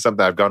think this is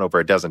something I've gone over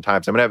a dozen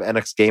times. I'm going to have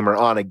NX Gamer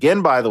on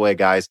again, by the way,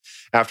 guys,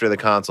 after the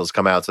consoles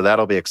come out. So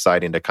that'll be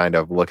exciting to kind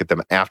of look at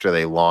them after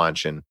they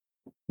launch and,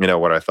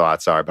 what our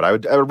thoughts are. But I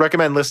would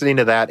recommend listening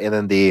to that and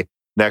then the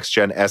Next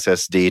Gen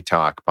SSD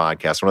Talk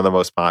podcast, one of the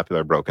most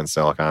popular Broken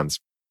Silicons,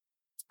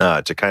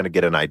 to kind of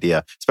get an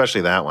idea, especially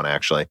that one,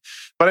 actually.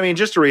 But I mean,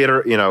 just to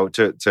reiterate,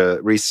 to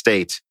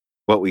restate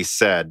what we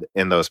said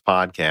in those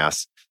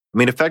podcasts, I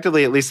mean,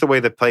 effectively, at least the way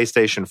the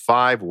PlayStation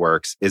 5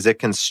 works is it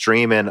can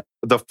stream in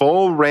the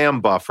full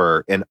RAM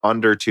buffer in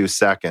under 2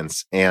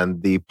 seconds,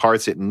 and the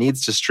parts it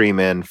needs to stream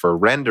in for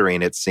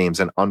rendering, it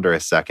seems, in under a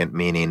second,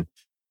 meaning,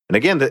 and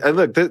again,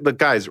 look,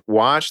 guys,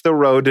 watch the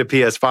Road to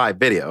PS5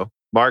 video.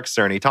 Mark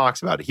Cerny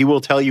talks about it. He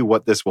will tell you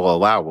what this will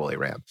allow, Wooly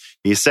Ram.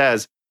 He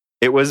says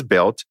it was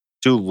built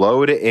to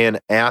load in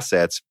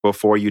assets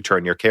before you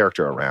turn your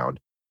character around.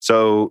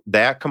 So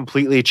that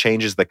completely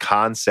changes the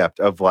concept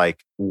of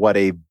like what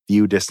a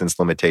view distance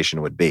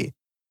limitation would be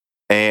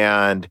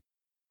and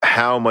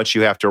how much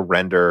you have to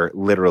render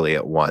literally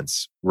at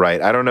once,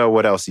 right? I don't know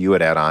what else you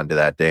would add on to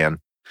that, Dan.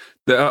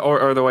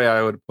 Or the way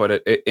I would put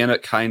it,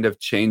 it kind of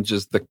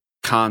changes the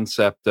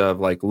concept of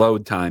like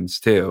load times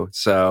too.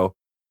 So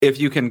if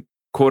you can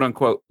quote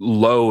unquote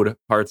load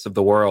parts of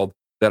the world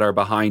that are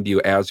behind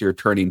you as you're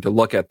turning to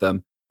look at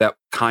them, that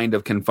kind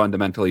of can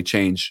fundamentally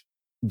change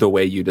the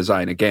way you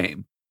design a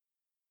game.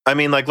 I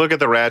mean, like, look at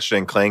the Ratchet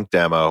and Clank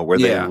demo where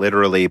they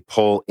literally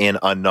pull in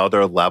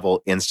another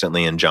level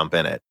instantly and jump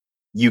in it.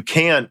 You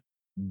can't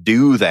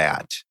do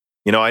that.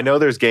 I know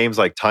there's games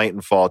like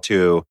Titanfall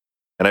 2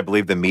 and I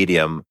believe the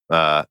Medium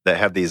that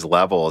have these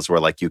levels where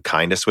like you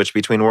kind of switch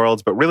between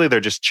worlds, but really they're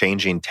just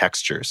changing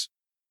textures.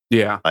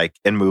 Yeah. Like,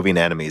 and moving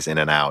enemies in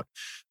and out.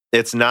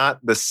 It's not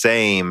the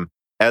same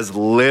as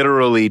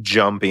literally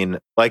jumping.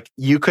 Like,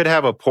 you could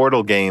have a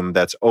Portal game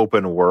that's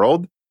open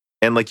world,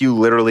 and like you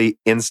literally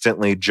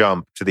instantly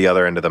jump to the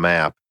other end of the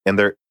map. And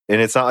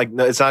it's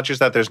not just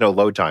that there's no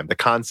load time. The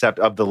concept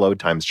of the load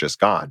time's just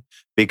gone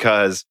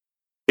because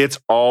it's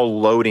all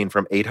loading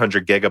from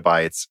 800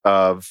 gigabytes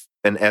of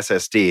an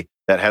SSD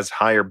that has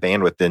higher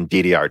bandwidth than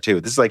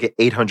DDR2. This is like an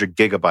 800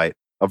 gigabyte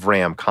of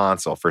RAM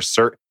console for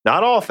certain,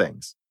 not all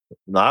things,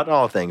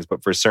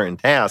 but for certain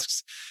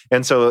tasks.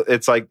 And so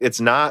it's like,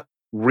 it's not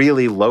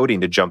really loading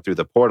to jump through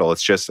the portal.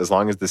 It's just as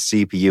long as the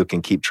CPU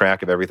can keep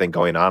track of everything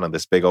going on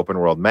this big open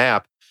world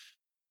map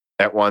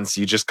at once,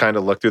 you just kind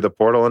of look through the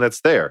portal and it's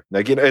there.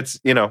 Like,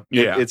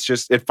 it's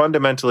just, it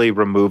fundamentally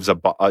removes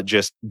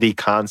just the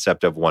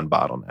concept of one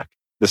bottleneck,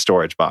 the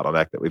storage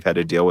bottleneck that we've had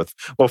to deal with,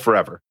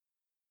 forever.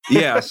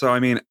 Yeah. So, I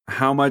mean,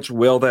 how much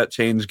will that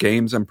change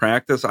games in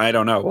practice? I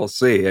don't know. We'll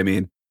see. I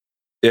mean,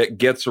 it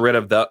gets rid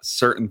of the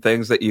certain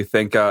things that you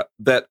think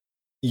that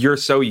you're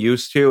so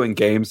used to in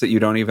games that you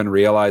don't even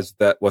realize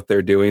that what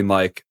they're doing.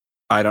 Like,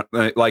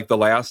 like The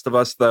Last of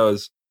Us,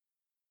 those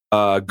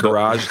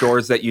garage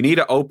doors that you need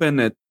to open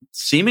at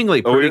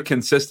seemingly pretty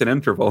consistent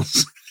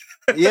intervals.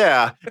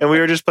 Yeah, and we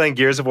were just playing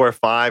Gears of War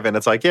 5, and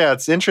it's like, yeah,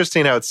 it's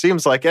interesting how it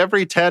seems like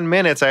every 10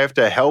 minutes I have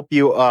to help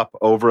you up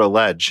over a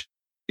ledge.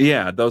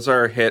 Yeah, those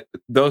are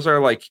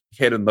like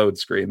hit and load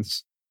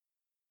screens.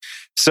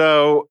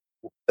 So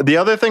the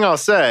other thing I'll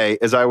say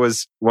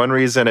is one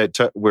reason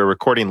we're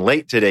recording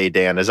late today,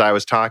 Dan, is I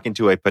was talking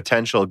to a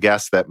potential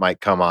guest that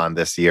might come on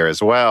this year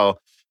as well,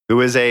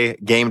 who is a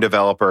game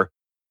developer,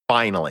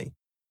 finally.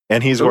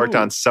 And he's worked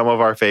on some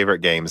of our favorite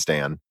games,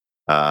 Dan.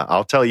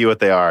 I'll tell you what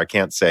they are. I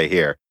can't say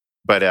here.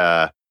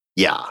 But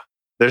yeah,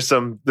 there's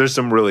some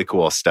really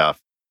cool stuff.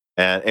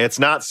 And it's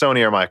not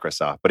Sony or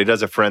Microsoft, but he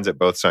does have friends at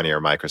both Sony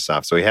or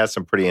Microsoft. So he has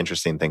some pretty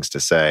interesting things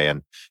to say.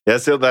 And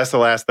that's the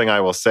last thing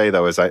I will say,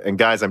 though, and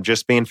guys, I'm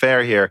just being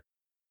fair here.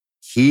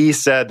 He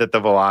said that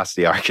the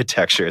velocity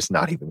architecture is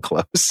not even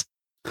close.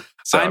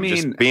 So I'm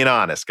just being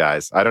honest,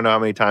 guys. I don't know how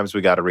many times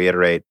we got to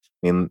reiterate.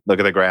 I mean, look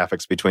at the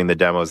graphics between the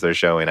demos they're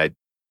showing. I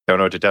don't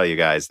know what to tell you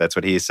guys. That's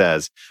what he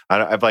says. I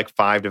have like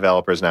 5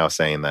 developers now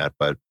saying that,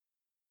 but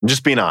I'm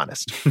just being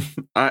honest.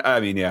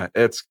 I mean, yeah,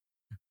 it's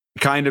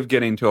kind of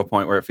getting to a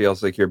point where it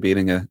feels like you're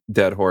beating a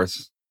dead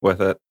horse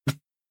with it.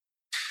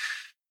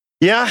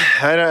 Yeah,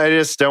 I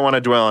just don't want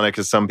to dwell on it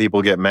because some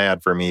people get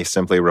mad for me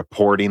simply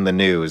reporting the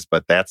news,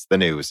 but that's the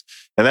news.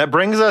 And that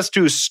brings us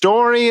to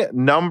story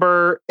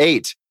number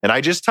 8. And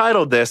I just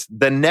titled this,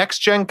 The Next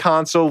Gen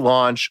Console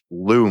Launch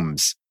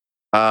Looms.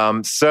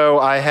 So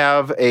I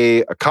have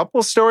a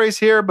couple stories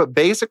here, but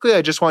basically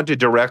I just want to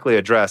directly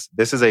address,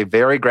 this is a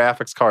very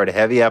graphics card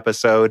heavy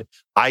episode.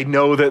 I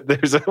know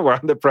that we're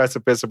on the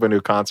precipice of a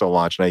new console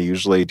launch, and I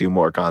usually do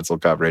more console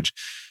coverage.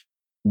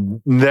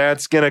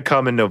 That's going to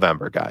come in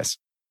November, guys.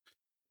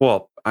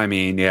 Well, I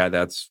mean, yeah,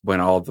 that's when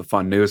all the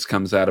fun news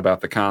comes out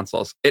about the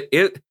consoles.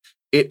 It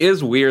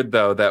is weird,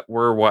 though, that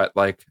we're,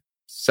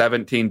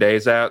 17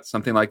 days out,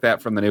 something like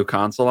that, from the new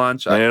console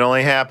launch. And it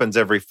only happens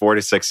every 4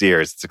 to 6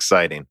 years. It's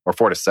exciting. Or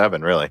 4 to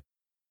 7, really.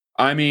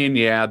 I mean,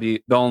 yeah,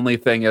 the only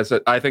thing is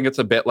that I think it's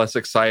a bit less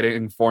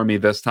exciting for me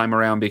this time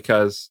around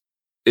because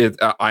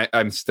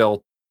I'm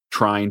still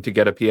trying to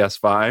get a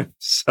PS5.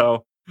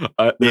 So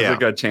there's a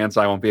good chance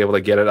I won't be able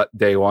to get it at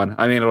day one.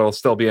 I mean, it'll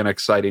still be an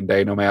exciting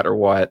day no matter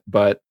what,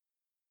 but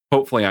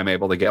hopefully I'm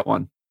able to get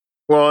one.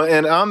 Well,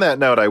 and on that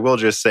note, I will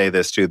just say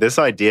this too. This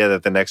idea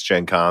that the next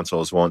gen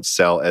consoles won't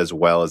sell as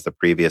well as the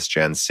previous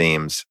gen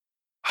seems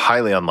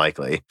highly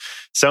unlikely.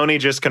 Sony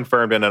just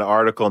confirmed in an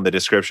article in the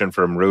description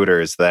from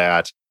Reuters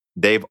that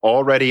they've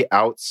already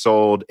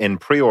outsold in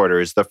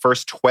pre-orders the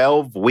first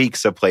 12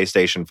 weeks of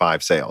PlayStation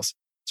 5 sales.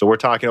 So we're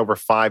talking over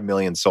 5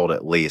 million sold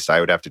at least. I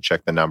would have to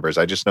check the numbers.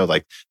 I just know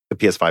like the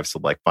PS5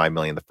 sold like 5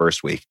 million the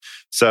first week.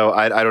 So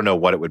I don't know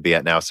what it would be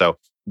at now. So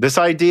this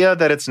idea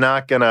that it's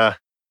not going to,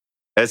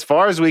 as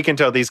far as we can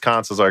tell, these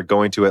consoles are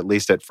going to at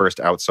least at first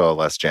outsell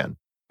last gen.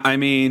 I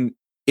mean,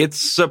 it's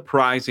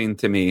surprising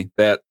to me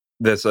that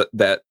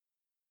that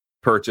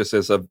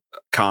purchases of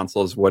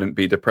consoles wouldn't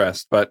be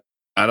depressed, but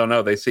I don't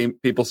know.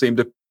 People seem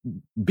to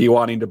be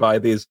wanting to buy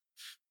these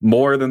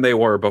more than they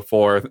were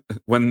before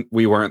when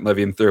we weren't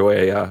living through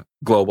a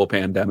global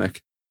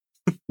pandemic.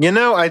 You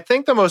know, I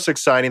think the most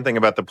exciting thing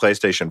about the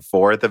PlayStation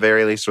 4 at the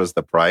very least was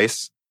the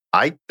price.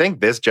 I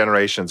think this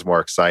generation's more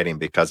exciting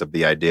because of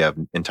the idea of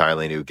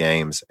entirely new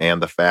games and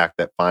the fact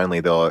that finally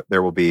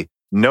there will be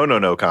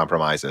no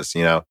compromises.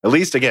 You know, at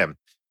least again,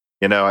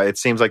 you know, it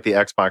seems like the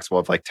Xbox will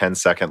have like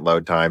 10-second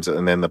load times,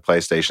 and then the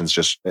PlayStation's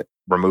just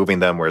removing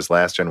them. Whereas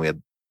last gen we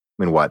had,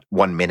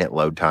 1 minute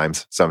load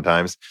times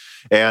sometimes,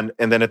 and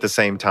then at the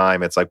same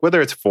time, it's like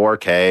whether it's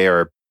 4K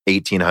or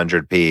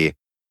 1800p.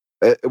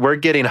 We're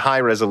getting high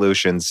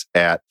resolutions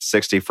at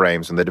 60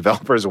 frames when the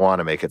developers want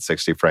to make it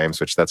 60 frames,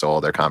 which that's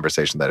all their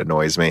conversation that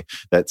annoys me,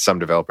 that some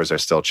developers are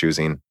still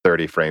choosing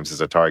 30 frames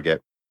as a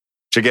target.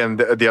 Which again,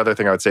 the other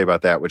thing I would say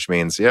about that, which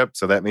means,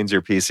 so that means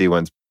your PC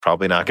one's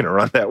probably not going to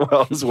run that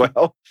well as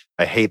well.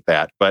 I hate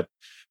that. But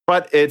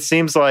it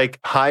seems like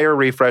higher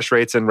refresh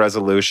rates and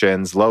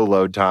resolutions, low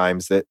load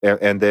times,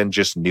 and then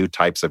just new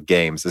types of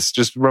games. This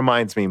just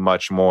reminds me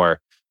much more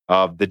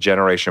of the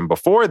generation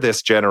before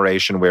this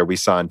generation where we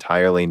saw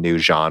entirely new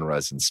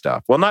genres and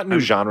stuff. Well, not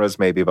new genres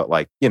maybe, but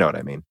like, you know what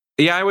I mean?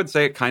 Yeah, I would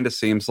say it kind of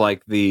seems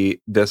like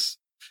the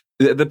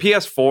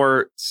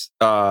PS4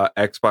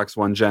 Xbox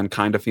One gen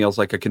kind of feels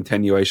like a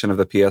continuation of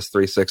the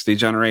PS360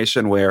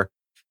 generation where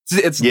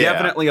it's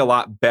definitely a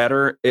lot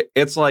better.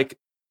 It's like,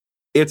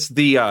 it's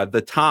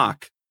the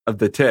talk of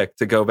the tick,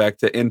 to go back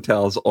to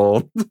Intel's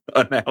old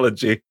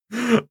analogy.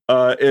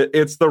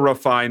 It's the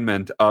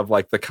refinement of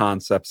like the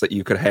concepts that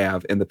you could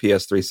have in the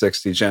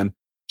PS360 gen,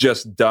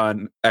 just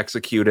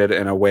executed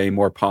in a way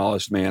more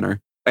polished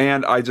manner.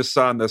 And I just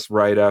saw in this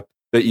write-up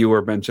that you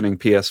were mentioning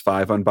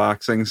PS5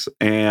 unboxings,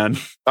 and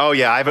oh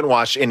yeah, I haven't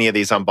watched any of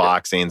these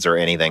unboxings or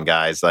anything,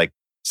 guys.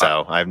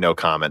 So I have no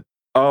comment.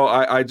 Oh,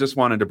 I just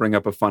wanted to bring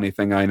up a funny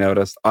thing I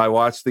noticed. I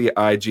watched the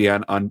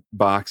IGN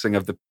unboxing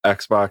of the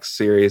Xbox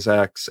Series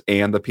X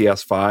and the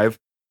PS5,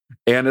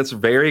 and it's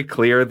very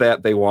clear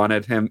that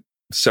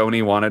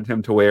Sony wanted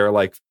him to wear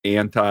like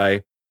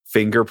anti-fog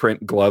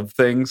fingerprint glove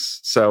things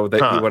so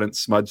that he wouldn't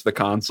smudge the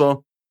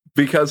console,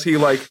 because he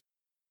like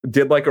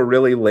did like a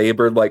really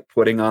labored like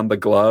putting on the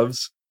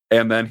gloves,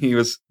 and then he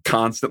was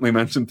constantly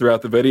mentioned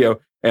throughout the video,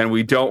 and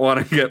we don't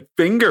want to get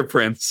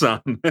fingerprints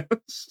on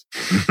this.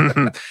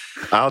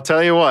 I'll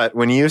tell you what,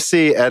 when you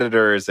see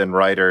editors and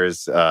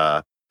writers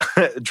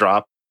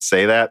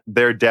say that,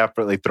 they're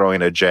definitely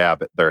throwing a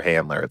jab at their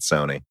handler at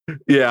Sony.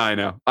 Yeah, I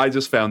know. I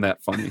just found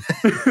that funny.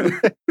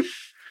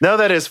 No,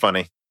 that is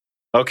funny.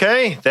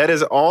 Okay, that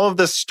is all of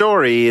the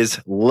stories,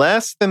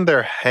 less than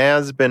there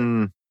has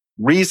been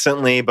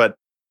recently, but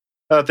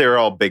they're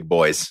all big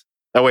boys.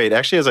 Oh, wait,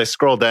 actually, as I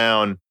scroll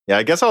down, yeah,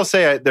 I guess I'll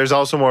say there's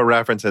also more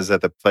references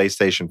that the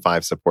PlayStation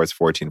 5 supports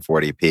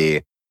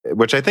 1440p,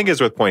 which I think is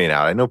worth pointing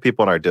out. I know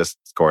people in our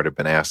Discord have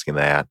been asking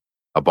that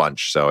a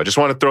bunch, so I just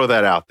want to throw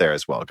that out there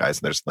as well, guys.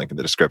 And there's a link in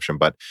the description.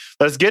 But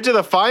let's get to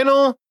the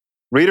final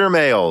reader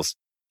mails.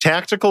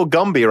 Tactical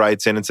Gumby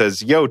writes in and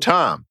says, "Yo,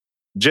 Tom,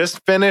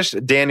 just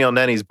finished Daniel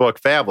Nenny's book,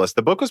 Fabulous.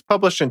 The book was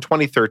published in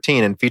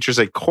 2013 and features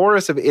a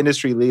chorus of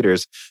industry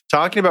leaders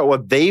talking about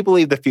what they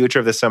believe the future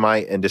of the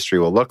semi-industry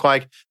will look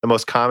like. The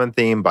most common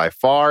theme by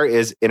far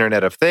is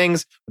Internet of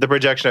Things, with a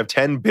projection of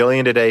 10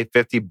 billion today,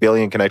 50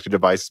 billion connected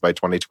devices by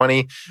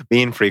 2020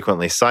 being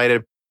frequently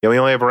cited. We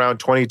only have around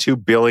 22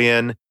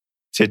 billion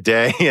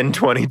today in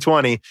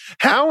 2020.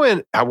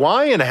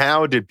 Why and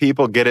how did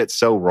people get it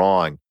so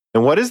wrong?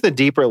 And what is the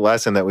deeper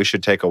lesson that we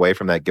should take away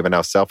from that, given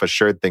how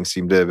self-assured things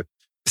seem to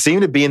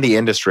be in the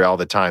industry all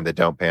the time that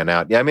don't pan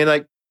out? Yeah, I mean,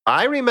 like,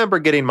 I remember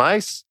getting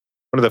one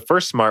of the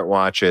first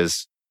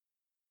smartwatches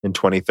in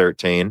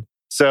 2013.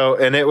 So,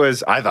 and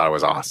I thought it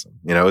was awesome.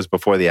 You know, it was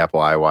before the Apple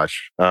iWatch.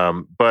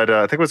 But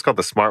I think it was called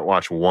the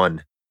Smartwatch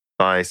 1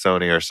 by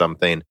Sony or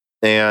something.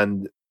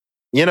 And,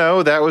 you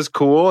know, that was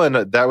cool. And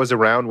that was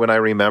around when I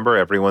remember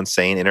everyone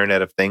saying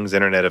Internet of Things.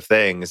 And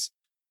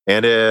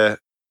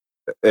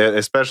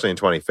especially in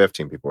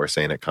 2015, people were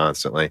saying it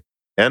constantly.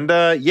 And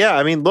yeah,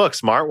 I mean, look,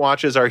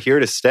 smartwatches are here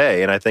to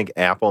stay. And I think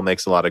Apple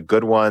makes a lot of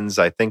good ones.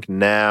 I think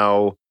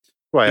now,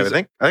 I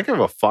think I have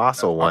a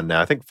Fossil one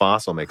now. I think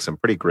Fossil makes some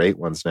pretty great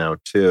ones now,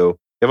 too.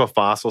 You have a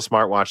Fossil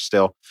smartwatch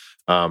still.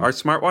 Are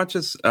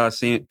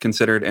smartwatches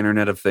considered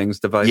Internet of Things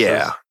devices?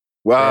 Yeah.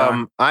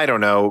 Well, I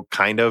don't know,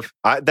 kind of.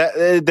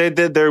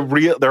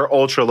 They're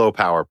ultra low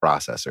power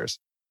processors.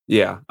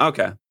 Yeah.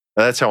 Okay.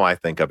 That's how I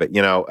think of it,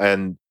 you know.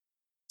 And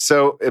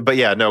so, but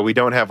yeah, no, we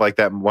don't have like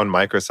that one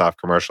Microsoft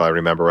commercial I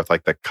remember with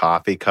like the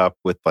coffee cup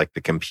with like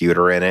the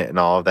computer in it and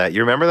all of that.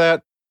 You remember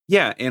that?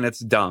 Yeah, and it's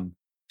dumb.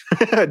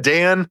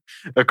 Dan,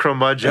 a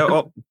curmudgeon. Yeah,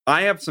 well,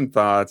 I have some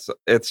thoughts.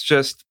 It's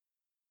just,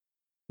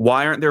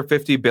 why aren't there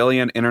 50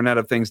 billion Internet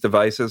of Things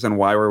devices, and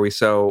why were we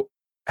so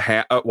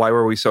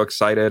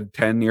excited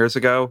 10 years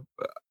ago?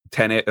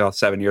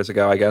 7 years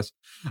ago, I guess.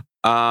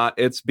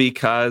 It's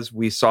because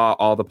we saw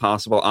all the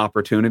possible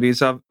opportunities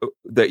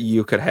that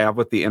you could have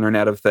with the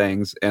Internet of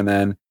Things, and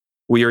then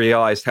we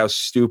realized how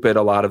stupid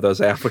a lot of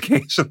those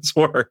applications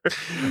were.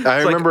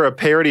 I remember a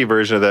parody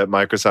version of that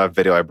Microsoft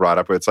video I brought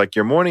up where it's like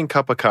your morning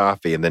cup of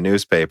coffee in the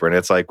newspaper, and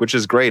it's like, which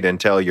is great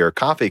until your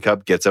coffee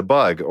cup gets a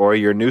bug or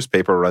your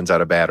newspaper runs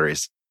out of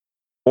batteries.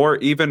 Or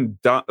even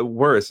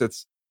worse,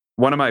 it's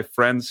one of my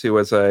friends who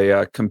was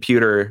a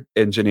computer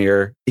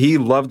engineer. He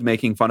loved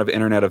making fun of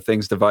Internet of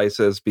Things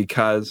devices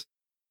because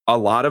a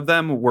lot of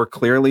them were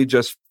clearly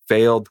just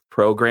failed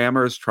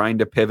programmers trying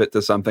to pivot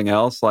to something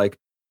else. Like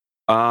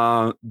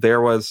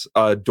there was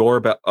a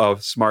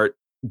smart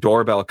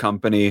doorbell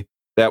company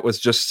that was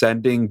just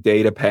sending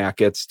data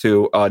packets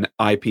to an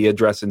IP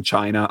address in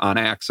China on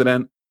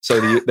accident so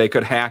they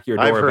could hack your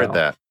doorbell. I've heard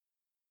that.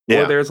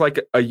 Yeah. Or there's like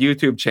a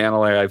YouTube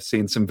channel where I've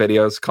seen some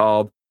videos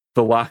called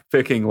The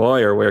Lockpicking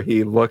Lawyer, where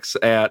he looks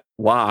at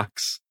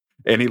locks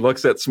and he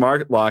looks at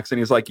smart locks and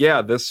he's like,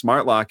 yeah, this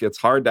smart lock, it's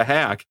hard to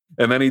hack.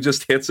 And then he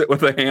just hits it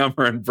with a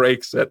hammer and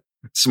breaks it.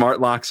 Smart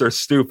locks are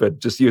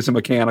stupid. Just use a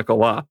mechanical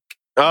lock.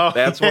 Oh,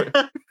 that's what.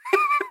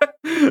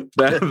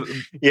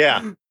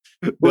 Yeah.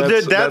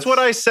 Well, that's what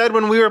I said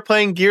when we were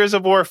playing Gears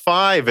of War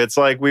 5. It's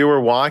like we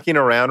were walking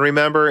around,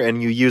 remember?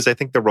 And you use, I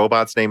think the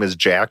robot's name is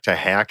Jack, to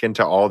hack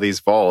into all these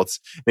vaults.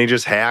 And he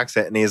just hacks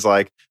it. And he's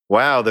like,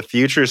 wow, the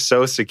future's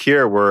so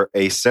secure where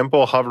a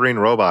simple hovering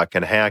robot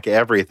can hack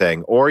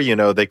everything. Or, you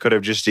know, they could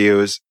have just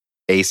used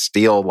a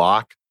steel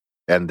lock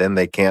and then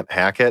they can't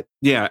hack it.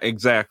 Yeah,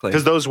 exactly.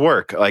 Because those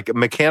work. Like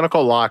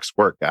mechanical locks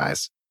work,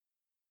 guys.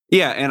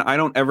 Yeah, and I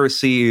don't ever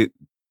see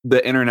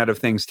the Internet of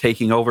Things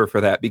taking over for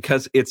that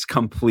because it's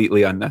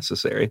completely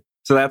unnecessary.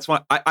 So that's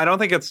why I don't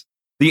think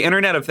the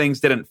Internet of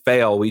Things didn't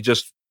fail.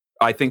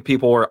 I think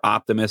people were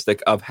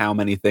optimistic of how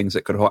many things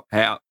it could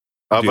have.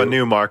 Of a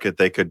new market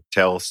they could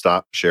tell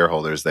stock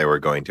shareholders they were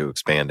going to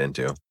expand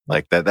into.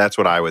 Like that's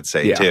what I would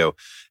say too.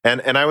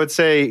 And I would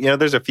say, you know,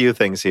 there's a few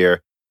things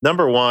here.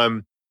 Number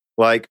one,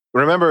 like,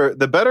 remember,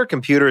 the better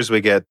computers we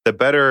get, the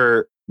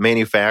better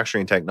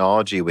manufacturing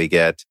technology we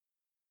get,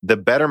 the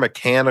better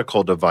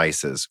mechanical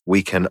devices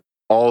we can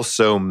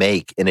also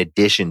make in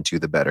addition to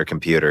the better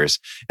computers.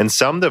 And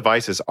some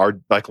devices are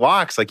like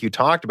locks, like you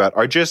talked about,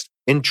 are just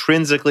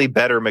intrinsically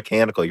better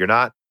mechanical. You're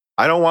not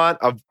I don't want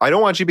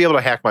you to be able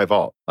to hack my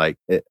vault. Like,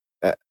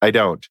 I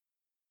don't.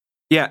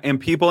 Yeah, and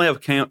people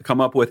have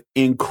come up with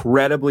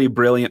incredibly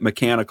brilliant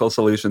mechanical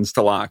solutions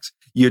to locks.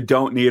 You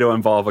don't need to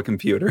involve a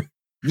computer.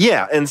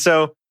 Yeah, and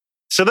so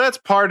that's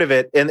part of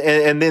it. And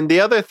then the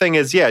other thing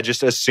is, yeah,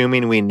 just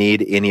assuming we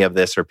need any of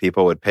this or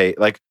people would pay.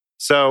 Like,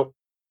 so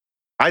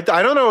I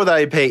don't know that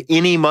I'd pay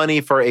any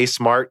money for a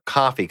smart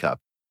coffee cup.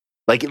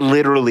 Like,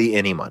 literally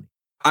any money.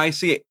 I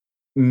see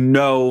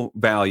no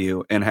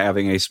value in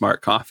having a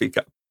smart coffee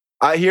cup.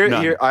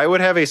 Here, I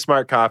would have a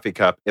smart coffee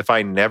cup if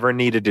I never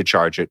needed to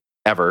charge it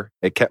ever.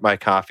 It kept my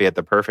coffee at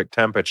the perfect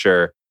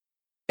temperature,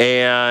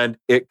 and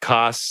it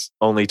costs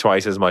only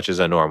twice as much as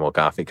a normal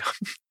coffee cup.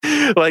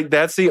 Like,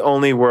 that's the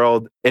only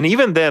world. And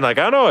even then, like,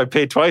 I don't know, I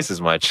paid twice as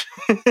much.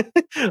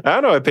 I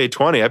don't know, I paid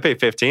 20, I paid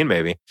 15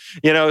 maybe.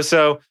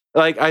 So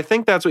like, I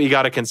think that's what you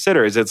got to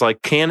consider is it's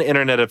like, can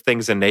Internet of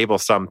Things enable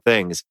some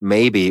things?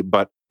 Maybe,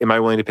 but am I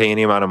willing to pay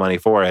any amount of money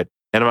for it?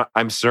 And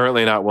I'm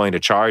certainly not willing to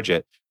charge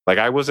it. Like,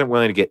 I wasn't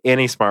willing to get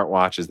any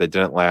smartwatches that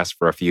didn't last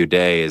for a few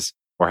days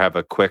or have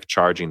a quick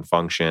charging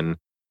function.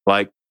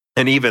 Like,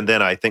 and even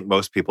then, I think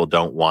most people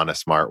don't want a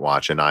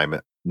smartwatch, and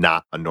I'm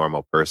not a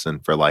normal person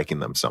for liking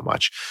them so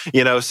much.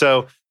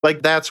 So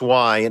like, that's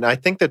why. And I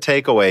think the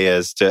takeaway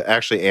is to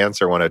actually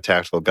answer one of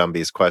Tactical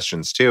Gumby's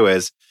questions too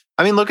is,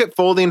 I mean, look at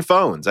folding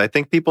phones. I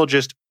think people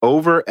just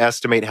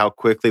overestimate how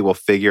quickly we'll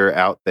figure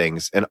out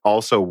things, and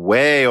also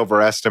way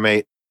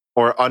overestimate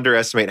or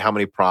underestimate how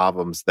many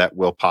problems that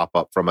will pop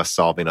up from us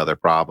solving other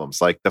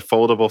problems. Like the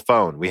foldable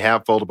phone. We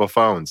have foldable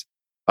phones.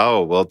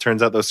 Oh, well, it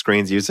turns out those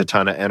screens use a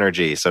ton of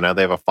energy. So now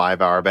they have a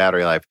 5-hour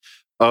battery life.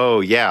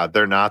 Oh, yeah,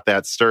 they're not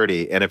that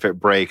sturdy. And if it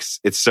breaks,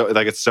 it's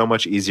so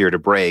much easier to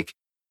break.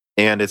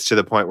 And it's to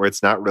the point where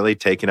it's not really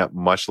taking up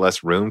much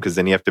less room, because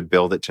then you have to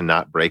build it to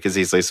not break as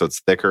easily. So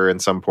it's thicker in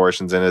some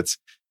portions, and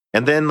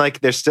then like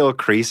there's still a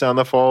crease on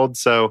the fold.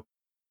 So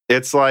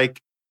it's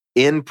like,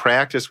 in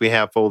practice, we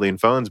have folding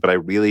phones, but I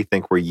really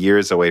think we're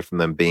years away from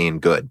them being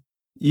good.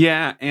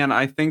 Yeah, and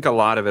I think a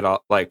lot of it,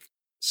 like,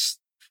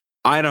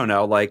 I don't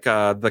know, like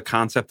the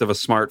concept of a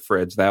smart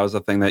fridge. That was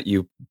a thing that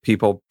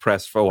people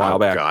pressed for a while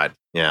back. Oh, God,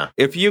 yeah.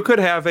 If you could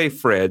have a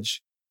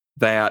fridge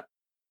that,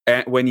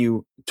 when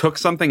you took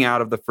something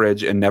out of the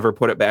fridge and never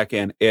put it back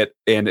in,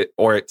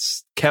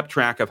 it's kept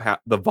track of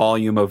the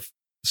volume of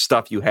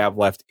stuff you have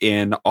left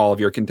in all of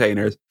your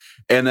containers,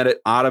 and that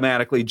it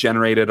automatically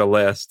generated a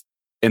list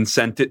and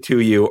sent it to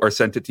you or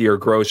sent it to your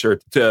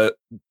grocer to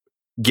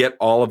get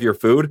all of your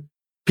food,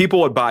 people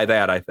would buy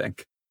that, I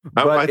think.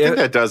 I think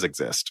that does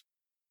exist.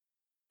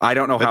 I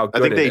don't know how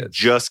good it is. I think they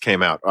just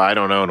came out. I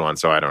don't own one,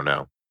 so I don't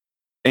know.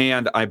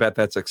 And I bet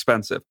that's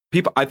expensive.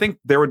 I think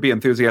there would be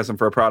enthusiasm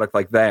for a product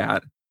like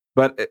that,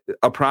 but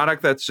a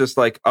product that's just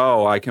like,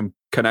 oh, I can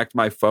connect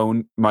my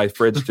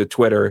fridge to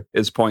Twitter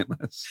is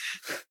pointless.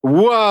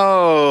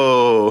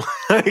 Whoa!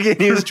 I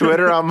can use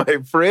Twitter on my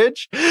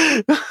fridge?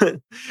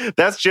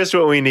 That's just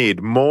what we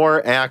need.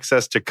 More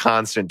access to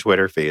constant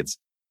Twitter feeds.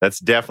 That's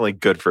definitely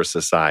good for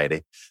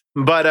society.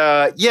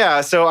 But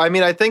yeah, so I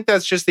mean, I think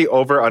that's just the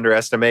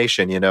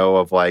underestimation,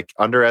 of like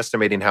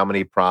underestimating how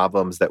many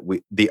problems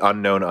the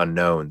unknown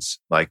unknowns.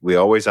 Like, we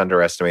always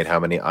underestimate how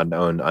many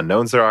unknown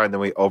unknowns there are, and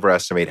then we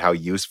overestimate how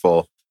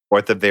useful, or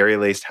at the very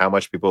least, how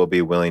much people will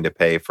be willing to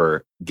pay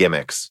for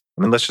gimmicks.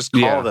 I mean, let's just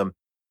call them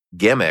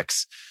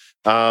gimmicks.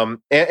 And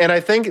I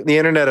think the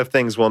Internet of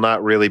Things will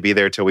not really be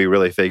there till we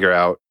really figure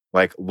out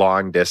like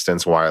long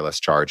distance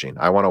wireless charging.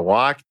 I want to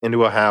walk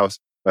into a house,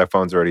 my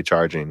phone's already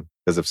charging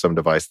because of some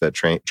device that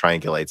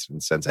triangulates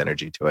and sends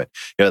energy to it.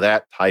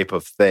 That type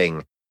of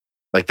thing.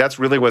 Like, that's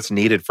really what's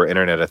needed for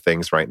Internet of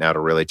Things right now to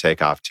really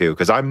take off too.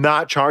 Because I'm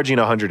not charging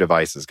 100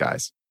 devices,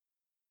 guys.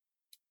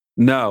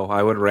 No,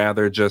 I would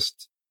rather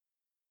just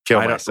kill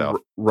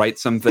myself. Write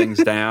some things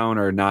down,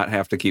 or not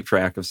have to keep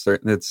track of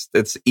certain.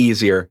 It's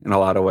easier in a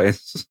lot of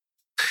ways.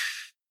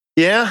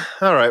 Yeah.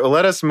 All right. Well,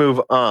 let us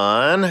move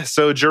on.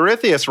 So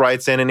Jarithius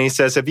writes in and he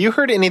says, have you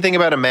heard anything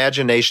about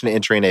Imagination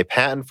entering a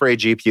patent for a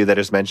GPU that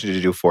is mentioned to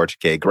do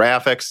 4K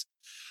graphics?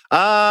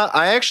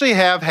 I actually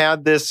have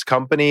had this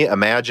company,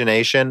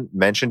 Imagination,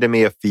 mentioned to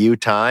me a few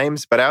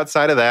times, but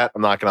outside of that,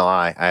 I'm not going to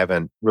lie, I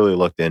haven't really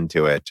looked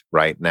into it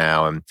right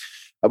now. And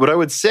what I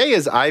would say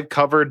is I've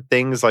covered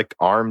things like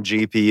ARM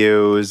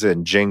GPUs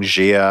and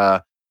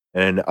Jingjia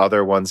and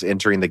other ones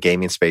entering the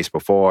gaming space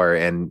before.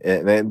 And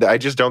I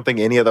just don't think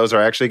any of those are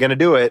actually going to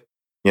do it,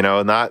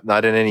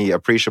 not in any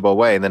appreciable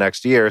way in the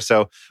next year.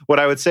 So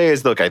what I would say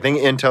is, look, I think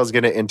Intel's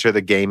going to enter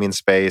the gaming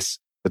space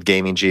with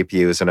gaming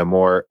GPUs in a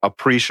more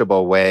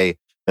appreciable way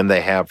than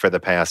they have for the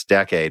past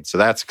decade. So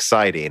that's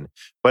exciting.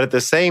 But at the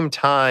same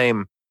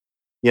time,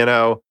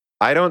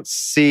 I don't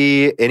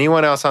see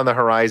anyone else on the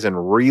horizon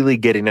really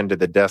getting into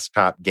the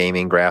desktop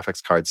gaming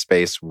graphics card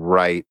space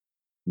right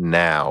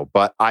now.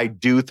 But I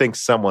do think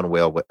someone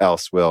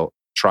else will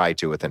try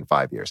to within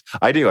 5 years.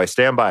 I do. I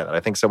stand by that. I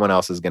think someone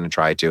else is going to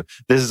try to.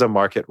 This is a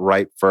market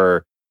ripe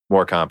for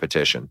more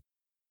competition.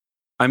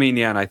 I mean,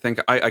 yeah, and I think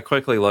I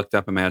quickly looked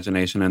up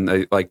Imagination, and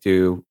they like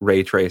do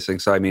ray tracing.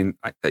 So I mean,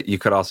 you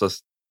could also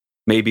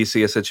maybe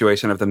see a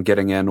situation of them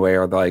getting in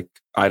where, like,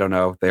 I don't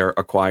know, they're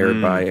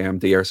acquired by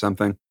AMD or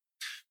something.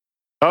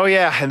 Oh,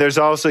 yeah. And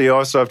you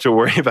also have to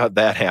worry about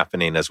that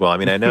happening as well. I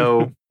mean, I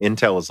know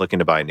Intel is looking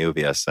to buy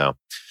Nuvia. So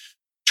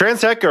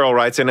Trans Tech Girl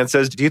writes in and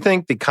says, do you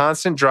think the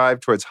constant drive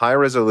towards high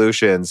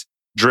resolutions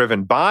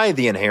driven by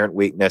the inherent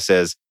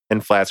weaknesses in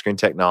flat screen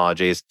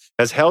technologies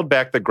has held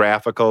back the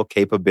graphical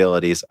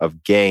capabilities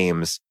of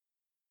games?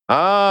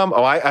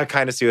 I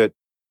kind of see what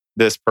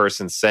this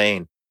person's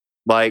saying.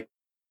 Like,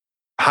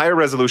 higher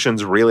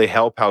resolutions really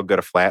help how good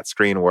a flat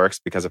screen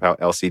works because of how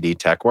LCD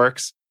tech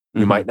works.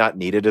 You might not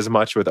need it as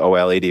much with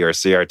OLED or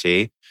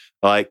CRT.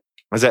 Like,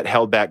 has that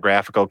held back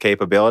graphical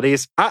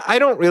capabilities? I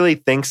don't really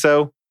think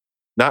so.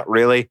 Not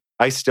really.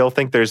 I still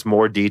think there's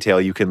more detail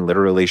you can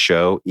literally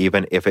show,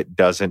 even if it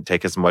doesn't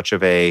take as much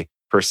of a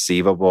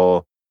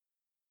perceivable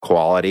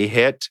quality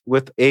hit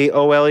with a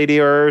OLED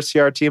or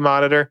CRT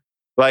monitor.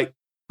 But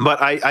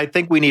I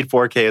think we need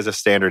 4K as a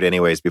standard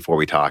anyways before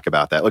we talk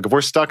about that. Like, if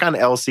we're stuck on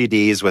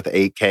LCDs with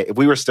 8K, if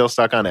we were still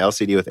stuck on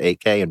LCD with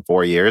 8K in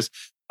 4 years,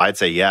 I'd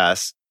say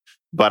yes.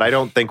 But I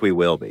don't think we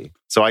will be.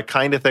 So I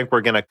kind of think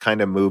we're going to kind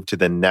of move to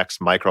the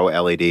next micro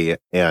LED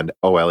and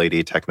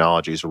OLED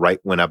technologies right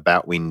when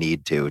about we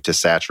need to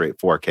saturate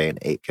 4K and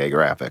 8K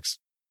graphics.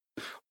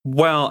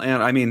 Well,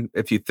 and I mean,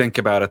 if you think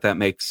about it, that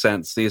makes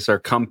sense. These are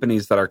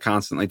companies that are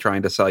constantly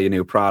trying to sell you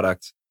new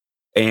products.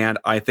 And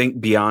I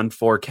think beyond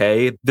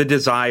 4K, the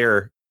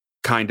desire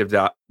kind of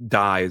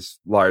dies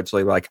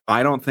largely. Like,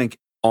 I don't think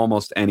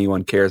almost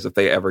anyone cares if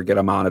they ever get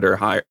a monitor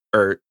higher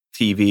or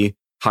TV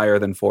higher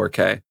than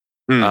 4K.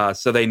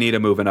 So they need to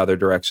move in other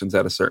directions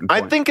at a certain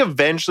point. I think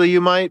eventually you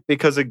might,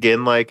 because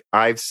again, like,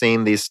 I've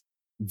seen these,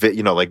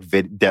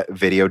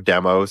 video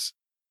demos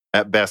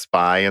at Best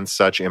Buy and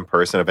such in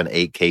person of an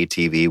 8K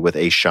TV with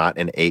a shot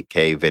in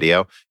 8K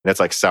video. And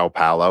it's like Sao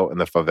Paulo in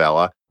the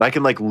favela. And I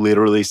can like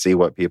literally see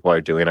what people are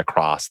doing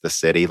across the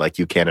city, like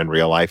you can in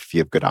real life if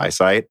you have good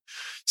eyesight.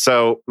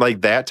 So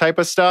like that type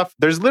of stuff,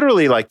 there's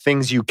literally like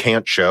things you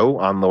can't show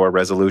on lower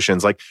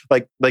resolutions. Like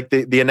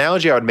the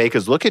analogy I would make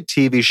is look at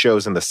TV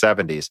shows in the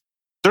 70s.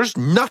 There's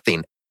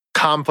nothing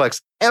complex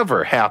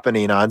ever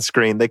happening on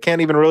screen. They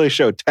can't even really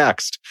show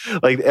text.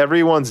 Like,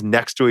 everyone's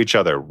next to each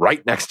other,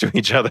 right next to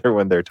each other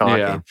when they're talking.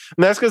 Yeah. And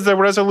that's because the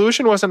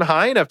resolution wasn't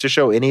high enough to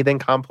show anything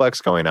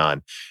complex going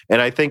on.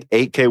 And I think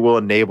 8K will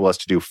enable us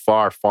to do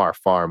far, far,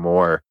 far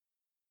more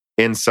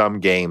in some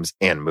games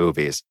and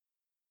movies.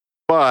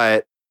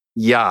 But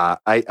yeah,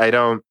 I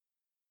don't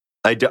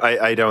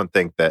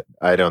think that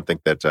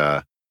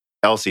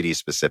LCD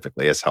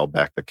specifically has held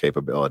back the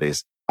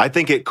capabilities. I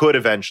think it could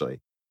eventually,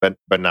 but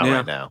not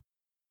right now.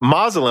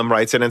 Muslim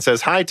writes in and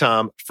says, "Hi,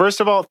 Tom. First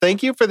of all,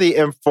 thank you for the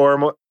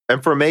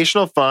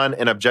informational, fun,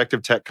 and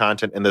objective tech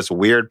content in this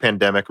weird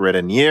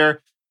pandemic-ridden year.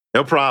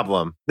 No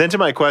problem. Then to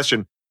my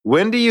question,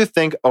 when do you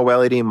think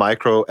OLED,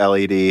 micro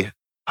LED,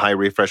 high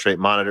refresh rate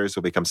monitors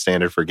will become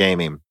standard for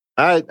gaming?"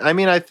 I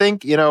mean, I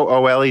think,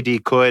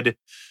 OLED could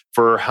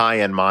for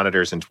high-end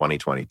monitors in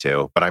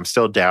 2022, but I'm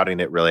still doubting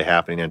it really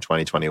happening in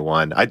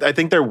 2021. I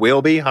think there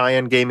will be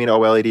high-end gaming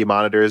OLED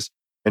monitors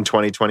in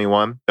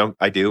 2021.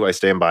 I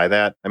stand by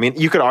that. I mean,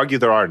 you could argue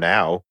there are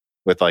now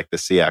with like the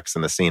CX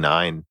and the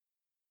C9.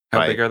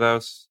 How big are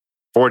those?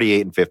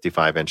 48 and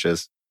 55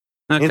 inches.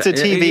 Okay. It's a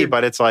TV,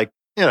 but it's like,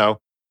 I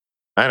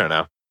don't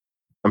know.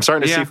 I'm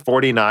starting to see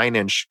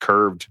 49-inch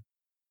curved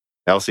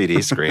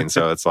LCD screen.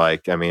 So it's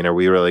like, I mean, are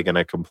we really going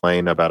to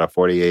complain about a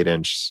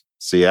 48-inch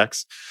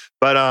CX?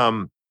 But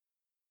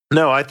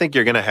no, I think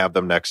you're going to have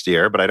them next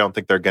year, but I don't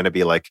think they're going to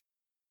be like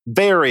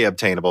very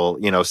obtainable,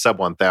 sub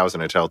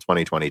 1,000 until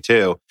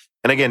 2022.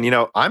 And again,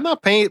 I'm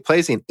not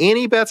placing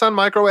any bets on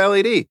micro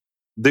LED.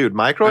 Dude,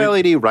 micro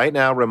LED right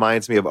now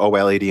reminds me of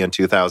OLED in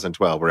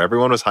 2012, where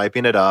everyone was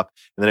hyping it up,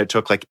 and then it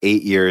took like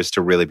 8 years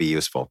to really be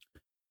useful.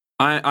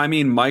 I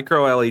mean,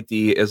 micro LED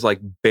is like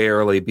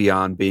barely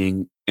beyond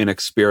being an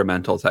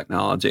experimental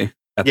technology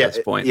at this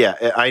point.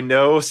 Yeah, I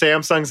know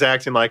Samsung's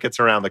acting like it's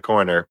around the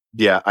corner.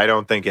 Yeah, I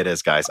don't think it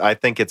is, guys. I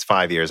think it's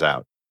 5 years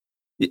out.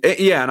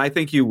 Yeah, and I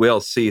think you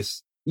will see.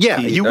 Yeah,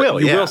 you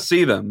will. You will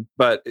see them,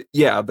 but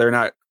yeah, they're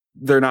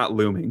not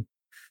looming.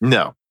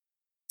 No.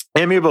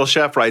 Amiable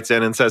Chef writes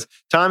in and says,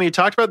 "Tom, you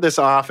talked about this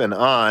off and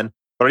on,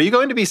 but are you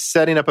going to be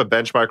setting up a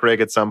benchmark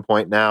rig at some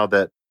point now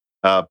that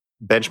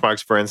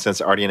benchmarks, for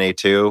instance, RDNA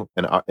 2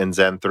 and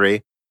Zen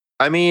 3?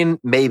 I mean,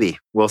 maybe.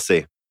 We'll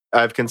see.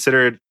 I've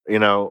considered,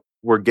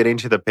 we're getting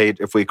to the page.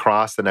 If we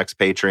cross the next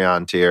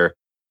Patreon tier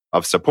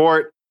of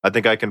support, I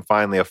think I can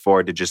finally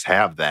afford to just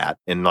have that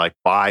and like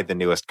buy the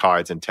newest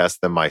cards and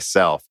test them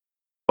myself.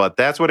 But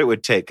that's what it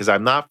would take, because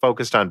I'm not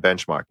focused on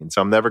benchmarking.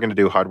 So I'm never going to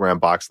do hardware and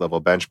box level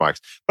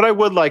benchmarks. But I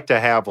would like to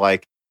have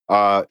like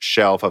a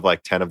shelf of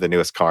like 10 of the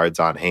newest cards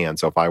on hand.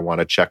 So if I want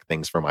to check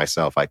things for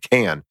myself, I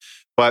can.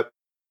 But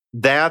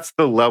that's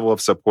the level of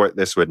support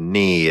this would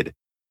need.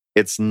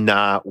 It's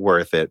not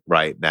worth it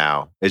right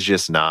now. It's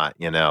just not,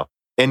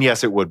 And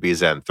yes, it would be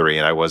Zen 3.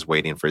 And I was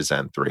waiting for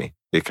Zen 3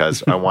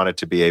 because I want it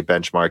to be a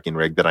benchmarking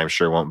rig that I'm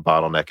sure won't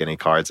bottleneck any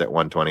cards at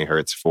 120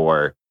 hertz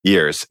for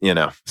years,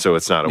 so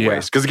it's not a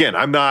waste. Because again,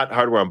 I'm not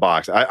Hardware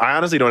Unboxed. I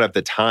honestly don't have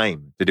the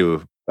time to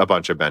do a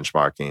bunch of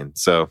benchmarking.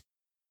 So,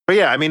 but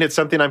yeah, I mean, it's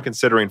something I'm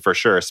considering for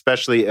sure,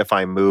 especially if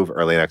I move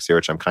early next year,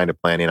 which I'm kind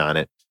of planning on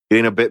it,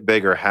 getting a bit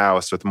bigger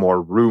house with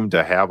more room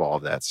to have all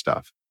of that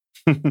stuff.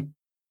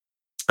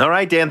 All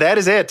right, Dan, that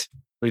is it.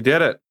 We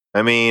did it.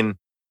 I mean,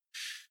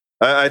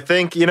 I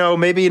think,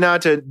 maybe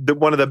not to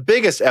one of the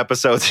biggest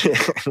episodes,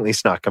 at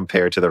least not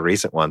compared to the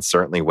recent ones,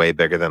 certainly way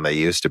bigger than they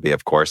used to be,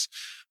 of course.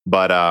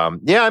 But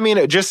yeah, I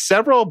mean, just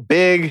several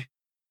big,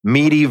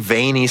 meaty,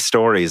 veiny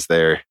stories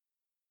there,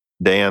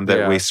 Dan,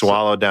 that we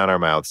swallowed down our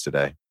mouths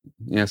today.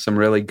 Yeah, some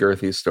really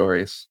girthy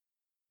stories.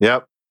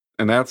 Yep.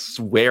 And that's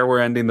where we're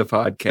ending the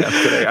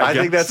podcast today. I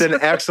think that's an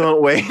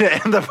excellent way to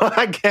end the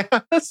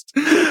podcast.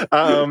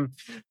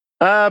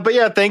 But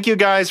yeah, thank you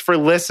guys for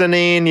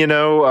listening.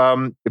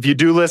 If you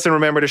do listen,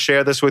 remember to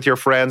share this with your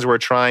friends. We're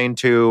trying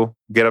to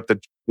get up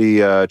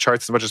the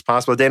charts as much as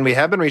possible. Dan, we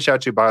have been reached out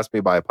to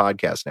possibly by a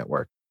podcast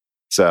network.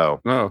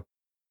 So,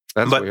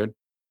 that's weird.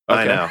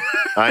 Okay.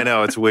 I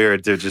know it's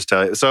weird to just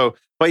tell you. So,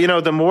 but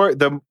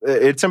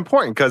it's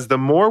important because the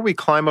more we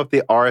climb up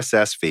the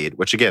RSS feed,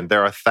 which again,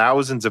 there are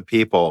thousands of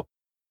people.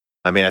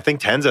 I mean, I think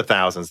tens of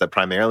thousands that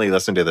primarily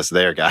listen to this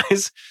there,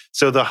 guys.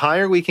 So the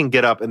higher we can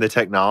get up in the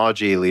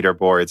technology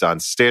leaderboards on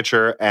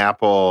Stitcher,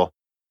 Apple,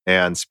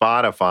 and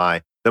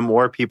Spotify, the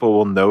more people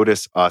will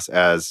notice us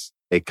as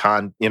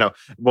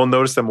we'll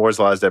notice the Moore's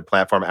Law is Dead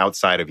platform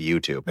outside of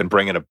YouTube and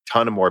bring in a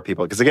ton of more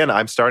people. Because again,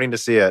 I'm starting to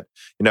see it,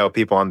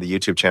 people on the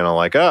YouTube channel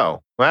like,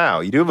 oh, wow,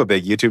 you do have a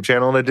big YouTube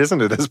channel in addition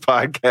to this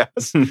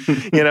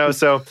podcast.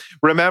 So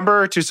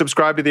remember to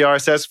subscribe to the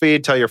RSS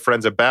feed, tell your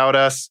friends about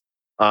us.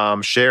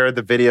 Share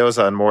the videos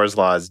on Moore's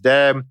Law is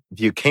Dead. If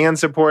you can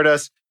support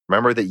us,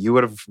 remember that you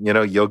would have,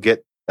 you'll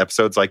get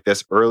episodes like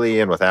this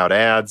early and without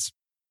ads.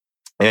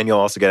 And you'll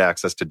also get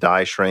access to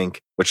Die Shrink,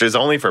 which is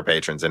only for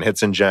patrons, and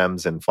Hits and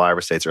Gems and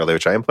Flyover States early,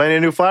 which I am planning a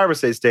new Flyover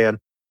States, Dan.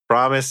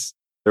 Promise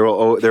there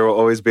will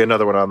always be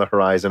another one on the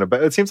horizon.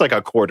 But it seems like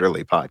a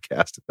quarterly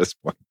podcast at this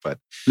point. But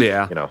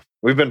yeah,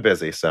 we've been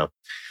busy. So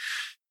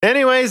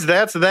anyways,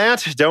 that's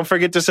that. Don't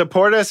forget to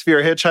support us. If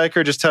you're a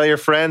hitchhiker, just tell your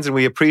friends, and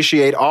we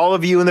appreciate all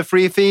of you in the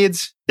free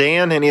feeds.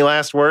 Dan, any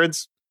last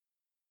words?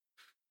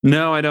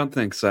 No, I don't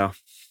think so.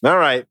 All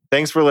right.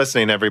 Thanks for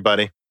listening,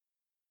 everybody.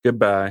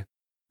 Goodbye.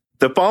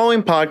 The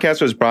following podcast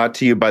was brought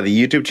to you by the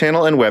YouTube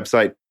channel and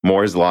website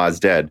Moore's Law is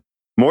Dead.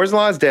 Moore's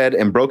Law is Dead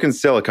and Broken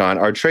Silicon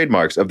are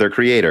trademarks of their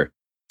creator,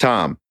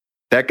 Tom.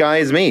 That guy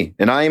is me,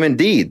 and I am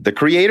indeed the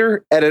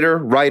creator, editor,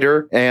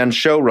 writer, and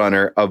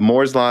showrunner of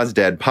Moore's Law is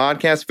Dead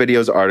podcasts,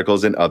 videos,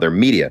 articles, and other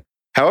media.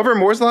 However,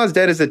 Moore's Law is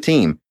Dead is a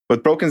team,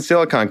 with Broken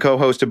Silicon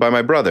co-hosted by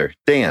my brother,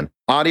 Dan,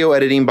 audio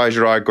editing by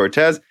Gerard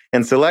Cortez,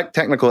 and select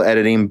technical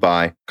editing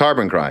by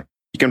Carbon Cry.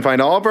 You can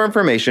find all of our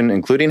information,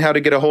 including how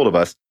to get a hold of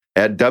us,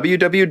 at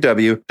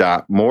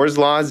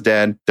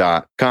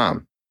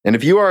www.mooreslawsdead.com. And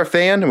if you are a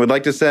fan and would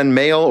like to send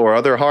mail or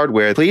other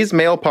hardware, please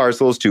mail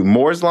parcels to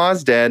Moore's Law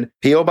is Dead,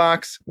 P.O.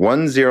 Box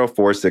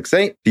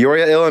 10468,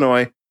 Peoria,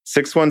 Illinois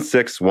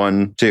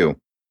 61612.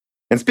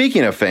 And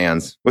speaking of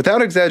fans,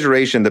 without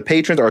exaggeration, the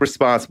patrons are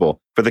responsible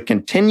for the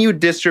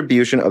continued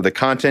distribution of the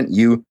content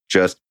you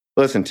just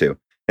listened to.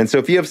 And so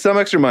if you have some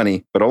extra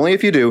money, but only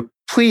if you do,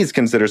 please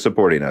consider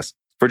supporting us.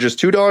 For just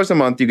 $2 a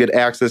month, you get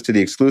access to the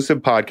exclusive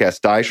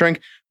podcast Die Shrink,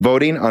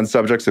 voting on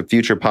subjects of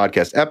future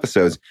podcast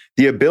episodes,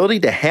 the ability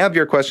to have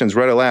your questions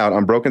read aloud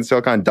on Broken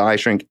Silicon, Die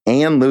Shrink,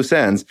 and Loose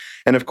Ends,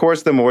 and of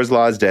course, the Moore's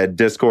Law is Dead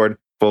Discord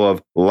full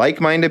of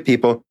like-minded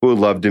people who would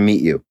love to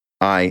meet you.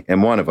 I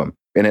am one of them.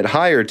 And at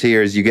higher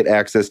tiers, you get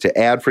access to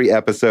ad-free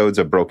episodes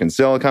of Broken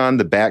Silicon,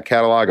 the back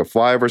catalog of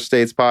Flyover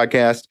States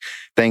podcast,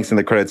 thanks in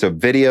the credits of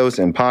videos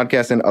and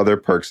podcasts, and other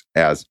perks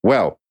as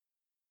well.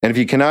 And if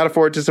you cannot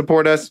afford to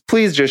support us,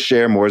 please just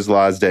share Moore's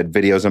Law is Dead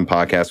videos and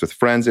podcasts with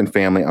friends and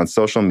family on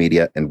social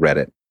media and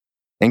Reddit.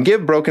 And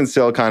give Broken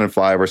Silicon and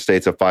Flyover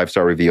States a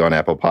 5-star review on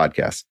Apple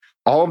Podcasts.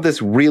 All of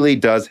this really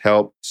does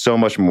help so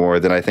much more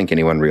than I think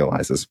anyone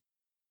realizes.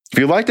 If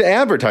you'd like to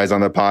advertise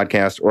on the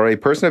podcast or a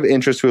person of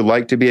interest who would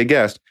like to be a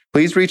guest,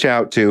 please reach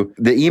out to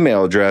the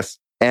email address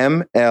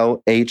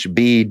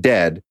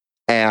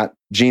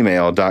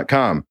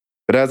mlhbdead@gmail.com.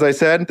 But as I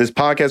said, this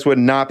podcast would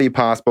not be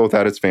possible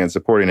without its fans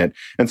supporting it.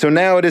 And so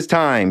now it is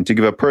time to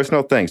give a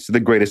personal thanks to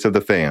the greatest of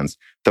the fans.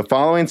 The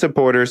following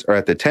supporters are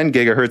at the 10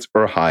 gigahertz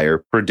or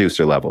higher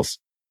producer levels.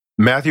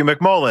 Matthew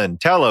McMullen,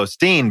 Telos,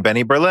 Dean,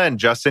 Benny Berlin,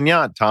 Justin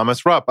Yant,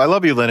 Thomas Rupp, I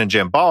Love You, Lynn and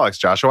Jim, Bollocks,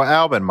 Joshua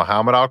Albin,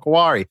 Muhammad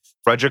Al-Kawari,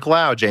 Frederick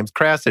Lau, James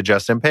Crassett,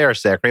 Justin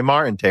Parrish, Zachary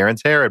Martin,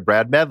 Terrence Herod,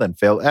 Brad Medlin,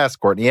 Phil S.,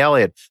 Courtney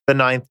Elliott, The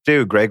Ninth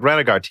Dude, Greg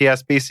Renegar,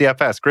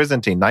 TSBCFS,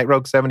 Grisantine, Night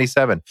Rogue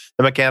 77,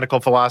 The Mechanical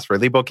Philosopher,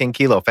 Lebo King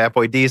Kilo,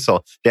 Fatboy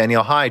Diesel,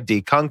 Daniel Hyde,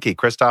 D. Kunke,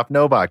 Christoph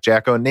Novak,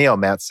 Jack O'Neill,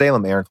 Matt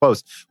Salem, Aaron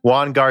Close,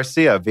 Juan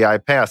Garcia, VI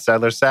Pass,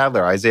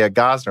 Sadler, Isaiah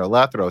Gosner,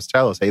 Lethros,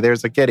 Telos, Hey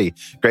There's a Kitty,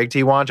 Greg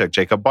T. Wanchuk,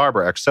 Jacob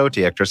Barber,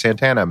 Exoti, Hector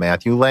Santana,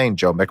 Matthew Lane,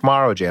 Joe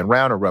McMorrow, Jan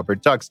Rauner,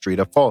 Robert Duck, Street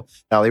of Full,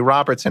 Allie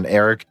Robertson,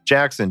 Eric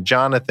Jackson,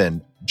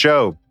 Jonathan,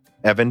 Joe,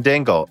 Evan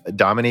Dingle,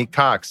 Dominique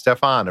Cox,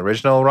 Stefan,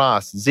 Original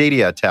Ross,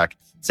 Zedia Tech,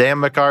 Sam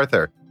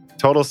MacArthur,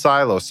 Total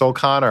Silo, Sol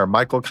Connor,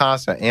 Michael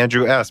Costa,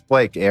 Andrew S.,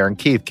 Blake, Aaron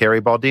Keith,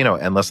 Kerry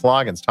Baldino, Endless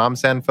Loggins, Tom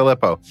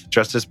Sanfilippo,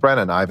 Justice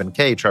Brennan, Ivan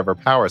K., Trevor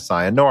Power,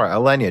 Cyan Nora,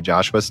 Elenia,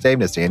 Joshua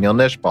Staveness, Daniel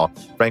Nishbal,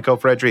 Franco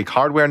Frederic,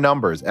 Hardware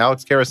Numbers,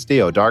 Alex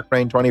Carastillo, Dark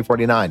Rain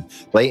 2049,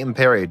 Leighton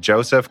Perry,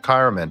 Joseph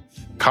Carmen,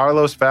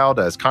 Carlos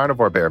Valdez,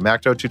 Carnivore Bear,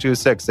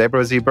 Macdo226,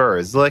 Zebra Z. Burr,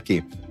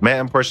 Zlicky,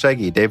 Matt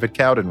Porshegi, David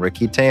Cowden,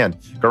 Ricky Tan,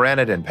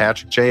 Garanadin,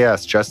 Patrick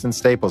J.S., Justin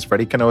Staples,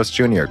 Freddie Canoas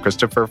Jr.,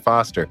 Christopher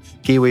Foster,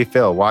 Kiwi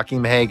Phil,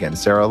 Joaquin Hagan,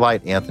 Sarah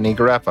Light, Anthony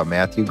Gareffa,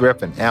 Matthew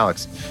Griffin,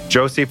 Alex,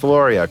 Josie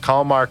Floria,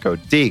 Carl Marco,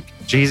 Deke,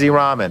 Jeezy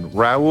Rahman,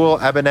 Raul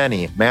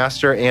Ebeneni,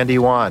 Master Andy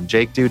Wan,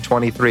 Jake Dude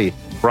 23,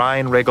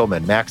 Brian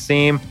Riggleman,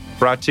 Maxime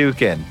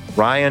Bratukin,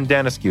 Ryan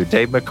Deniscu,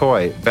 Dave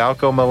McCoy,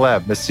 Valco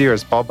Malev,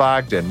 Messieurs Paul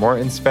Bogdan,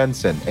 Morton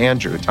Svensson,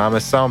 Andrew,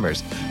 Thomas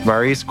Summers,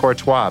 Maurice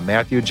Courtois,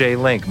 Matthew J.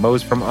 Link,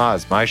 Mose from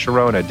Oz, Mai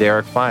Sharona,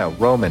 Derek File,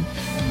 Roman,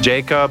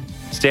 Jacob,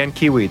 Stan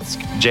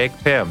Kiewicz, Jake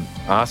Pym,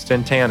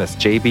 Austin Tanis,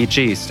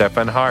 JBG,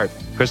 Stefan Hart,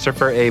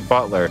 Christopher A.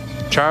 Butler,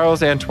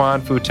 Charles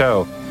Antoine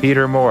Futeau,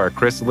 Peter Moore,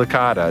 Chris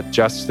Licata,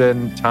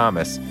 Justin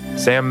Thomas,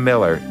 Sam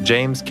Miller,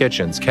 James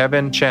Kitchens,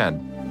 Kevin Chen,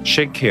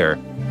 Shikir,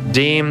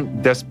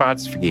 Dean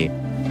Despotsky,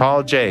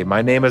 Paul J.,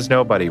 My Name is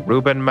Nobody,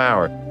 Ruben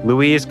Maurer,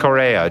 Louise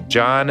Correa,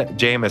 John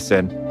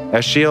Jameson,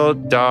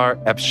 Eshil Dar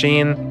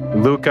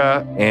Epshin,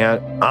 Luca and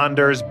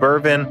Anders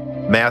Bervin,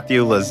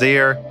 Matthew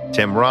Lazier,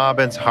 Tim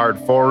Robbins,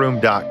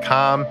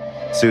 hardforum.com,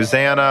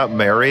 Susanna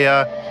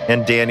Maria,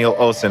 and Daniel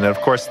Olson. And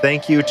of course,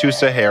 thank you to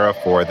Sahara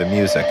for the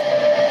music.